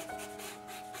bit,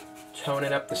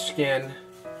 toning up the skin.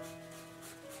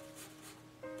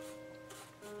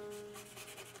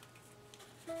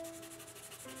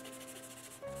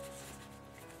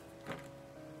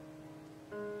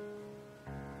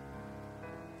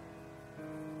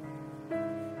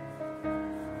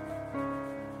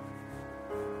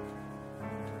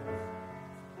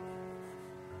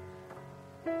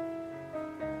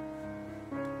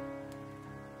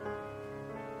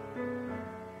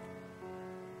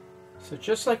 So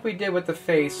just like we did with the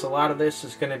face, a lot of this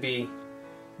is going to be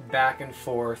back and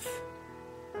forth.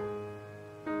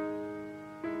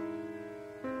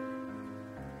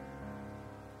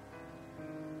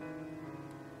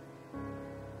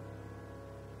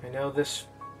 I know this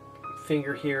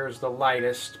finger here is the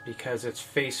lightest because it's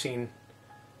facing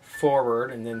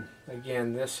forward, and then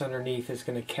again this underneath is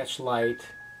going to catch light.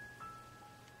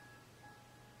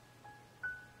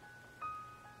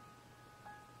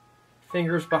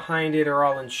 Fingers behind it are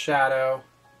all in shadow.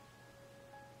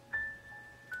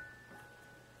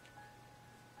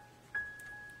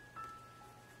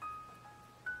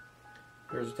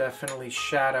 There's definitely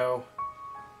shadow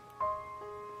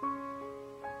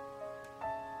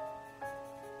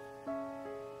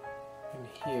in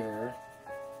here.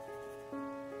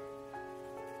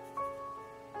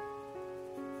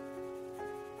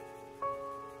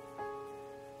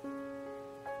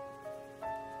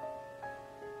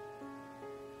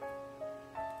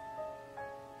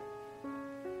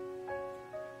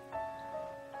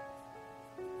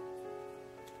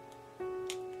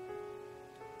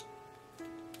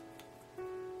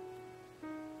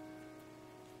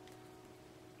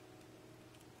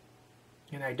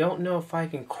 And I don't know if I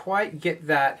can quite get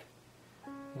that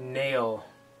nail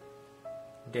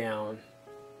down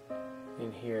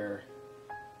in here.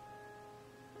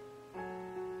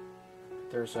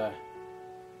 There's a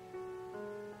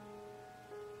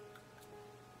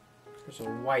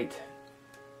white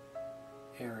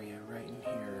area right in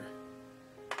here.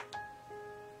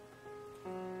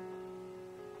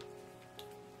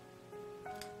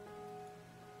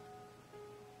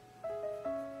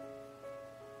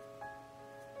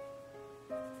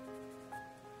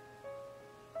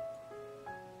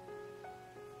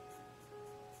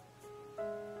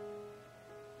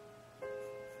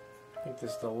 I think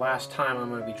this is the last time I'm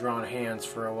going to be drawing hands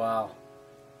for a while.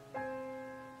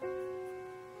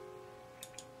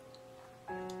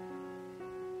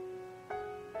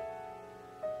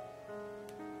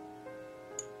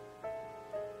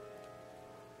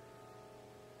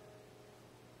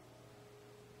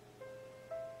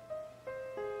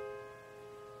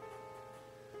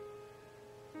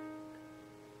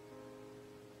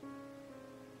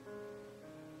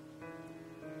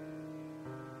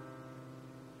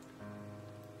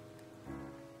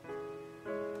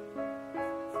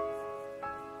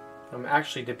 I'm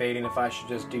actually debating if I should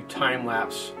just do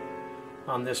time-lapse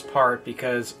on this part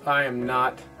because I am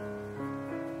not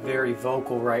very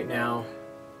vocal right now.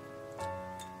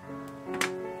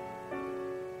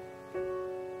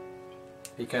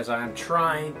 Because I'm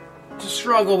trying to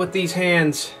struggle with these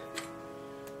hands.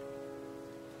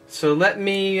 So let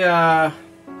me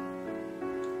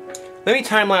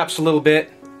time-lapse a little bit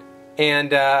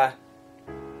and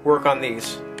work on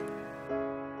these.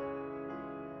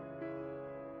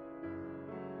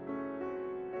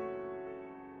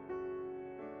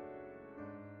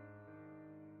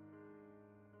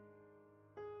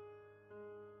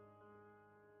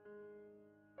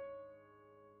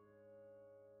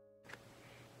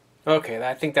 Okay,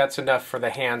 I think that's enough for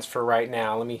the hands for right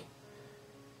now. Let me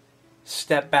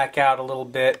step back out a little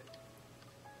bit.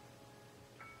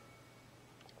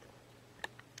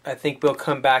 I think we'll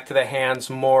come back to the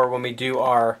hands more when we do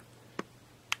our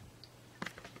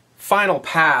final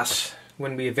pass,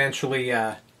 when we eventually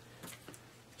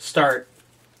start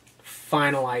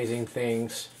finalizing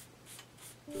things.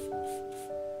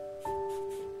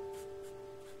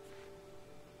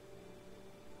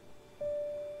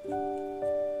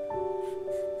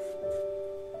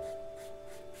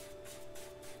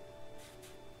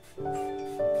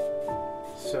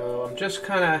 just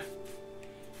kind of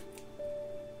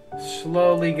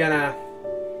slowly gonna,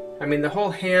 I mean, the whole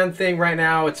hand thing right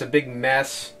now, it's a big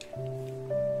mess.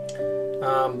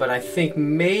 But I think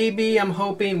maybe I'm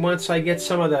hoping once I get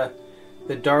some of the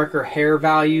darker hair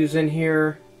values in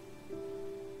here,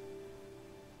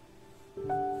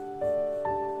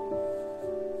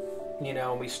 you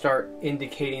know, we start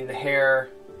indicating the hair,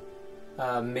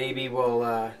 maybe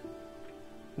we'll,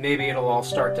 maybe it'll all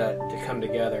start to come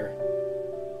together.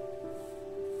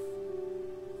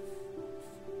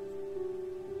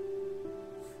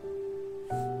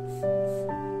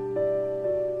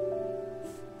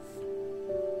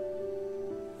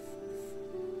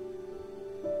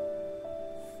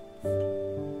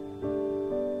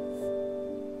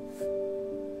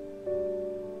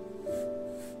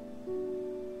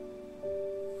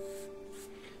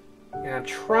 And I'm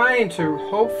trying to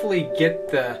hopefully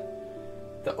get the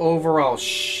overall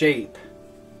shape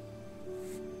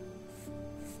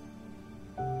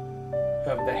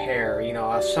of the hair. You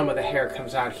know, some of the hair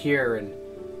comes out here and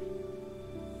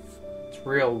it's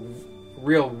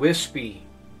real wispy.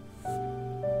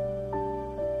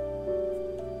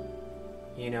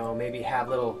 You know, maybe have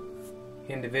little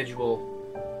individual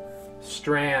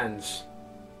strands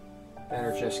that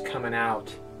are just coming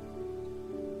out.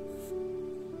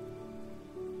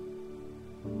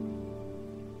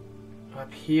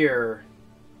 Up here,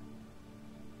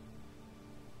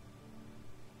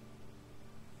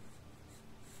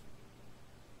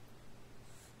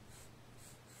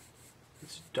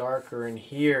 it's darker in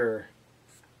here.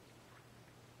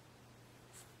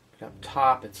 But up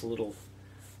top, it's a little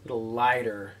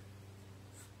lighter.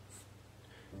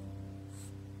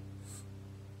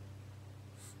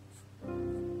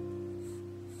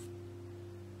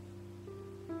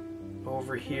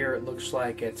 Over here, it looks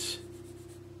like it's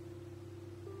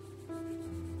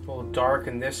a little dark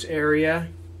in this area,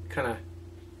 kind of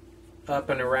up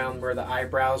and around where the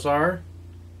eyebrows are.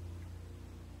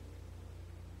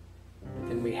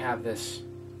 Then we have this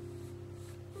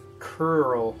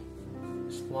curl,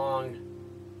 this long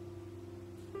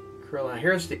curl. Now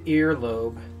here's the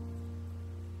earlobe.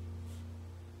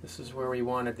 This is where we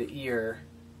wanted the ear.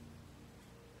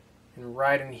 And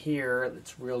right in here,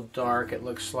 it's real dark, it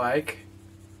looks like.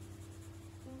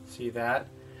 See that?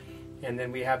 And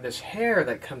then we have this hair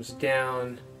that comes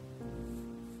down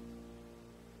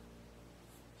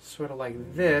sort of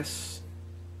like this.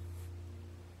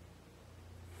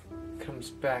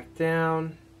 Comes back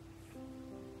down.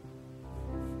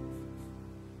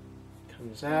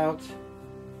 Comes out.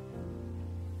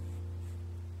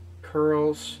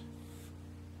 Curls.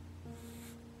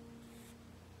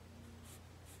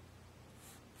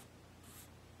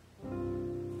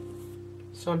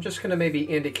 So I'm just going to maybe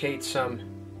indicate some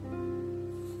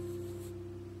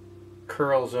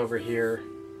curls over here.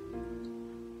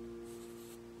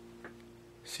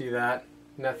 See that?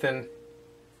 Nothing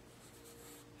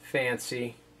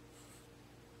fancy.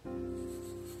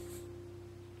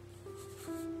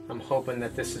 I'm hoping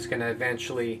that this is going to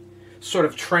eventually sort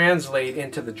of translate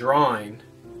into the drawing.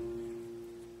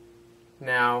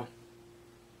 Now,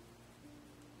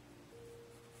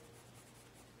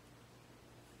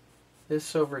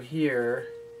 this over here,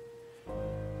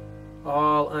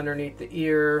 all underneath the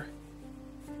ear,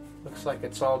 looks like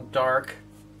it's all dark.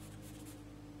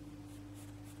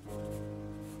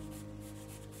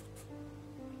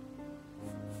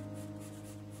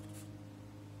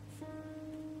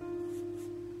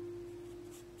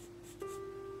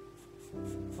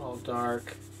 All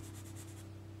dark.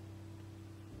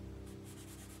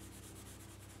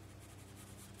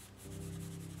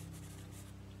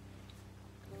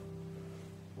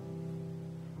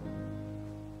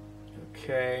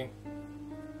 Okay.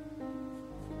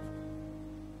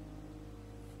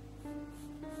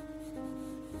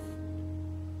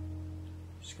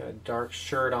 She's got a dark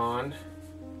shirt on.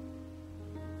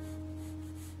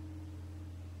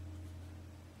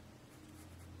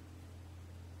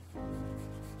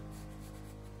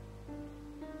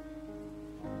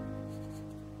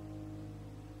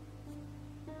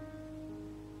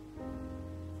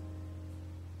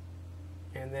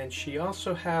 And then she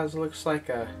also has, looks like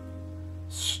a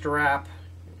strap,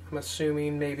 I'm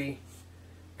assuming maybe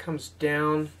comes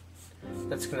down,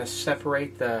 that's going to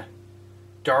separate the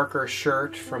darker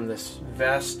shirt from this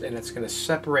vest, and it's going to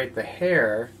separate the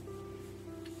hair,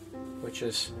 which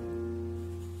is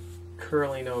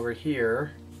curling over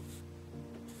here.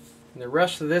 And the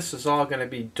rest of this is all going to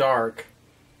be dark.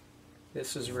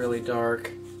 This is really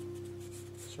dark.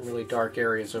 Some really dark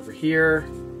areas over here.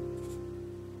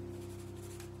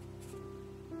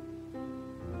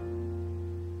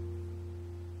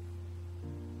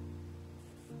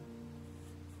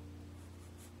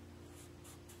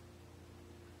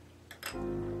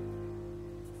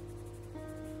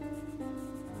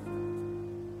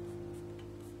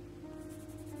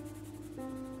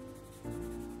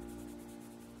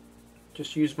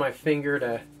 Just use my finger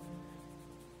to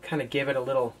kind of give it a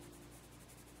little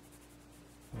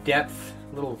depth,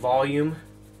 a little volume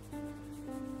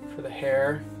for the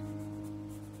hair.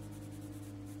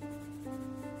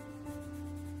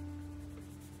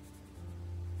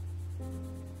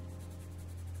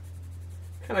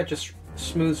 Kind of just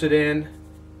smooths it in.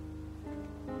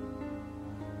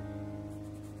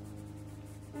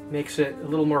 Makes it a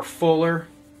little more fuller.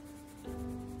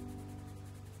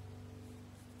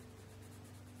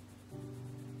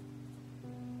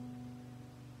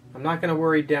 I'm not going to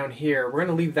worry down here. We're going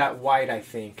to leave that white, I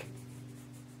think.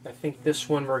 I think this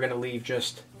one we're going to leave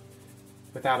just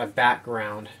without a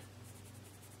background.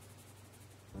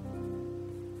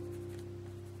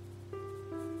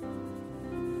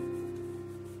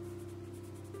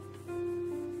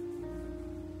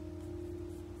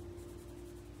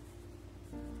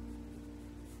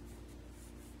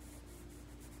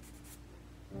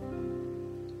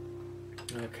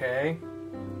 Okay.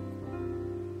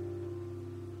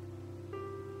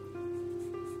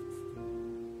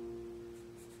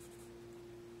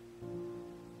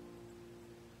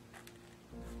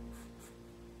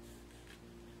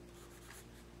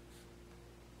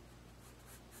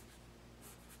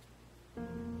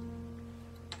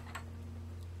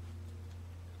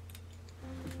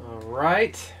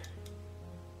 Right.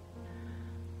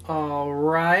 All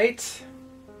right.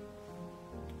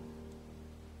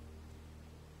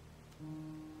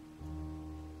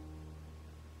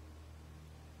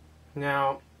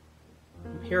 Now,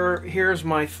 here's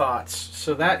my thoughts.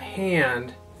 So that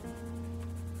hand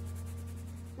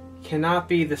cannot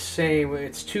be the same.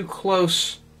 It's too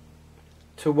close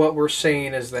to what we're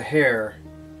saying is the hair.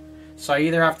 So I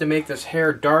either have to make this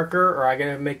hair darker or I'm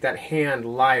going to make that hand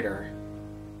lighter.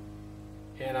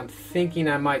 And I'm thinking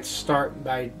I might start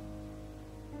by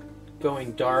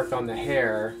going dark on the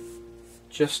hair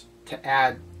just to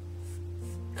add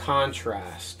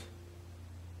contrast.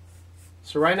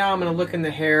 So right now I'm going to look in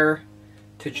the hair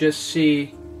to just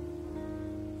see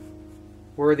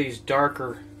where these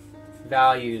darker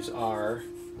values are.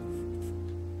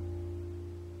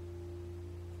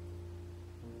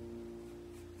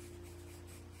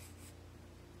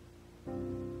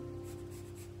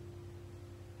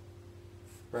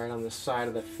 Right on the side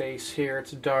of the face here,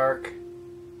 it's dark.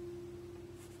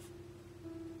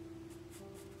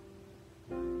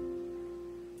 Kind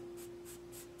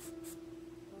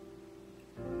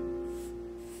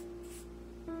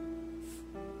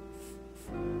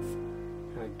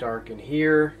of dark in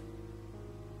here.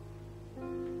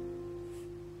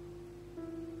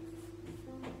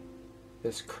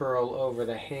 This curl over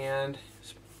the hand.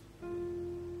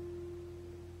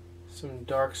 Some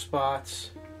dark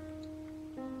spots.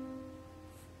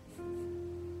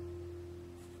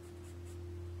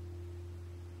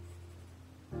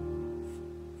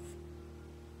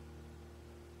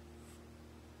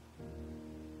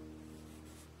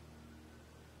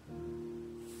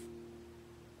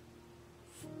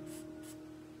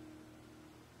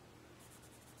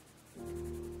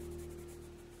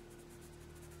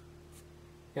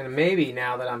 And maybe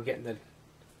now that I'm getting the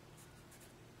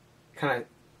kind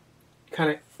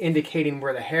of indicating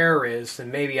where the hair is,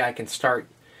 then maybe I can start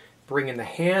bringing the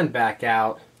hand back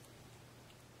out,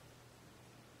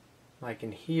 like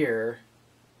in here.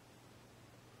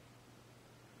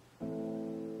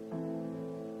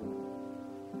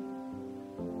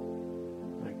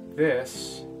 Like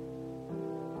this.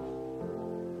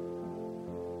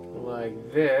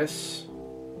 Like this.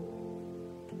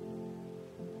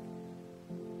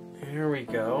 There we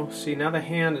go. See, now the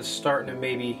hand is starting to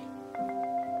maybe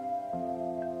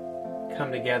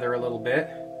come together a little bit.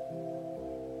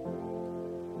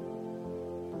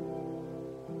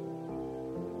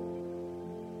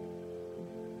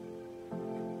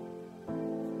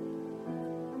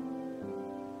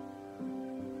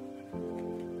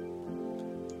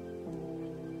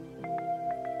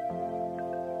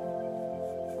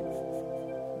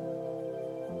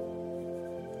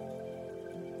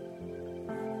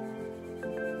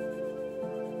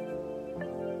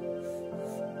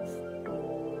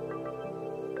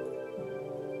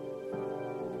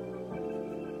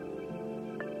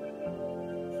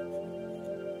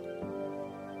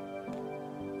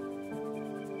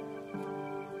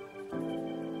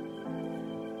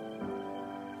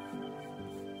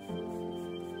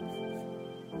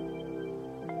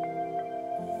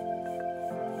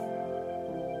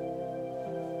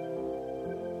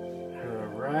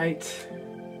 Right.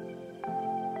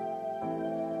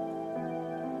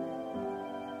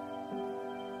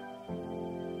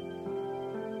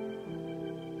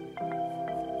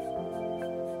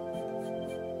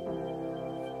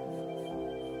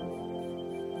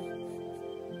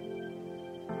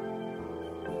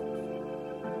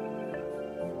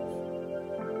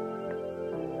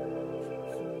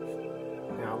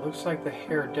 it looks like the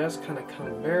hair does kind of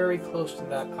come very close to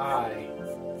that eye.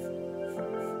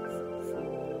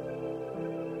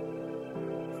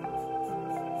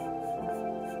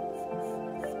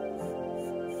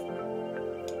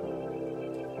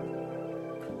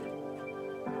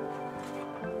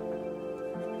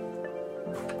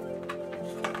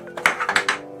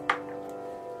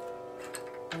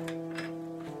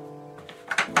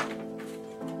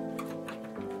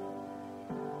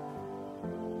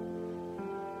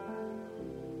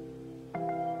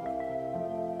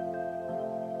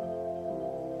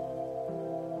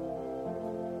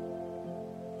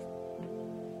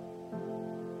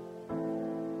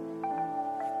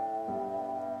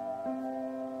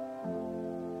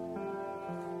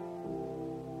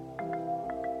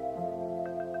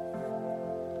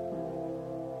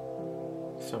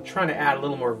 So I'm trying to add a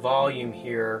little more volume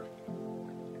here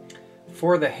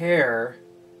for the hair.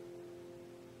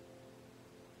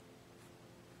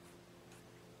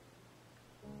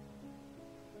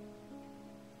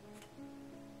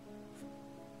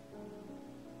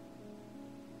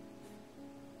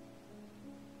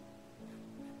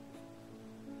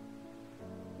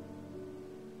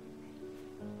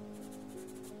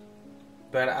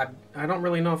 But I don't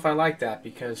really know if I like that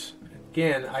because,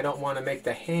 again, I don't want to make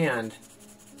the hand...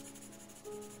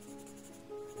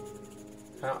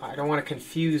 I don't want to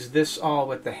confuse this all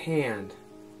with the hand.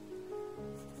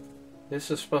 This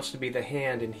is supposed to be the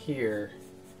hand in here.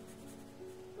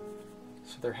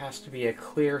 So there has to be a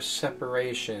clear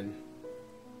separation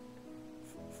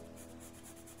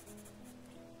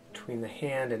between the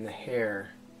hand and the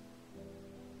hair.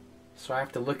 So I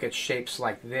have to look at shapes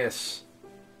like this.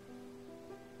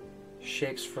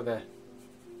 Shapes for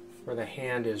where the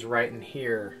hand is right in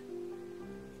here.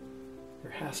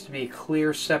 There has to be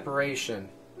clear separation.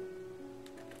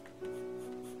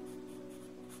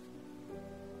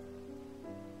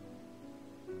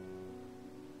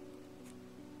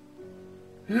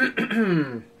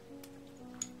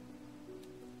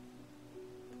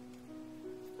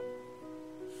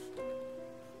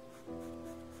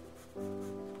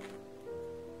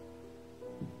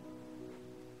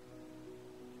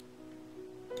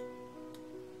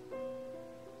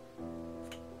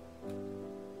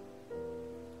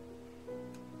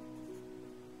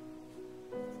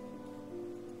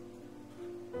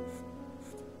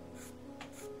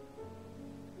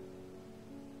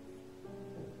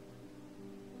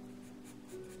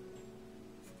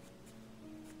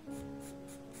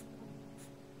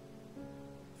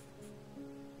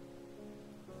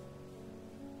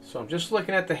 So I'm just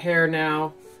looking at the hair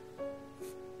now,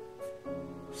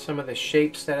 some of the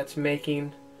shapes that it's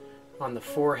making on the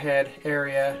forehead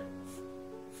area.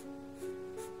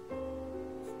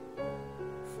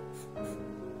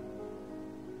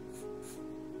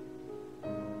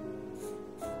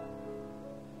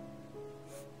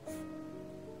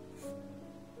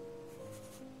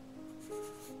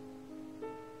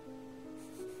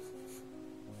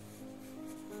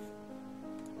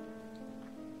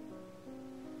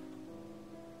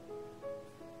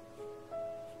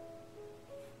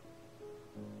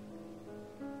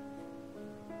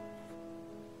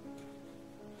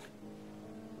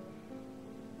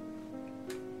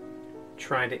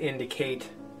 Trying to indicate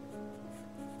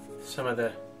some of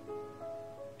the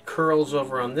curls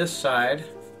over on this side.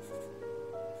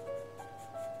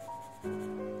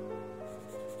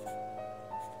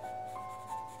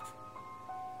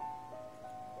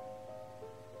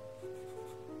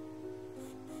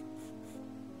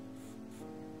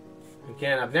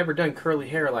 Again, I've never done curly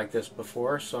hair like this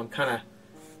before, so I'm kind of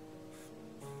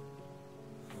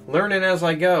learning as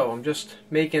I go. I'm just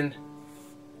making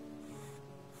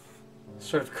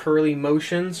sort of curly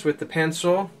motions with the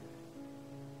pencil.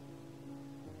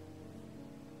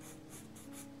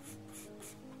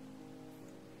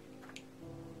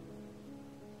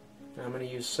 I'm going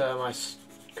to use my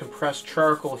compressed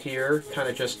charcoal here, kind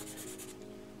of just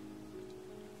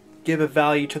give a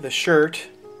value to the shirt.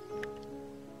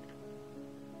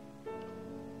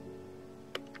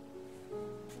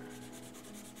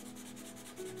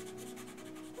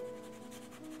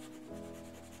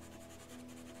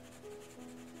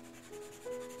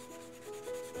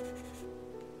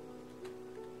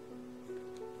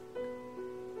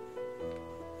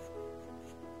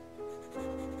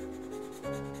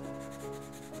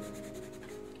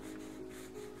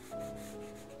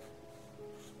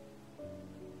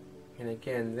 And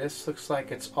again, this looks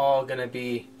like it's all going to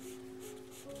be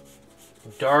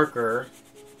darker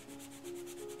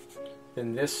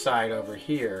than this side over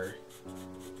here.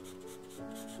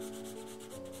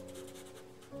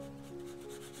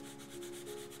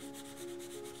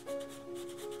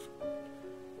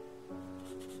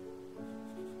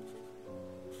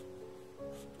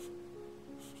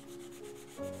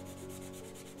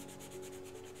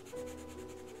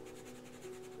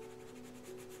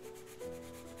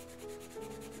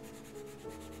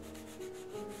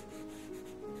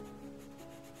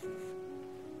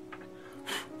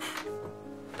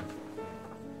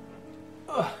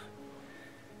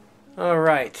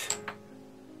 Alright.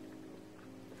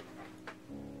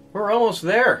 We're almost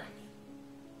there.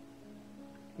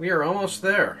 We are almost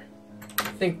there. I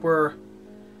think we're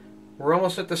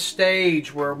almost at the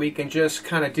stage where we can just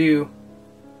kind of do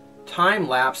time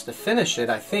lapse to finish it.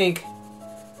 I think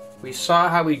we saw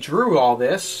how we drew all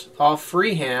this, all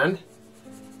freehand,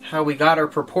 how we got our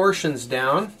proportions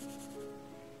down.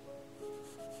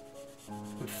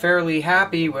 I'm fairly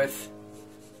happy with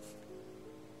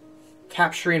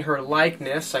capturing her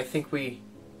likeness. I think we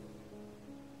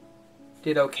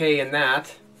did okay in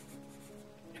that.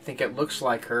 I think it looks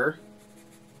like her.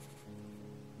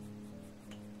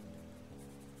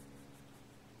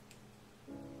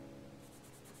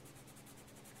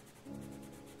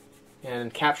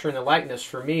 And capturing the likeness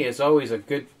for me is always a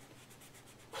good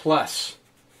plus.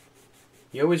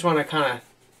 You always want to kind of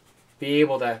be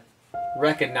able to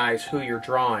recognize who you're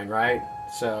drawing, right?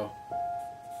 So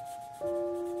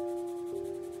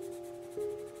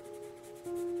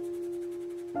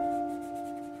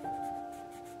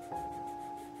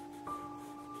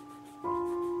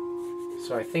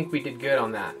I think we did good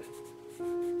on that.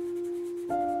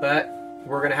 But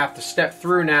we're going to have to step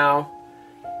through now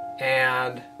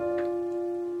and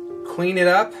clean it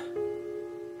up,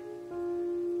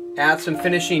 add some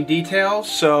finishing details.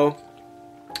 So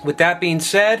with that being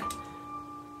said,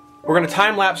 we're going to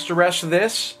time lapse the rest of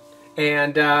this,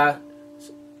 and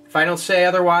if I don't say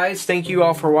otherwise, thank you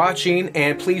all for watching,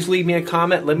 and please leave me a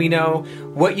comment. Let me know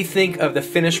what you think of the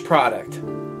finished product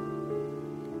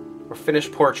or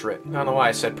finished portrait. I don't know why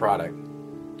I said product.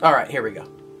 Alright, here we go.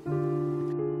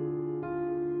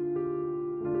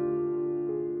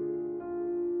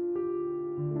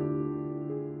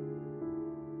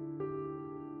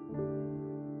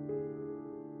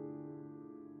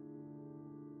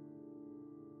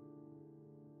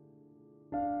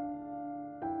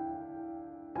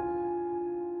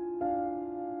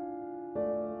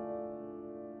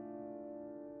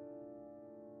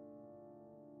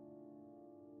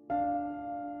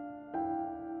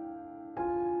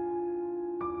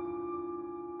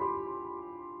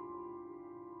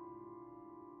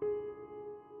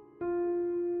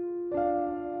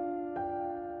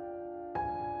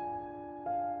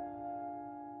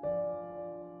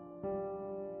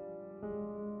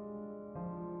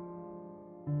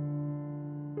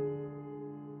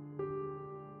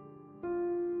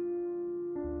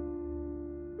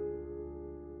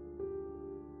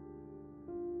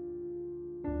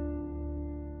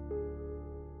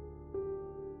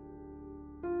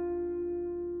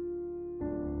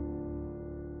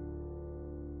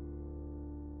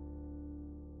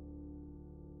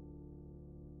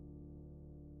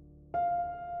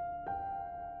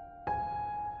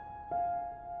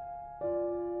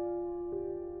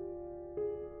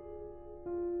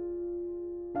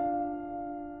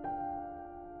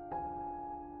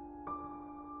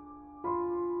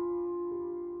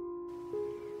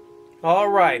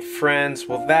 Alright friends,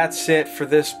 well that's it for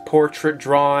this portrait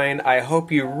drawing. I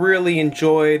hope you really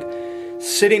enjoyed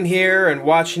sitting here and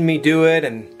watching me do it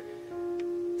and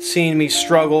seeing me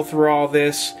struggle through all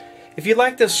this. If you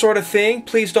like this sort of thing,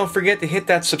 please don't forget to hit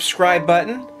that subscribe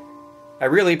button. I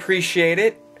really appreciate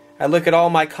it. I look at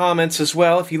all my comments as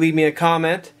well if you leave me a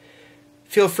comment.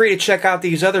 Feel free to check out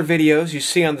these other videos you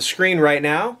see on the screen right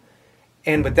now.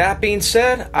 And with that being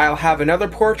said, I'll have another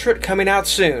portrait coming out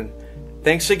soon.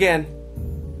 Thanks again.